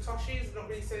selling Satoshis, not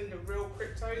really selling the real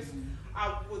cryptos.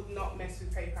 I would not mess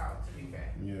with PayPal, to be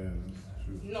fair. Yeah, that's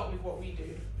true. Not with what we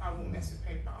do. I won't mess with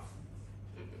PayPal.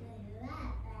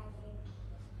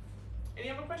 Any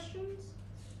other questions?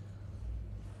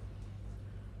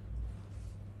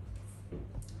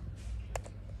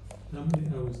 How many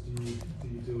hours do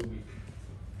you do a week?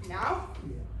 Now?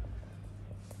 Yeah.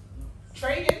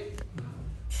 Trading?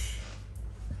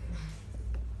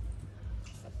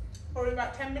 Probably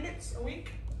about 10 minutes a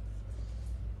week.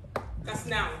 That's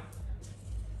now. Okay.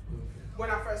 When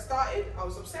I first started, I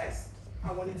was obsessed.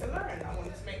 I wanted to learn. I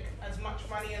wanted to make as much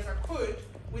money as I could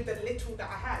with the little that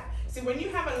I had. See, when you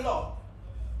have a lot,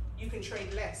 you can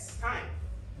trade less time.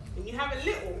 When you have a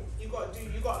little, you got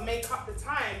to make up the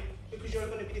time because you're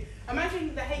going to be.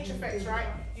 Imagine the HFX, right?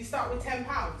 You start with £10,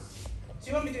 so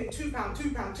you won't be doing £2,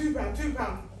 £2, £2,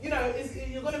 £2. You know,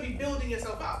 you're going to be building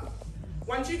yourself up.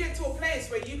 Once you get to a place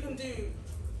where you can do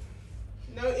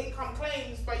no income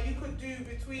claims, but you could do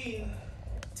between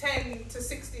 10 to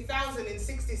 60,000 in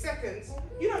 60 seconds,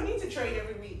 you don't need to trade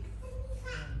every week.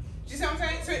 Do you see what I'm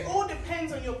saying? So it all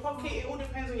depends on your pocket, it all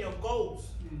depends on your goals.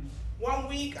 One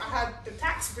week I had the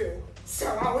tax bill, so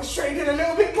I was trading a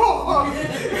little bit more.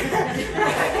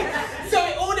 So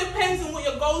it all depends on what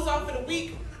your goals are for the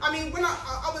week. I mean, when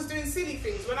I was doing silly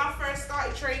things. When I first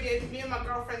started trading, me and my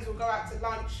girlfriends would go out to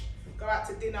lunch, go out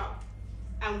to dinner,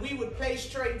 and we would place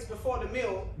trades before the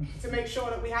meal to make sure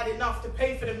that we had enough to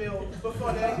pay for the meal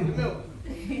before the end of the meal.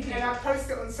 And I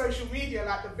posted on social media,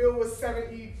 like the bill was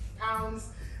 £70,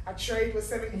 our trade was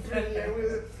 73,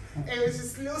 and it was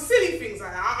just little silly things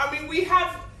like that. I mean, we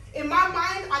have, in my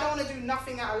mind, I don't want to do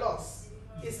nothing at a loss.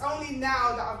 It's only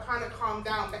now that I've kind of calmed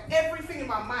down, but everything in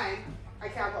my mind,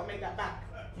 okay, I've got to make that back.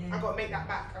 I got to make that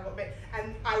back.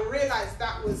 And I realized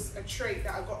that was a trait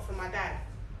that I got from my dad.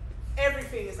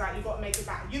 Everything is like, you got to make it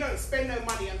back. You don't spend no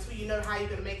money until you know how you're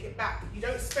going to make it back. You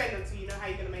don't spend until you know how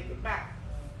you're going to make it back.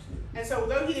 And so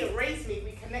although he didn't raise me,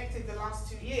 we connected the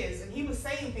last 2 years, and he was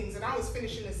saying things and I was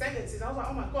finishing the sentences. I was like,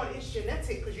 oh my God, it's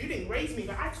genetic because you didn't raise me,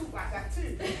 but I talk like that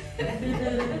too.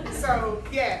 So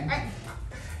yeah,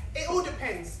 it all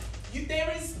depends.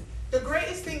 There is, the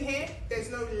greatest thing here, there's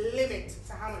no limit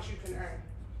to how much you can earn.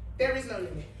 There is no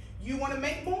limit. You want to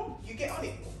make more, you get on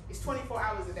it. It's 24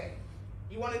 hours a day.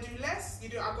 You want to do less, you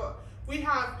do. We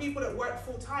have people that work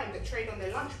full time that trade on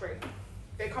their lunch break.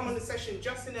 They come on the session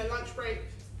just in their lunch break,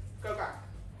 go back.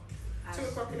 2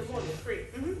 o'clock in the morning, free.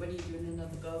 When are you doing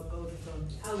another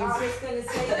goldathon? I was just going to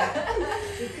say that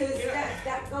because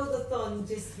that goldathon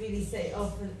just really set it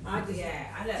off, and I just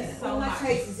I know just all my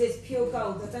traces is pure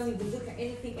gold. I don't even look at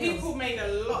anything else. People made a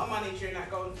lot of money during that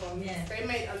goldathon. Yeah. They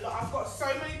made a lot. I've got so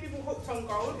many people hooked on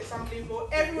gold. It's unbelievable.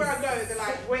 Everywhere I go, they're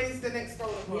like, "When's the next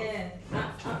goldathon?"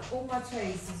 Yeah. All my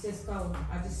trades is just gold.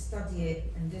 I just study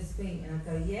it and just think, and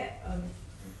I go, yeah.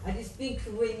 I just think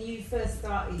of when you first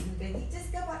started and then you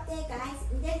just go up there, guys,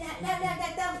 and then no,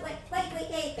 don't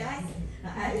wait, guys.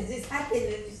 It's just happened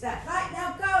and it's like, right,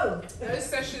 now go. Those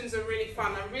sessions are really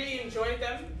fun. I really enjoyed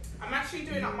them. I'm actually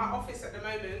doing up my office at the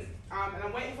moment, and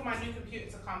I'm waiting for my new computer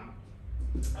to come.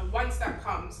 And once that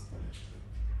comes,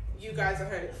 you guys have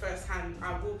heard it firsthand.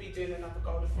 I will be doing another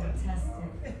goldathon.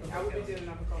 Fantastic. I will be doing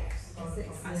another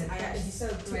goldathon. I actually so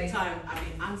great. took time. I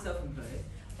mean, I'm self-employed,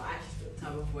 but I actually took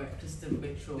time off work just to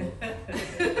make sure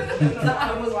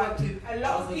I was watching. A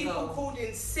lot of people called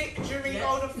in sick during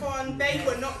goldathon. They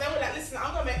were like, listen,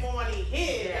 I'm gonna make more money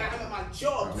here than I'm at my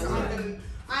job, so I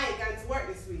ain't going to work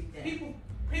this week.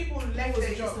 People left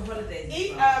their job.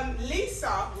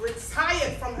 Lisa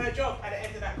retired from her job at the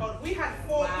end of that goldathon. We had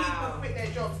 4 people quit their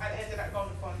jobs at the end of that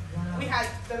goldathon. We had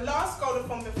the last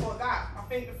goldathon before that, I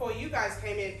think before you guys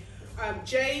came in,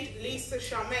 Jade, Lisa,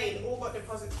 Charmaine all got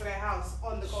deposits for their house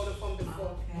on the goldathon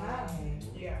before. Wow.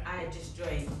 Yeah. I just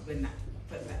joined when that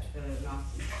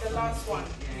the last one.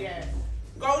 Yeah.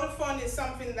 Goldathon is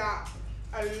something that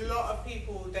a lot of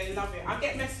people, they love it. I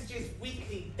get messages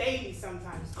weekly, daily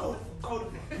sometimes.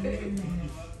 Goldathon.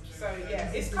 So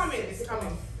yeah, it's coming. You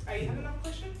have another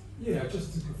question? Yeah,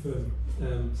 just to confirm.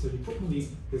 So you put money.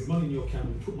 There's money in your account.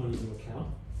 You put money in your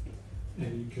account,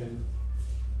 and you can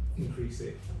increase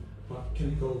it. But can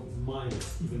it go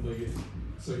minus even though you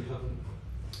haven't?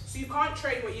 So you can't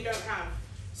trade what you don't have.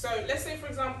 So let's say, for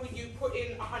example, you put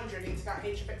in 100 into that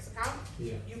HFX account.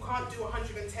 Yeah. You can't do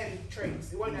 110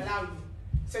 trades. It won't allow you.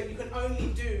 So you can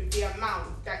only do the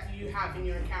amount that you have in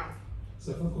your account.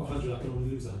 So if I've got 100, I can only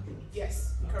lose 100.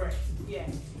 Yes, correct. Yeah.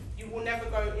 You will never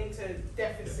go into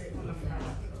deficit on the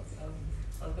account.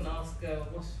 I was going to ask,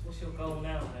 what's your goal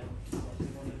now then?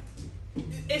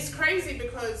 It's crazy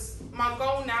because my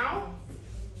goal now,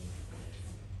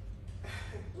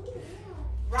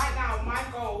 right now, my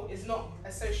goal is not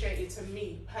associated to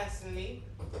me personally.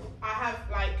 I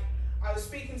was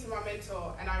speaking to my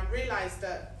mentor and I realized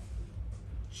that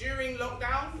during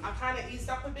lockdown, I kind of eased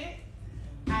up a bit.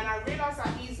 And I realized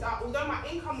I eased up, although my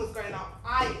income was going up,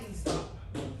 I eased up.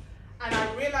 And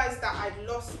I realized that I'd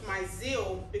lost my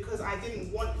zeal because I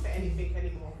didn't want for anything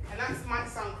anymore. And that might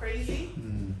sound crazy,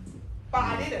 but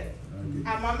I didn't.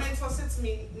 And my mentor said to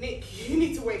me, Nick, you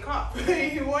need to wake up. What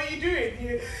are you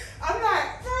doing? I'm like,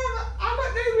 I've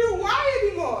got no real why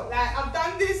anymore. Like, I've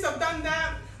done this, I've done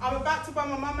that. I'm about to buy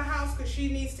my mama a house because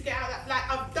she needs to get out of that. Like,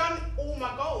 I've done all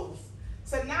my goals.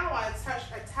 So now I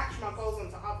attach my goals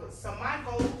onto others. So my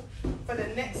goal for the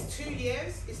next 2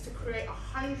 years is to create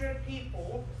 100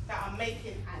 people that are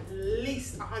making at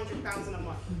least 100,000 a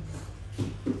month.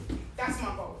 That's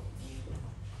my goal.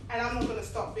 And I'm not going to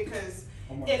stop because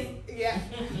if,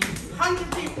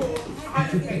 100 people,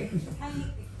 100K.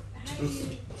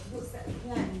 What's that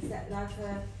plan? Is that like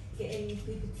getting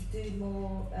people to do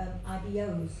more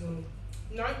IBOs or?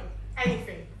 No,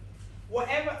 anything.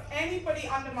 Whatever, anybody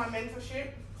under my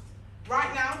mentorship,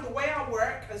 right now, the way I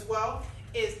work as well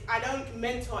is I don't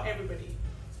mentor everybody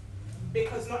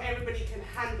because not everybody can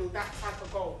handle that type of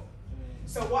goal.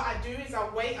 So what I do is I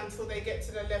wait until they get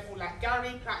to the level like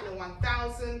Gary, Platinum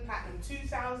 1000, Platinum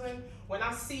 2000, when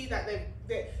I see that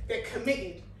they're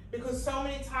committed. Because so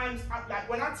many times, like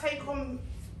when I take on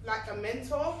like a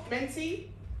mentee,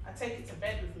 I take it to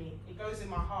bed with me. It goes in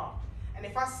my heart. And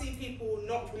if I see people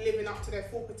not living up to their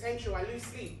full potential, I lose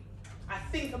sleep. I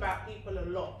think about people a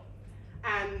lot.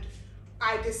 And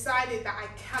I decided that I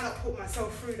cannot put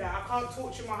myself through that. I can't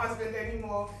torture my husband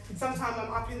anymore. Sometimes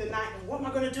I'm up in the night and what am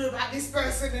I going to do about this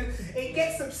person? And it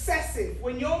gets obsessive.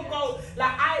 When your goal,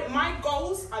 my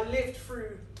goals are lived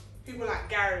through people like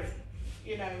Gary,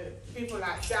 you know, people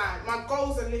like Dad. My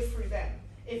goals are lived through them.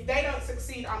 If they don't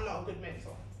succeed, I'm not a good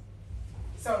mentor.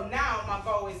 So now my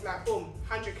goal is like, boom,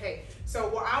 100K. So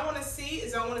what I want to see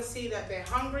is I want to see that they're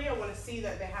hungry. I want to see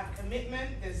that they have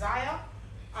commitment, desire.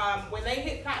 When they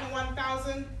hit Platinum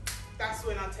 1000, that's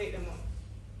when I take them on.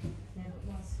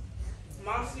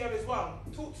 Marcia as well.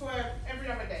 Talk to her every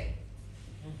other day.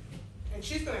 And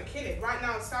she's going to kill it. Right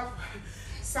now,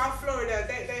 South Florida,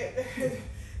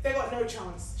 they got no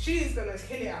chance. She's going to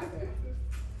kill it out there.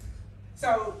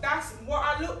 So that's what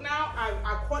I look now.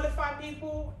 I qualify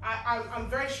people. I'm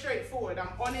very straightforward.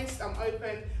 I'm honest. I'm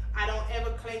open. I don't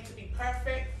ever claim to be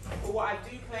perfect. But what I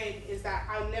do claim is that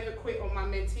I'll never quit on my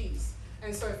mentees.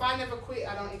 And so if I never quit,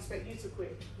 I don't expect you to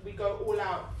quit. We go all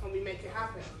out and we make it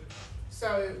happen.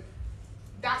 So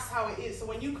that's how it is. So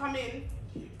when you come in,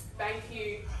 thank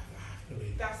you.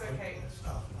 That's okay.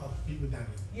 I'll keep it down.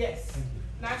 Yes.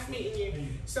 Nice meeting you.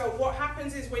 So what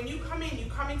happens is when you come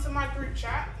into my group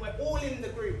chat, we're all in the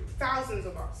group, thousands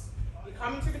of us. You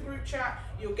come into the group chat,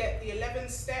 you'll get the 11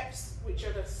 steps, which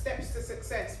are the steps to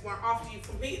success. Well, after you've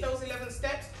completed those 11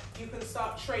 steps, you can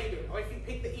start trading. Or if you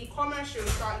pick the e-commerce, you'll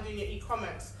start doing your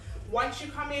e-commerce. Once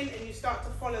you come in and you start to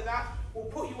follow that, we'll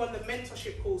put you on the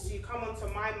mentorship calls. So you come onto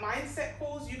my mindset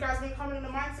calls. You guys been coming on the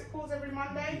mindset calls every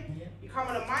Monday? Yeah. You come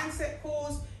on the mindset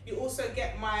calls. You also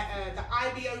get my the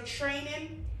IBO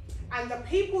training. And the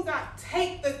people that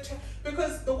take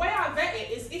because the way I vet it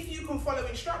is if you can follow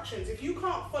instructions. If you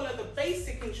can't follow the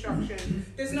basic instructions,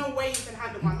 there's no way you can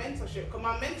handle my mentorship. Because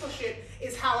my mentorship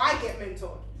is how I get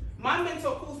mentored. My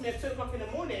mentor calls me at 2 o'clock in the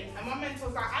morning and my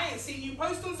mentor's like, I ain't seen you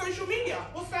post on social media.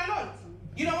 What's going on?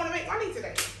 You don't want to make money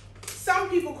today. Some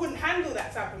people couldn't handle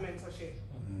that type of mentorship.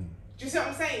 Do you see what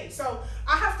I'm saying? So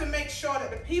I have to make sure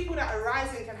that the people that are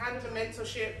rising can handle the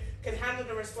mentorship, can handle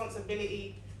the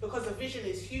responsibility, because the vision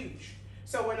is huge.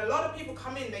 So when a lot of people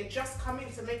come in, they just come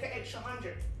in to make an extra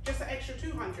 100, just an extra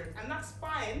 200, and that's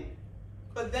fine,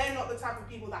 but they're not the type of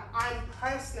people that I'm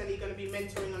personally going to be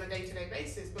mentoring on a day-to-day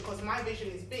basis, because my vision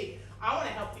is big. I want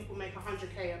to help people make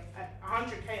 100K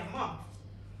a month.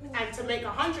 And to make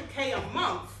 100K a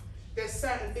month, there's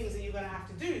certain things that you're going to have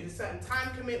to do. There's certain time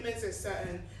commitments, there's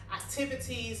certain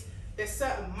activities, there's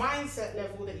certain mindset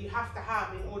level that you have to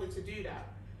have in order to do that.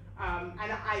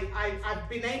 And I've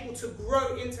been able to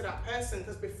grow into that person,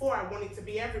 because before I wanted to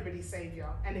be everybody's savior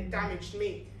and it damaged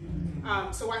me.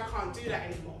 So I can't do that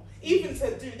anymore. Even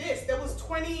to do this,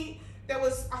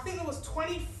 I think there was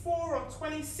 24 or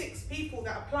 26 people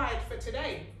that applied for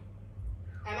today.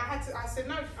 And I said,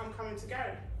 no, I'm coming to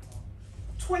Gary.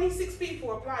 26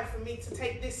 people applied for me to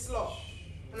take this slot.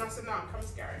 And I said, no, I'm coming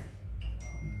to Gary.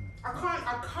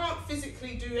 I can't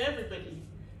physically do everybody.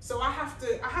 So I have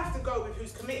to go with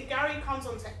who's committed. Gary comes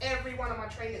on to every one of my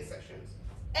training sessions.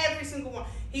 Every single one.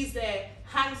 He's there,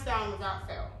 hands down, without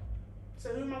fail. So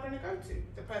who am I going to go to?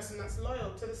 The person that's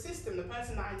loyal to the system, the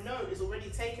person that I know is already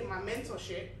taking my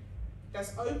mentorship,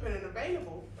 that's open and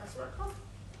available. That's where I come.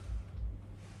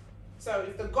 So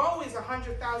if the goal is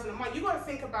 100,000 a month, you got to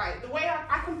think about it. The way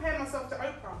I compare myself to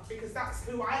Oprah, because that's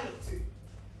who I look to.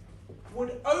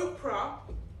 Would Oprah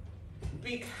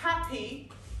be happy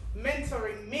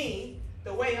mentoring me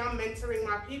the way I'm mentoring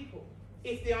my people?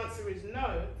 If the answer is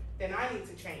no, then I need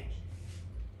to change.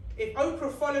 If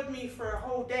Oprah followed me for a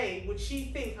whole day, would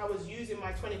she think I was using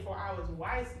my 24 hours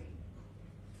wisely?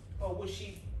 Or would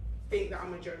she think that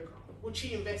I'm a joker? Would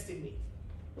she invest in me?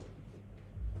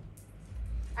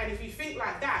 And if you think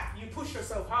like that, you push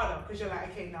yourself harder, because you're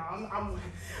like, okay, now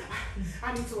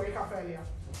I need to wake up earlier.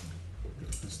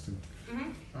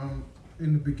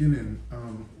 In the beginning,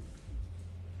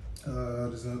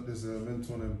 there's a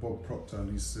mentor named Bob Proctor,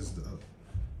 and he says that,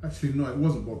 actually no, it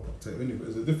wasn't Bob Proctor, anyway, it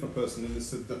was a different person, and he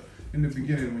said that in the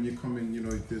beginning when you come in, you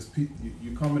know, there's people,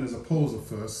 you come in as a poser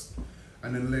first,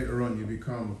 and then later on you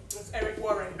become... That's Eric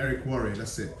Warren. Eric Warren,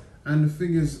 that's it. And the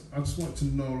thing is, I just want to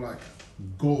know, like,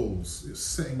 goals. It's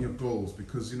setting your goals,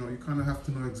 because, you know, you kind of have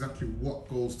to know exactly what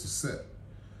goals to set,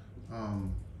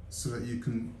 so that you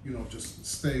can, you know, just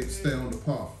stay on the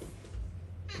path,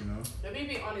 you know? Let me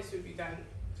be honest with you, Dan.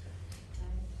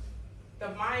 The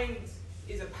mind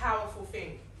is a powerful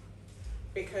thing,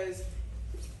 because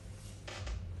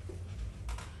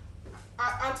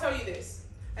I'll tell you this.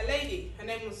 A lady, her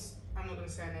name was, I'm not going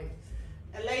to say her name.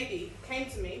 A lady came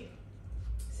to me,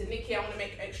 said, Nikki, I want to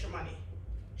make extra money.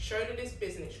 Showed her this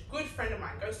business. Good friend of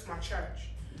mine, goes to my church.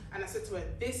 And I said to her,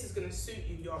 this is going to suit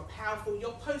you. You're powerful.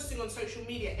 You're posting on social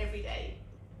media every day.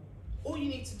 All you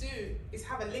need to do is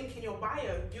have a link in your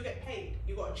bio. You get paid.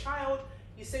 You got a child.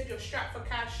 You said you're strapped for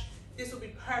cash. This will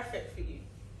be perfect for you.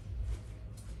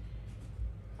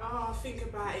 Oh, think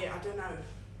about it. I don't know.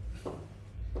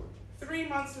 3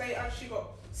 months later, she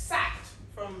got sacked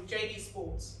from JD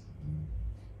Sports.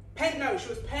 No, she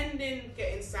was pending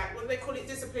getting sacked. What do they call it?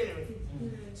 Disciplinary.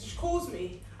 So she calls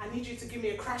me, I need you to give me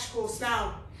a crash course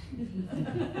now.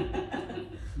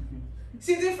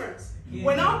 See the difference? Yeah.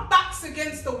 When our back's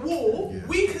against the wall,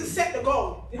 we can set the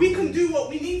goal. We can do what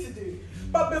we need to do.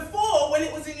 But before, when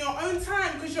it was in your own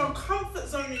time, because your comfort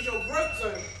zone is your broke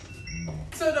zone.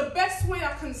 So the best way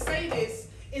I can say this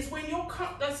is when you're,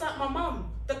 that's like my mum,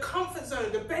 the comfort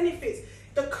zone, the benefits,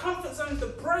 the comfort zone is the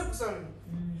broke zone.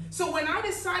 So when I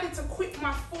decided to quit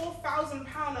my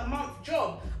 £4,000 a month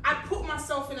job, I put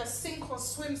myself in a sink or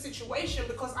swim situation,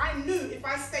 because I knew if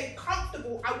I stayed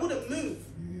comfortable, I wouldn't move.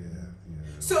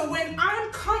 So when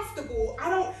I'm comfortable, I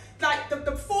don't, like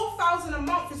the $4,000 a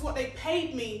month is what they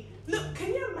paid me. Look,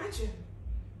 can you imagine?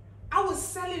 I was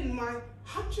selling my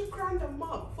 100 grand a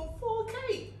month for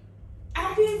 4K. And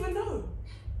I didn't even know.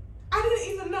 I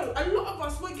didn't even know. A lot of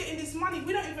us, we're getting this money.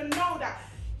 We don't even know that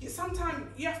sometimes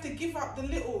you have to give up the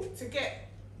little to get.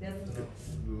 A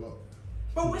lot.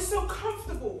 But we're so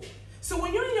comfortable. So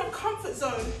when you're in your comfort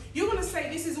zone, you're going to say,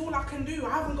 this is all I can do.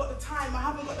 I haven't got the time. I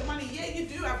haven't got the money. Yeah, you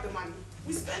do have the money.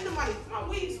 We spend the money. My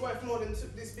weed's worth more than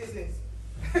this business.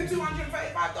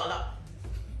 $235.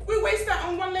 We waste that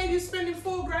on one lady who's spending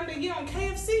 $4 grand a year on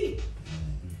KFC.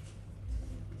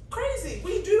 Crazy.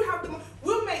 We do have the money.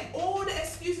 We'll make all the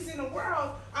excuses in the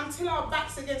world until our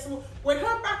back's against the wall. When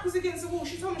her back was against the wall,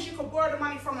 she told me she could borrow the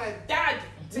money from her dad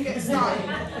to get started.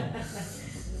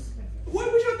 Where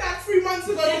was your dad 3 months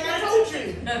ago when I told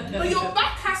you? But your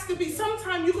back has to be,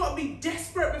 sometimes you've got to be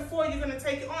desperate before you're going to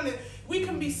take it on. And we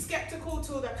can be skeptical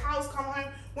till the cows come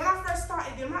home. When I first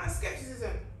started, the amount of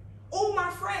skepticism, all my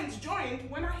friends joined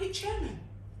when I hit chairman.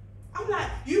 I'm like,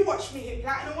 you watch me hit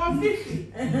platinum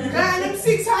 150, platinum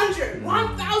 600,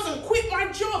 1,000, quit my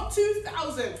job,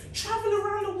 2,000, travel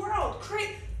around the world,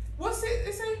 create, what's it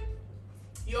they say?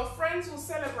 Your friends will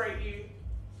celebrate you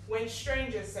when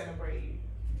strangers celebrate you.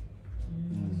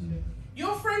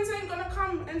 Your friends ain't gonna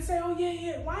come and say, oh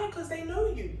yeah, why? Because they know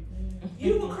you.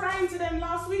 You were crying to them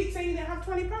last week saying you didn't have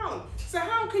 £20. So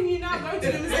how can you now go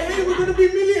to them and say, hey, we're gonna be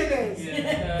millionaires?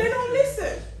 Yeah. They don't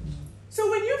listen. So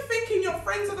when you're thinking your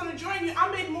friends are gonna join you, I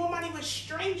made more money with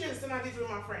strangers than I did with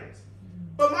my friends.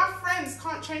 But my friends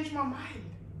can't change my mind.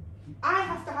 I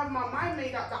have to have my mind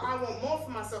made up that I want more for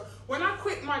myself. When I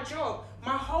quit my job,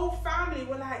 my whole family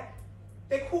were like,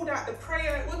 they called out the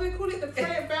prayer, what do they call it? The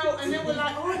prayer bell, and they were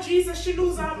like, oh Jesus, she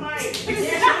lose our mind. She lose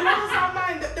our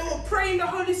mind. They were praying the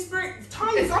Holy Spirit,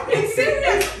 tongues, I'm being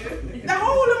serious. The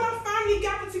whole of my family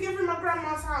gathered together in my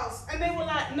grandma's house, and they were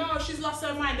like, no, she's lost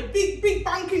her mind. The big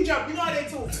banking job, you know how they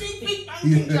talk, big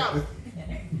banking job.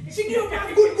 She gave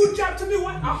a good job to me,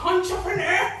 what? A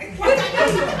entrepreneur? What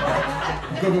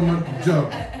Government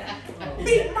job.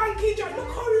 Big banking job, look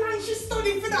how long she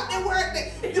studied for that, they worked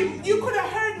there. You could have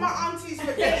heard my aunties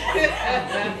for their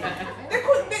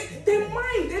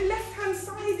mind, they're left-hand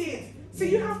sided. So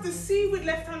you have to see with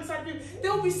left-hand sided people,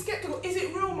 they'll be skeptical, is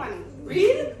it real money?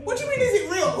 Really? What do you mean is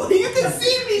it real? You can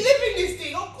see me living this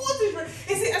thing, of course it's real.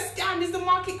 Is it a scam? Is the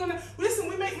market gonna, listen,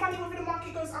 we make money whether the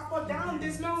market goes up or down,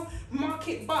 there's no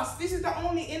market bust. This is the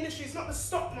only industry, it's not the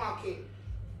stock market.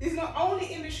 It's the only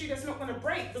industry that's not going to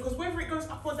break, because whether it goes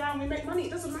up or down, we make money. It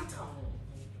doesn't matter.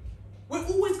 We're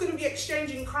always going to be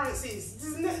exchanging currencies.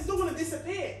 It's not going to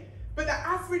disappear. But the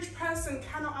average person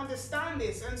cannot understand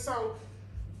this. And so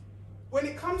when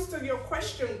it comes to your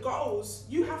question, goals,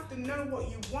 you have to know what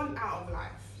you want out of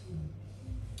life.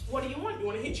 What do you want? You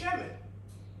want to hit chairman?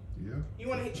 Yeah. You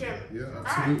want to hit chairman? Yeah,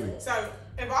 absolutely. All right. So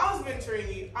if I was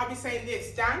mentoring you, I'd be saying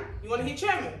this, Dan, you want to hit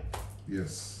chairman?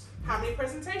 Yes. How many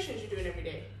presentations you doing every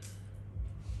day?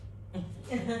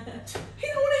 He don't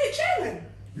want to hit chairman.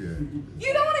 Yeah.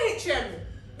 You don't want to hit chairman.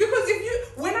 Because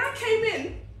when I came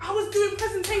in, I was doing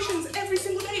presentations every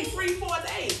single day, 3-4 a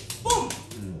day. Boom.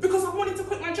 Because I wanted to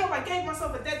quit my job. I gave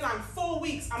myself a deadline, 4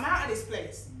 weeks, I'm out of this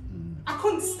place. I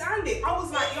couldn't stand it. I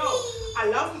was like, yo,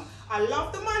 I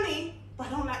love the money, but I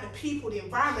don't like the people, the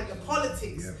environment, the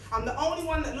politics. Yep. I'm the only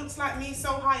one that looks like me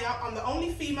so high up. I'm the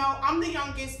only female. I'm the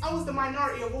youngest. I was the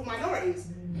minority of all minorities.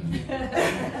 You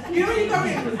know when you go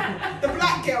in, the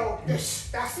black girl,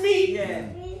 that's me. Yeah.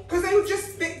 Because they would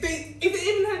just,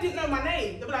 even though they didn't know my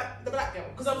name, the black girl,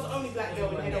 because I was the only black girl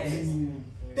in the head office.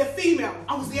 The female,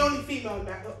 I was the only female in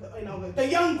that, the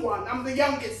young one, I'm the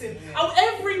youngest in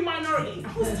every minority.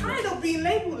 I was tired of being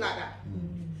labelled like that.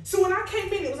 So when I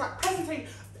came in, it was like presentation.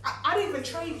 I didn't even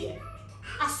trade yet.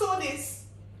 I saw this,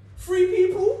 3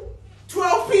 people,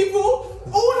 12 people.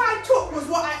 All I took was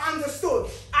what I understood.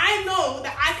 I know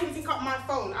that I can pick up my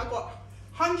phone. I've got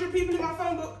 100 people in my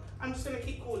phone book. I'm just going to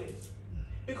keep calling.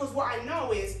 Because what I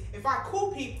know is, if I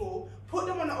call people, put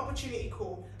them on an opportunity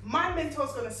call, my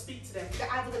mentor's going to speak to them.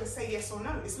 They're either going to say yes or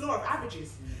no. It's law of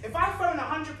averages. If I phone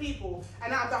 100 people,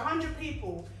 and out of the 100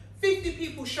 people, 50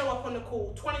 people show up on the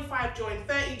call, 25 join,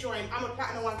 30 join, I'm a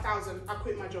platinum 1,000, I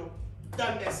quit my job.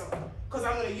 Done there, so. Because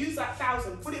I'm going to use that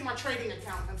 1,000, put it in my trading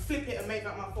account and flip it and make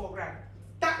up my 4 grand.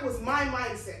 That was my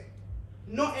mindset.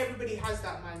 Not everybody has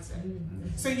that mindset.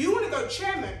 So you want to go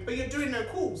chairman, but you're doing no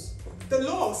calls. The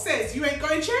law says you ain't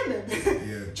going chairman. Yeah.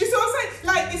 Do you see what I'm saying?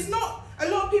 Like, it's not, a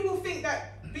lot of people think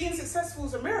that being successful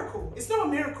is a miracle. It's not a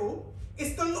miracle.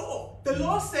 It's the law. The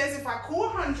law says if I call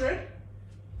 100,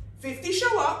 50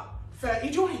 show up, 30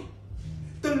 join.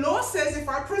 The law says if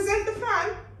I present the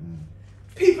plan,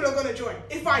 people are going to join.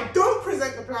 If I don't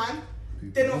present the plan,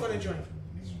 they're not going to join.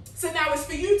 So now it's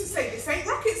for you to say, this ain't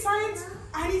rocket science,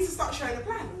 I need to start showing the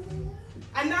plan.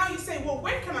 And now you say, well,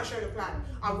 when can I show the plan?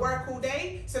 I work all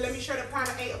day, so let me show the plan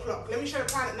at 8 o'clock. Let me show the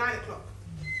plan at 9 o'clock.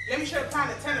 Let me show the plan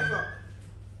at 10 o'clock.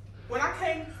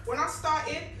 When I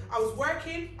started, I was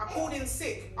working, I called in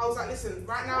sick. I was like, listen,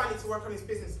 right now I need to work on this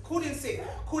business. Called in sick,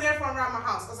 called everyone around my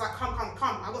house. I was like, come,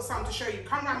 I got something to show you.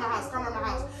 Come around my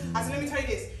house. I said, let me tell you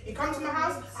this. You come to my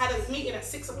house, I had a meeting at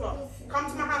 6 o'clock.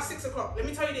 Come to my house 6 o'clock. Let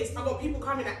me tell you this, I got people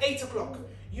coming at 8 o'clock.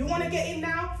 You want to get in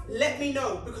now? Let me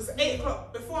know, because 8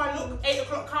 o'clock, before I look, 8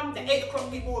 o'clock come, the 8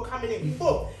 o'clock people were coming in.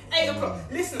 Boom, 8 o'clock.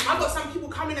 Listen, I got some people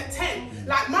coming at 10.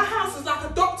 Like, my house was like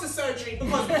a doctor's surgery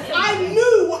because I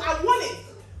knew what I wanted.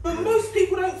 But most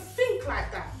people don't think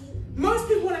like that. Most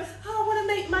people want to, I want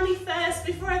to make money first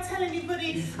before I tell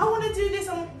anybody. I want to do this.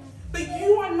 But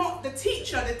you are not the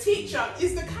teacher. The teacher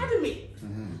is the academy.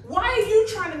 Why are you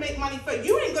trying to make money first?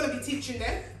 You ain't going to be teaching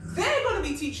them. They're going to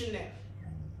be teaching them.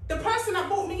 The person that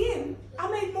brought me in, I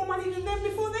made more money than them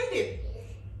before they did.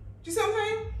 Do you see what I'm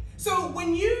saying? So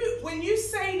when you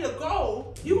say the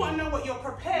goal, you want to know what you're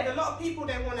prepared. A lot of people,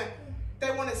 they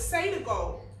want to say the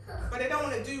goal, but they don't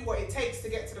want to do what it takes to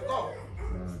get to the goal.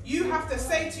 You have to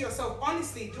say to yourself,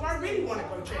 honestly, do I really want to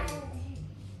go chairman?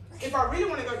 If I really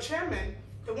want to go chairman,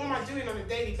 then what am I doing on a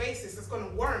daily basis that's going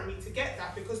to warrant me to get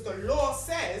that? Because the law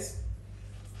says,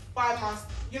 by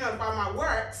my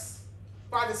works,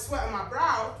 by the sweat of my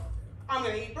brow, I'm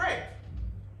going to eat bread.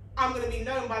 I'm going to be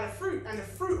known by the fruit, and the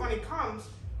fruit only comes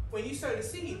when you sow the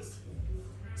seeds.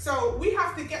 So we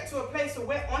have to get to a place where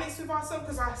we're honest with ourselves,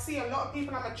 because I see a lot of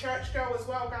people, I'm a church girl as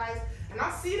well, guys, and I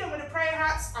see them with the prayer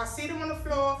hats, I see them on the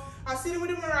floor, I see them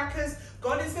with the maracas.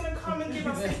 God is going to come and give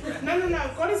us this. No,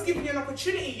 God is giving you an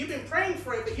opportunity. You've been praying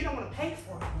for it, but you don't want to pay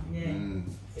for it.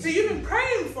 Yeah. So you've been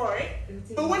praying for it,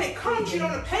 but when it comes, you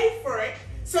don't want to pay for it.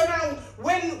 So now,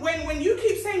 when you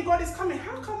keep saying God is coming,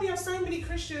 how come we have so many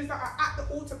Christians that are at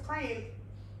the altar praying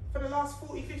for the last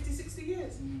 40, 50, 60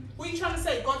 years? What are you trying to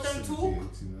say? God don't talk?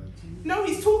 No,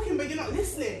 he's talking, but you're not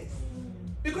listening.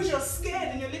 Because you're scared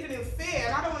and you're living in fear.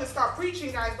 And I don't want to start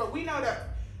preaching, guys, but we know that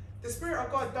the Spirit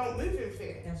of God don't move in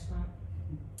fear. That's right.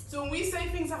 So when we say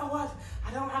things like, oh,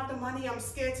 I don't have the money, I'm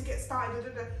scared to get started,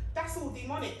 that's all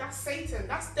demonic. That's Satan.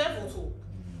 That's devil talk.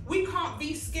 We can't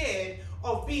be scared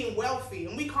of being wealthy,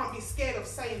 and we can't be scared of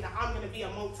saying that I'm going to be a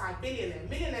multi-billionaire.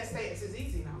 Millionaire status is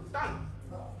easy now. It's done.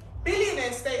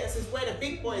 Billionaire status is where the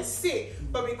big boys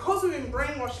sit, but because we've been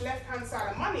brainwashed left-hand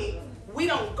side of money, we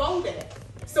don't go there.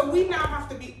 So we now have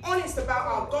to be honest about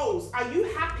our goals. Are you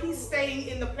happy staying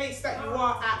in the place that you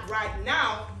are at right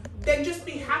now? Then just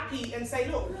be happy and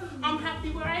say, look, I'm happy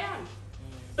where I am.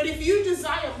 But if you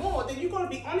desire more, then you've got to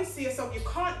be honest to yourself. You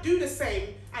can't do the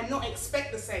same and not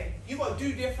expect the same. You've got to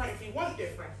do different if you want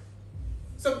different.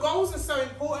 So goals are so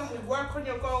important. We work on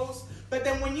your goals. But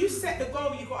then when you set the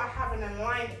goal, you've got to have an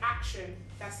aligned action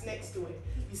that's next to it.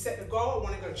 You set the goal, I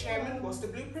want to go chairman. What's the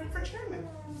blueprint for chairman?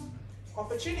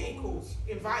 Opportunity calls,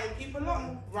 inviting people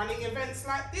on, running events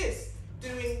like this,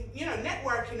 doing,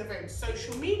 networking events,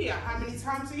 social media, how many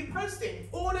times are you posting?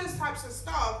 All those types of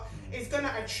stuff is going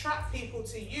to attract people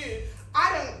to you.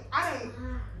 I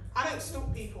don't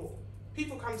stalk people.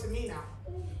 People come to me now.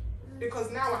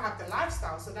 Because now I have the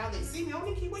lifestyle, so now they see me, oh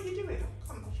Nikki, what are you doing?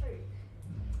 Come, I'll show you.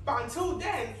 But until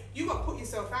then, you got to put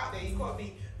yourself out there, you got to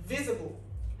be visible.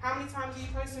 How many times are you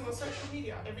posting on social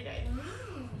media every day?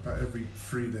 About every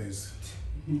 3 days.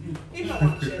 You're not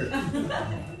watching.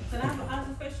 So I have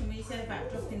a question when you said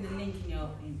about dropping the link in your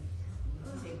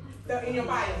in your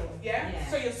bio, yeah?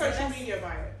 So your social media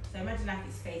bio. So imagine like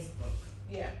it's Facebook.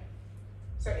 Yeah.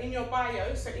 So in your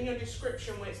bio, so in your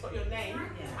description where it's got your name,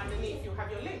 underneath you'll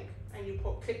have your link, and you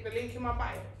click the link in my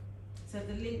bio. So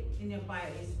the link in your bio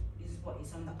is what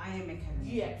is on the I Am Academy?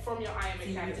 Yeah, from your I Am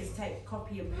Academy. So you just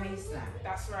copy and paste that?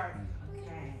 That's right.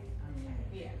 Okay.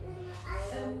 Yeah.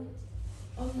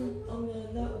 On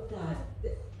the note of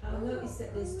that, I noticed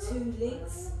that there's 2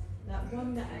 links. Like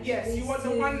one that actually yes, you want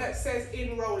the one that says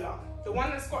enroller. The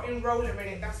one that's got enroller in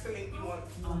it, that's the link you want.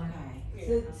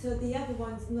 Okay. Yeah. So the other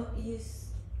one's not useful.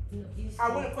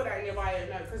 I wouldn't put that in your bio,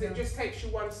 no, because it just takes you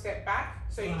one step back.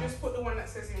 So you just put the one that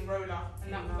says enroller,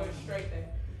 and that will go straight there.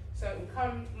 So it will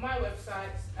come my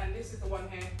website, and this is the one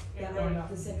here,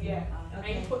 enroller. Yeah.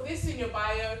 Okay. And you put this in your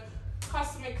bio,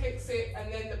 customer clicks it,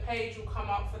 and then the page will come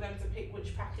up for them to pick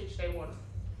which package they want.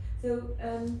 So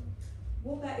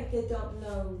what about if they don't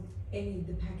know any of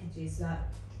the packages? Like,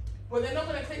 well, they're not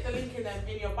going to click the link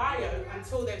in your bio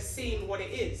until they've seen what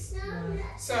it is.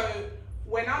 So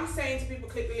when I'm saying to people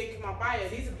click the link in my bio,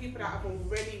 these are people that have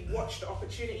already watched the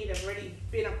opportunity, they've already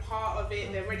been a part of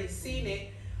it, they've already seen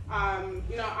it. I'm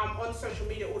on social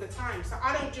media all the time, so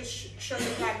I don't just show the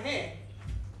plan here.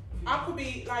 I could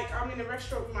be like, I'm in a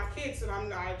restaurant with my kids, and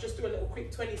I just do a little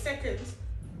quick 20 seconds,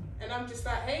 and I'm just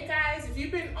like, hey guys, if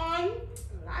you've been on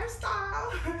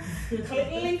lifestyle, click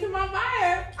the link in my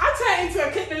bio. I turn into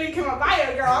a click the link in my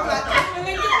bio girl I'm like, click the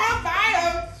link in my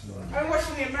bio. I'm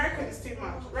watching the Americans too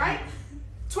much, right?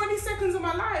 20 seconds of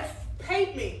my life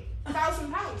paid me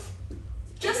 £1,000.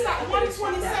 Just that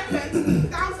 120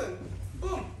 seconds, 1,000.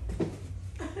 Boom.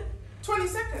 20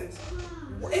 seconds.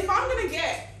 If I'm gonna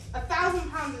get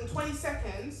 £1,000 in 20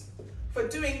 seconds for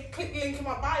doing click the link in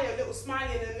my bio, a little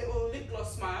smiley and a little lip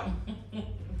gloss smile,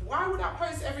 why would I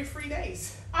post every 3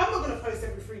 days? I'm not gonna post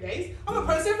every 3 days. I'm gonna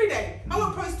post every day. I'm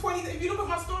gonna post 20, if you look at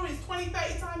my stories, 20,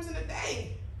 30 times in a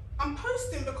day. I'm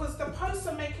posting because the posts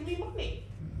are making me money.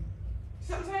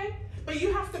 See what I'm saying? But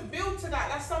you have to build to that.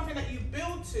 That's something that you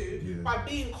build to by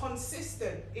being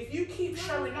consistent. If you keep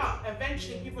showing up,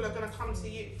 eventually people are going to come to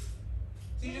you.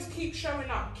 So you just keep showing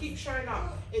up, keep showing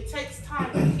up. It takes time,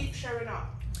 but keep showing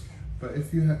up. But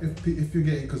if you're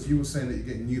getting, because you were saying that you're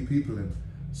getting new people in,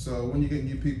 so when you get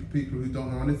new people who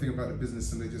don't know anything about the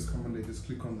business and they just come and they just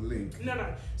click on the link.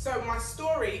 No. So my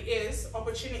story is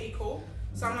opportunity call.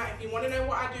 So I'm like, if you want to know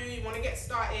what I do, you want to get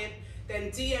started, then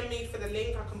DM me for the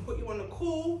link. I can put you on the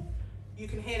call. You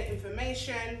can hear the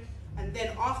information, and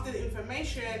then after the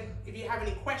information, if you have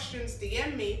any questions,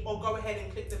 DM me or go ahead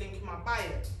and click the link in my bio.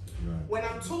 Right. When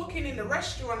I'm talking in the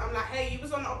restaurant, I'm like, hey, you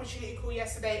was on the opportunity call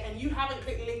yesterday and you haven't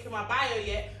clicked the link in my bio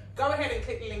yet, go ahead and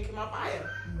click the link in my bio.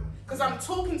 Because I'm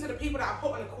talking to the people that I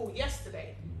put on the call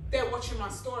yesterday. They're watching my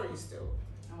story still.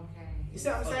 Okay. You see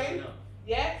what I'm saying?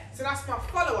 Yeah? So that's my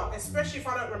follow-up, especially if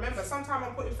I don't remember. Sometimes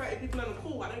I'm putting 30 people on the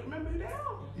call, I don't remember who they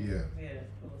are. Yeah,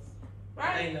 of course.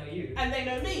 Right? They know you. And they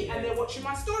know me, and they're watching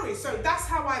my story. So that's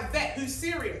how I vet who's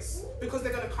serious, because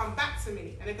they're going to come back to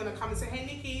me, and they're going to come and say, hey,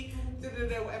 Nikki,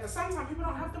 whatever. Sometimes people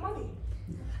don't have the money.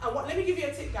 And let me give you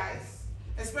a tip, guys.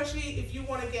 Especially if you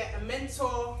want to get a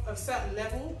mentor of a certain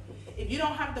level, if you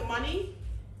don't have the money,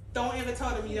 don't ever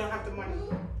tell them you don't have the money.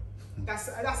 That's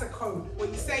a code. What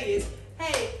you say is,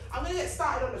 hey, I'm going to get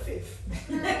started on the 5th.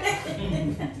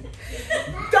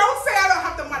 Don't say I don't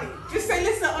have the money. Just say,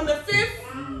 listen, on the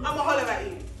 5th, I'm going to holler at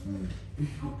you.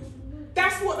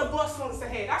 That's what the boss wants to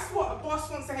hear. That's what a boss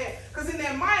wants to hear. Because in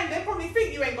their mind, they probably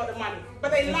think you ain't got the money.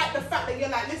 But they like the fact that you're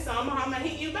like, listen, I'm going to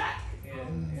hit you back.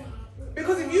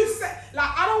 Because if you say, like,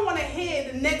 I don't want to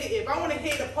hear the negative. I want to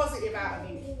hear the positive out of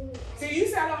you. So if you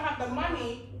say I don't have the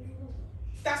money,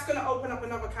 that's going to open up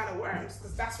another can of worms,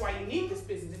 because that's why you need this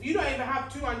business. If you don't even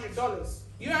have $200,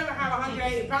 you don't even have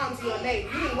 £180 to your name,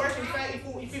 you've been working 30,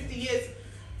 40, 50 years,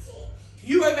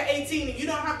 you over 18 and you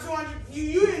don't have 200,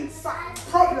 you in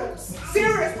problems,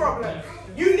 serious problems.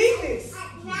 You need this.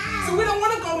 So we don't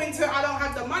want to go into I don't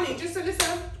have the money. Just say,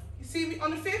 listen, you see me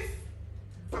on the 5th?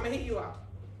 I'm going to hit you up.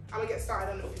 I'm going to get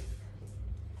started on the 5th.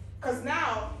 Because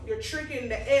now you're triggering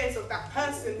the ears of that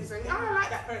person who's saying, I don't like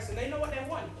that person. They know what they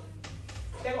want.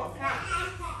 They got a plan.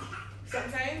 See what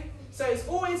I'm saying? So it's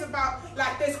always about,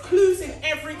 like, there's clues in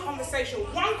every conversation.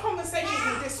 One conversation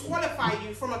can disqualify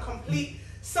you from a complete,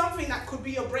 something that could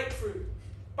be a breakthrough.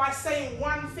 By saying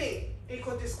one thing, it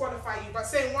could disqualify you. By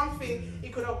saying one thing,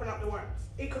 it could open up the worms.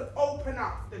 It could open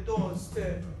up the doors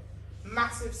to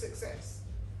massive success.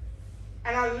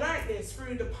 And I learned this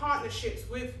through the partnerships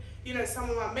with, you know, some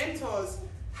of my mentors,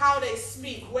 how they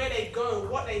speak, where they go,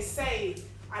 what they say.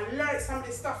 I learned some of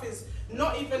this stuff is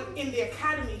not even in the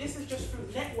academy. This is just through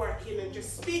networking and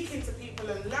just speaking to people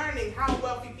and learning how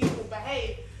wealthy people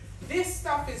behave. This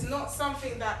stuff is not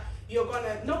something that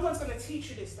no one's gonna teach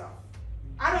you this stuff.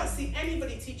 I don't see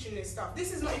anybody teaching this stuff.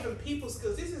 This is not even people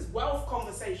skills. This is wealth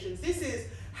conversations. This is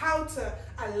how to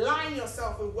align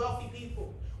yourself with wealthy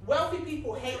people. Wealthy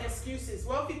people hate excuses.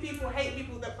 Wealthy people hate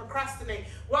people that procrastinate.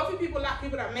 Wealthy people like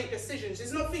people that make decisions.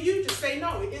 It's not for you to say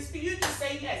no. It is for you to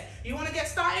say yes. You want to get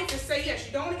started? Just say yes.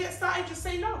 You don't want to get started? Just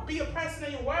say no. Be a person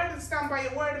of your word and stand by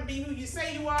your word and be who you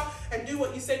say you are and do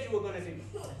what you said you were going to do.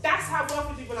 That's how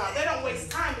wealthy people are. They don't waste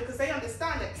time because they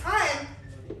understand that time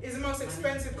is the most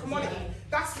expensive commodity.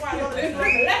 That's why a lot of people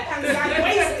on the left-hand side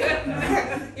waste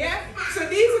it. Yeah? So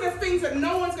these are the things that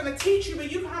no one's going to teach you, but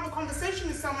you can have a conversation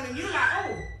with someone and you're like,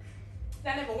 oh,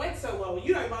 that never went so well.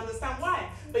 You don't even understand why.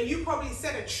 But you probably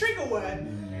said a trigger word.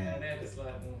 Yeah, that was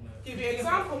like, Give you an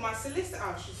example, my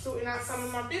solicitor, she's sorting out some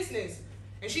of my business.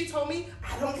 And she told me,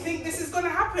 I don't think this is going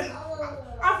to happen.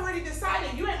 I've already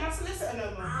decided you ain't my solicitor no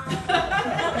more.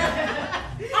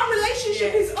 Our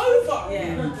relationship is over.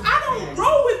 Yeah. I don't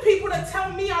roll with people that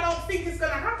tell me I don't think it's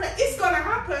going to happen. It's going to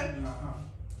happen.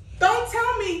 Don't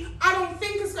tell me I don't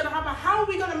think it's going to happen. How are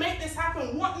we going to make this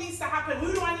happen? What needs to happen?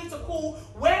 Who do I need to call?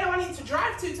 Where do I need to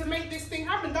drive to make this thing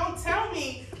happen? Don't tell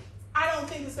me I don't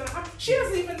think it's going to happen. She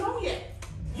doesn't even know yet.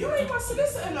 You ain't my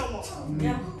solicitor no more.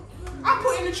 Yeah. I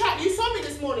put in the chat, you saw me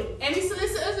this morning. Any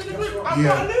solicitors in the group? I've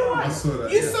got a new one. I saw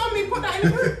that, you saw me put that in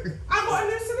the group. I've got a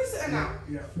new solicitor now.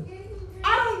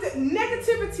 I don't,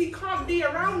 negativity can't be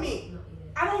around me.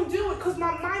 I don't do it because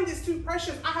my mind is too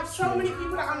precious. I have so many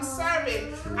people that I'm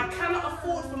serving. I cannot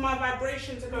afford for my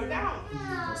vibration to go down.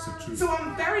 That's the truth. So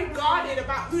I'm very guarded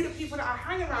about who the people that I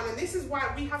hang around. And this is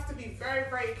why we have to be very,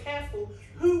 very careful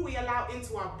who we allow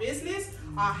into our business,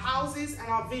 our houses, and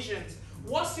our visions.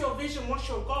 What's your vision? What's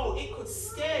your goal? It could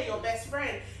scare your best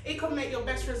friend. It could make your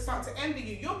best friend start to envy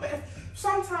you.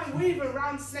 Sometimes we're even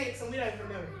around snakes and we don't even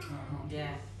know it.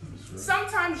 Yeah.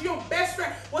 Sometimes your best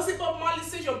friend, what's it Bob Marley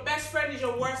says, your best friend is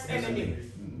your worst enemy.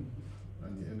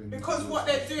 Because what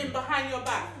they're doing behind your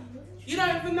back, you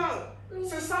don't even know.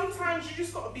 So sometimes you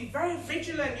just got to be very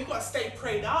vigilant. You got to stay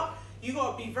prayed up. You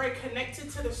got to be very connected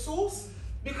to the source.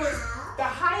 Because the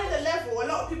higher the level, a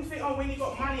lot of people think, oh, when you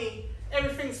got money,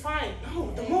 everything's fine.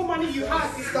 No, the more money you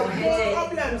have is the more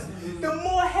problems, the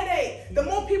more headache, the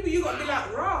more people you got to be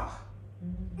like, rah.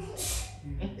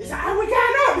 Is that how we going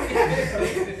on?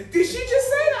 Did she just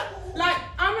say that? Like,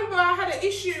 I remember I had an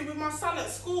issue with my son at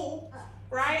school,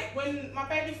 right? When my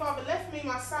baby father left me,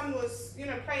 my son was, you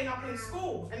know, playing up in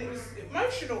school, and it was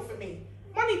emotional for me.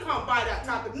 Money can't buy that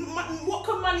type of, what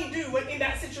can money do in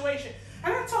that situation?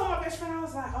 And I told my best friend, I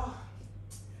was like, oh,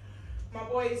 my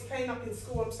boy is playing up in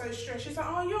school, I'm so stressed. She's like,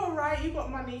 oh, you're all right, you got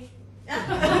money. That's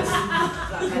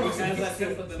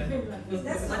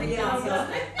funny.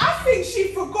 I think she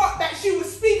forgot that she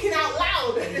was speaking out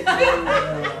loud.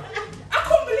 I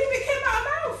couldn't believe it came out of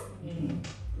her mouth.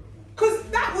 Because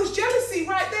that was jealousy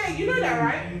right there. You know that,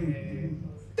 right?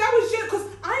 That was jealousy. Because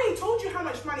I ain't told you how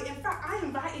much money. In fact, I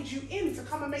invited you in to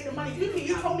come and make the money.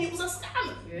 You told me it was a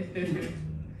scam.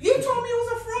 You told me it was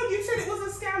a fraud. You said it was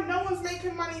a scam. No one's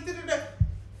making money.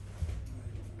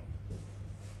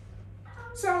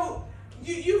 So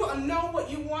you got to know what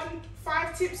you want.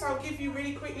 5 tips I'll give you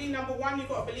really quickly. Number 1, you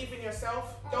got to believe in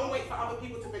yourself. Don't wait for other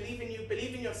people to believe in you.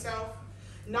 Believe in yourself.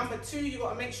 Number 2, you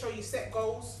got to make sure you set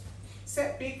goals.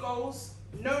 Set big goals.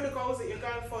 Know the goals that you're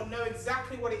going for. Know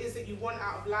exactly what it is that you want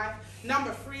out of life.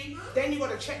 Number 3, then you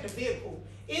got to check the vehicle.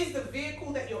 Is the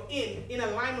vehicle that you're in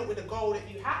alignment with the goal that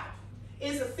you have?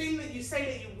 Is the thing that you say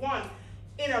that you want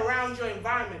in around your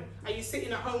environment? Are you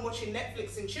sitting at home watching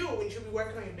Netflix and chill when you should be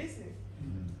working on your business?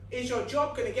 Is your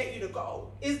job going to get you the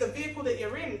goal? Is the vehicle that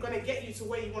you're in going to get you to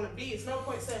where you want to be? It's no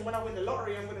point saying, when I win the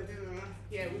lottery, I'm going to do that.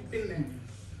 Yeah, we've been there.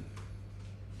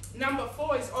 Number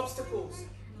 4 is obstacles.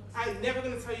 I'm never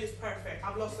going to tell you it's perfect.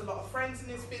 I've lost a lot of friends in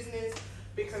this business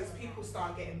because people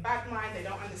start getting backmined. They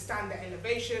don't understand that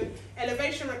elevation.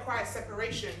 Elevation requires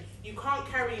separation. You can't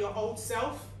carry your old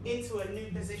self into a new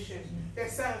position.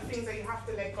 There's certain things that you have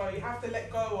to let go. You have to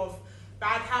let go of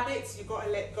bad habits. You've got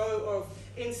to let go of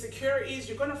insecurities.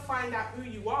 You're going to find out who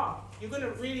you are. You're going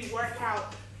to really work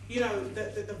out, you know,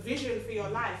 the vision for your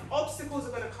life. Obstacles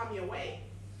are going to come your way.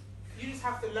 You just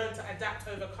have to learn to adapt,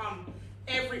 overcome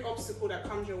every obstacle that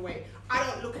comes your way. I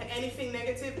don't look at anything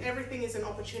negative. Everything is an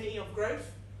opportunity of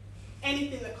growth.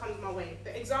 Anything that comes my way.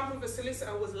 The example of a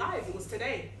solicitor was live. It was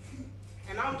today.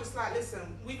 And I'm just like,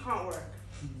 listen, we can't work.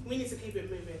 We need to keep it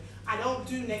moving. I don't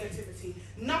do negativity.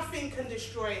 Nothing can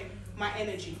destroy my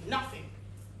energy. Nothing.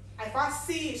 If I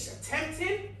see it's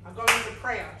tempting, I go into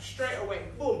prayer straight away.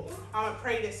 Boom. I'm going to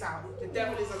pray this out. The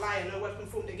devil is a liar. No weapon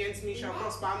formed against me shall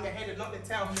prosper. I'm the head and not the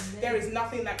tail. There is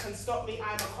nothing that can stop me.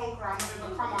 I'm a conqueror. I'm an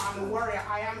overcomer. I'm a warrior.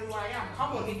 I am who I am.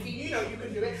 Come on, Nikki. You know you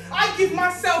can do it. I give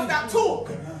myself that talk.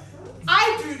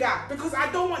 I do that because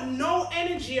I don't want no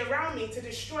energy around me to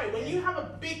destroy. When you have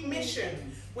a big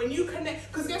mission, when you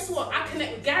connect, because guess what? I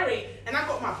connect with Gary and I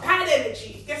got my bad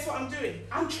energy. Guess what I'm doing?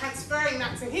 I'm transferring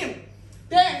that to him.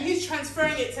 Then he's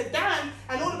transferring it to Dan,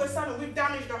 and all of a sudden we've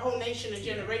damaged the whole nation and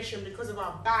generation because of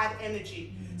our bad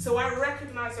energy. So I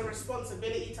recognize a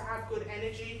responsibility to have good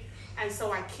energy, and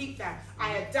so I keep that.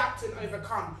 I adapt and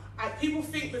overcome. People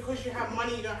think because you have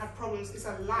money you don't have problems. It's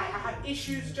a lie. I have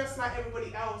issues just like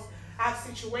everybody else. I have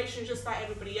situations just like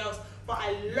everybody else, but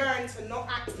I learn to not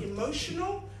act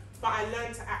emotional, but I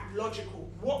learn to act logical.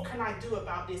 What can I do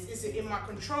about this? Is it in my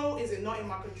control? Is it not in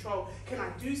my control? Can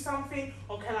I do something?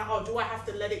 Or do I have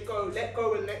to let it go? Let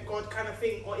go and let God kind of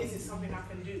thing? Or is it something I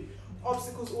can do?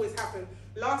 Obstacles always happen.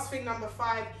 Last thing, number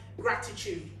 5,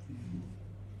 gratitude.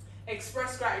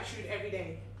 Express gratitude every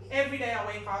day. Every day I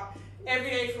wake up,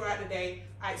 every day throughout the day,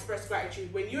 I express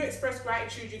gratitude. When you express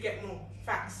gratitude, you get more.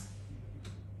 Facts.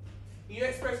 You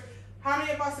express, how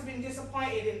many of us have been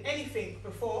disappointed in anything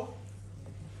before?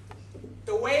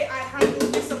 The way I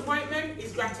handle disappointment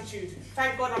is gratitude.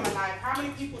 Thank God I'm alive. How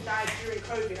many people died during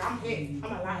COVID? I'm here.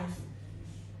 I'm alive.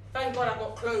 Thank God I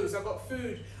got clothes, I got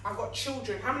food, I got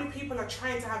children. How many people are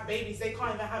trying to have babies? They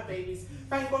can't even have babies.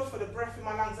 Thank God for the breath in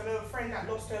my lungs. I know a friend that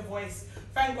lost her voice.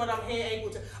 Thank God I'm here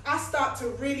able to. I start to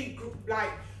really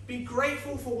be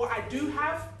grateful for what I do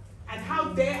have, and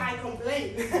how dare I complain.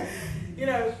 You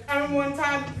know, I remember one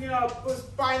time, you know, I was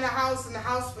buying a house, and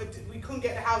we couldn't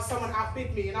get the house, someone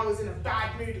outbid me, and I was in a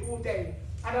bad mood all day.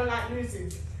 I don't like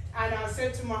losing. And I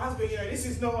said to my husband, you know, this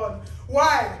is not on.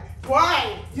 Why?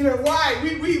 You know, why?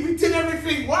 We did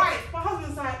everything. Why? My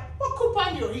husband's like, what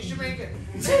cumpano? He's Jamaican.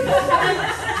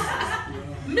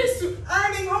 Miss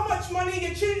earning how much money,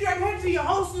 your children head to your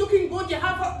house looking good. You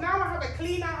have now I have a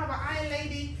cleaner, I have an iron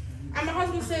lady. And my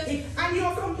husband says, and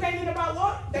you're complaining about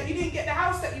what? That you didn't get the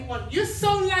house that you want. You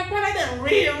sound like one of them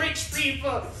real rich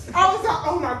people. I was like,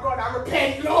 oh my God, I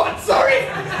repent, Lord, sorry.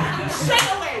 Straight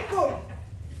away, boom.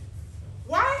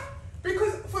 Why?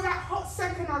 Because for that hot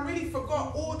second, I really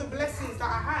forgot all the blessings that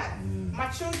I had. My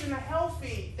children are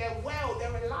healthy, they're well,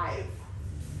 they're alive.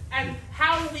 And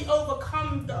how we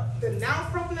overcome the now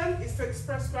problem is to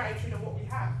express gratitude of what we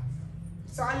have.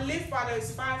 So I live by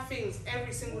those 5 things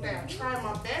every single day. I try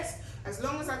my best. As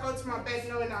long as I go to my bed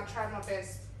knowing I try my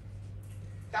best,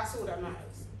 that's all that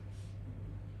matters.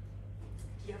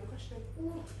 Do you have a question?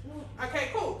 Okay,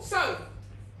 cool. So,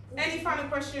 any final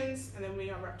questions? And then we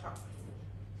are wrapped up.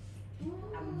 I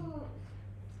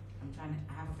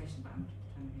have a question, but I'm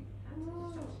trying to think how to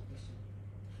answer the question.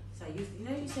 So you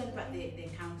know you said about the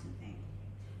accounting thing.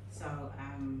 So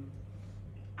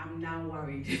I'm now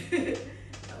worried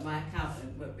that my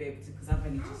accountant won't be able to, because I've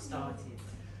only just started.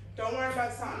 Don't worry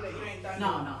about something that you ain't done. No,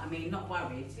 I mean not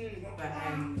worried, but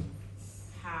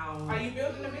how? Are you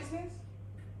building a business?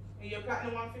 Are you a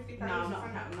platinum 150? No, I'm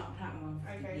not platinum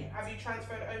 150 Okay. yet. Have you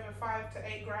transferred over 5 to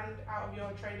 8 grand out of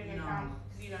your trading account?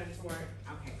 You don't need to worry.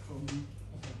 Okay, cool.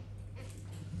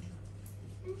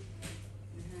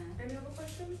 Any other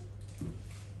questions?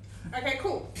 Okay,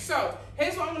 cool. So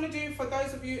here's what I'm going to do for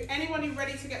those of you, anyone who's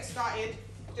ready to get started,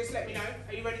 just let me know.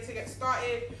 Are you ready to get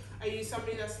started? Are you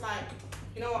somebody that's like,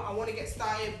 you know what, I want to get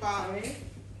started, but... Sorry? Say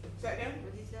that again?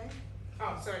 What did you say?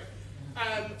 Oh, sorry.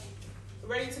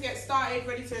 Ready to get started,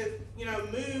 ready to, you know,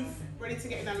 move, ready to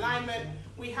get in alignment.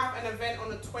 We have an event on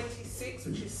the 26th,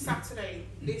 which is Saturday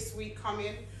this week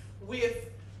coming,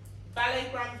 with Ballet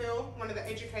Granville, one of the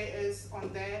educators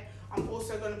on there. I'm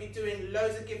also going to be doing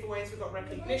loads of giveaways. We've got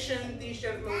recognition. These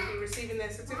gentlemen will be receiving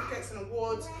their certificates and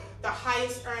awards. The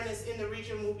highest earners in the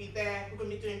region will be there. We're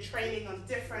going to be doing training on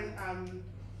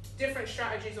different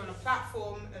strategies on the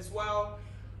platform as well.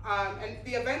 And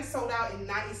the event sold out in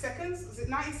 90 seconds. Was it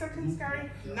 90 seconds, Gary?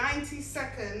 90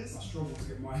 seconds. I struggled to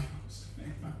get mine.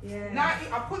 Yeah.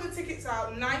 I put the tickets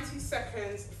out, 90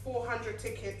 seconds, 400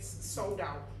 tickets sold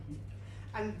out.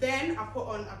 And then I put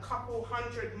on a couple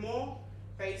hundred more,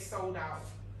 they sold out,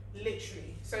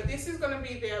 literally. So this is going to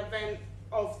be the event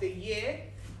of the year.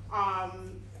 I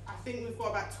think we've got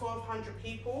about 1,200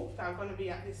 people that are going to be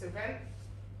at this event.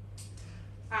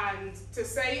 And to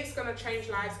say it's going to change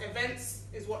lives, events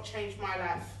is what changed my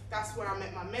life. That's where I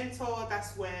met my mentor,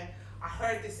 that's where I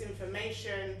heard this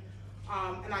information.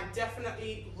 And I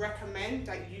definitely recommend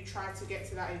that you try to get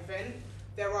to that event.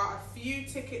 There are a few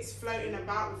tickets floating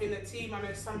about within the team. I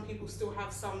know some people still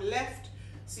have some left,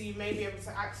 so you may be able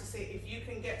to access it. If you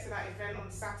can get to that event on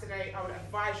Saturday, I would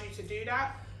advise you to do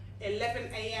that.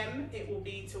 11 AM, it will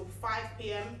be till 5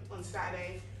 PM on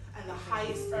Saturday, and the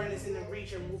highest earners in the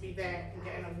region will be there and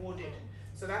getting awarded.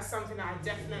 So that's something that I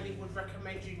definitely would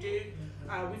recommend you do.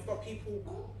 We've got people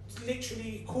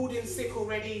literally called in sick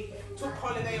already, took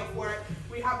holiday off work.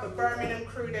 We have the Birmingham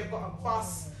crew, they've got a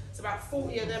bus. It's about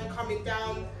 40 of them coming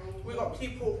down. We've got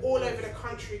people all over the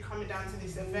country coming down to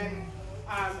this event.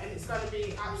 And it's going to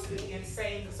be absolutely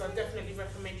insane, so I definitely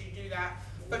recommend you do that.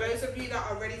 For those of you that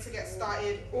are ready to get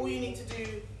started, all you need to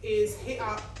do is hit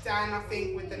up Dan, I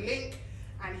think, with the link,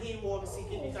 and he will obviously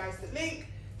give you guys the link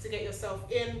to get yourself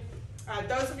in.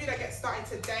 Those of you that get started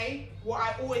today, what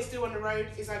I always do on the road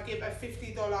is I give a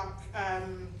 $50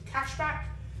 cashback.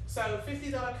 So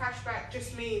 $50 cashback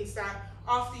just means that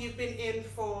after you've been in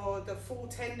for the full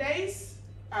 10 days,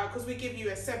 because we give you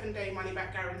a 7-day money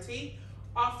back guarantee,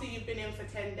 after you've been in for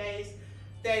 10 days,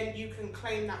 then you can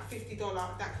claim that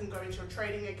 $50 that can go into your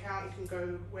trading account, it can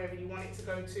go wherever you want it to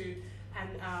go to, and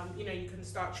you know, you can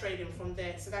start trading from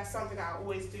there. So that's something that I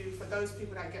always do for those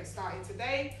people that get started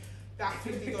today. That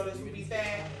 $50 will be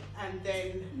there, and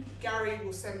then Gary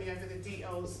will send me over the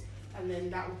details, and then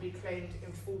that will be claimed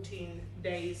in 14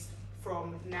 days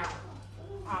from now.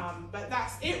 But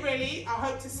that's it really. I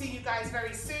hope to see you guys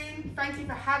very soon. Thank you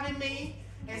for having me.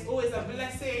 It's always a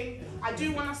blessing. I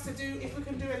do want us to do, if we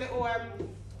can do a little,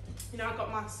 you know, I got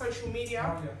my social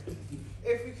media.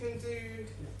 If we can do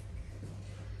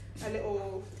a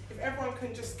little, if everyone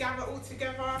can just gather all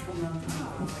together.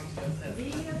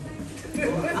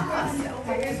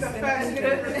 Here's the first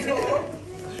little tour.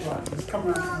 Right, let's come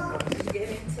around.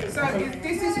 So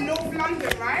this is North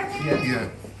London, right? Yeah.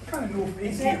 Kind of north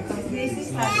east.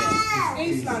 East London.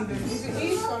 East London. Is it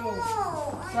east or north?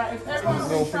 Right, if everyone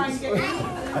can try and get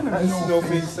in.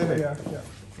 North East, isn't it? Yeah.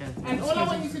 And all I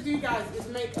want you to do, guys, is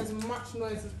make as much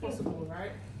noise as possible,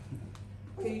 right?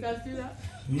 Can you guys do that?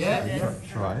 Yeah.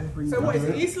 Try. So what is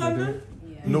it, East London?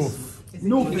 North.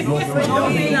 North east. North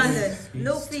London.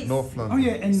 North East. North Oh London.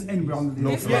 yeah, and London.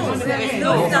 North Yeah. London.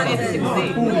 North London.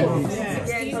 North.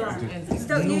 Yeah.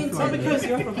 Stoke Newington. Because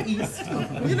you're from East.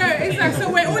 You know, exactly.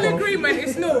 So we're all in agreement.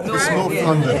 It's North, It's right? North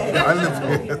London. I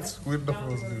live here. It's weird enough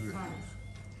to do it.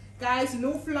 Guys,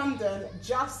 North London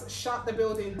just shut the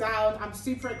building down. I'm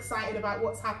super excited about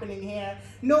what's happening here.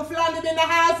 North London in the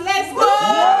house. Let's go!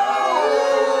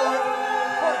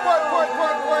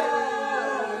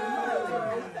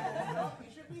 You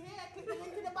should be here. Click the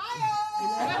link in the bio.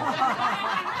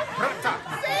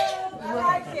 See? I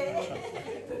like it.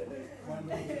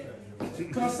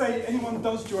 Can I say, anyone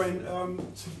does join,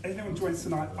 anyone joins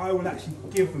tonight, I will actually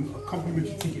give them a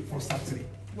complimentary ticket for Saturday.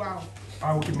 Wow.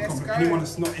 I will give them a Let's compliment. go. Anyone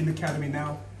that's not in the academy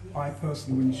now, I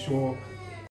personally will ensure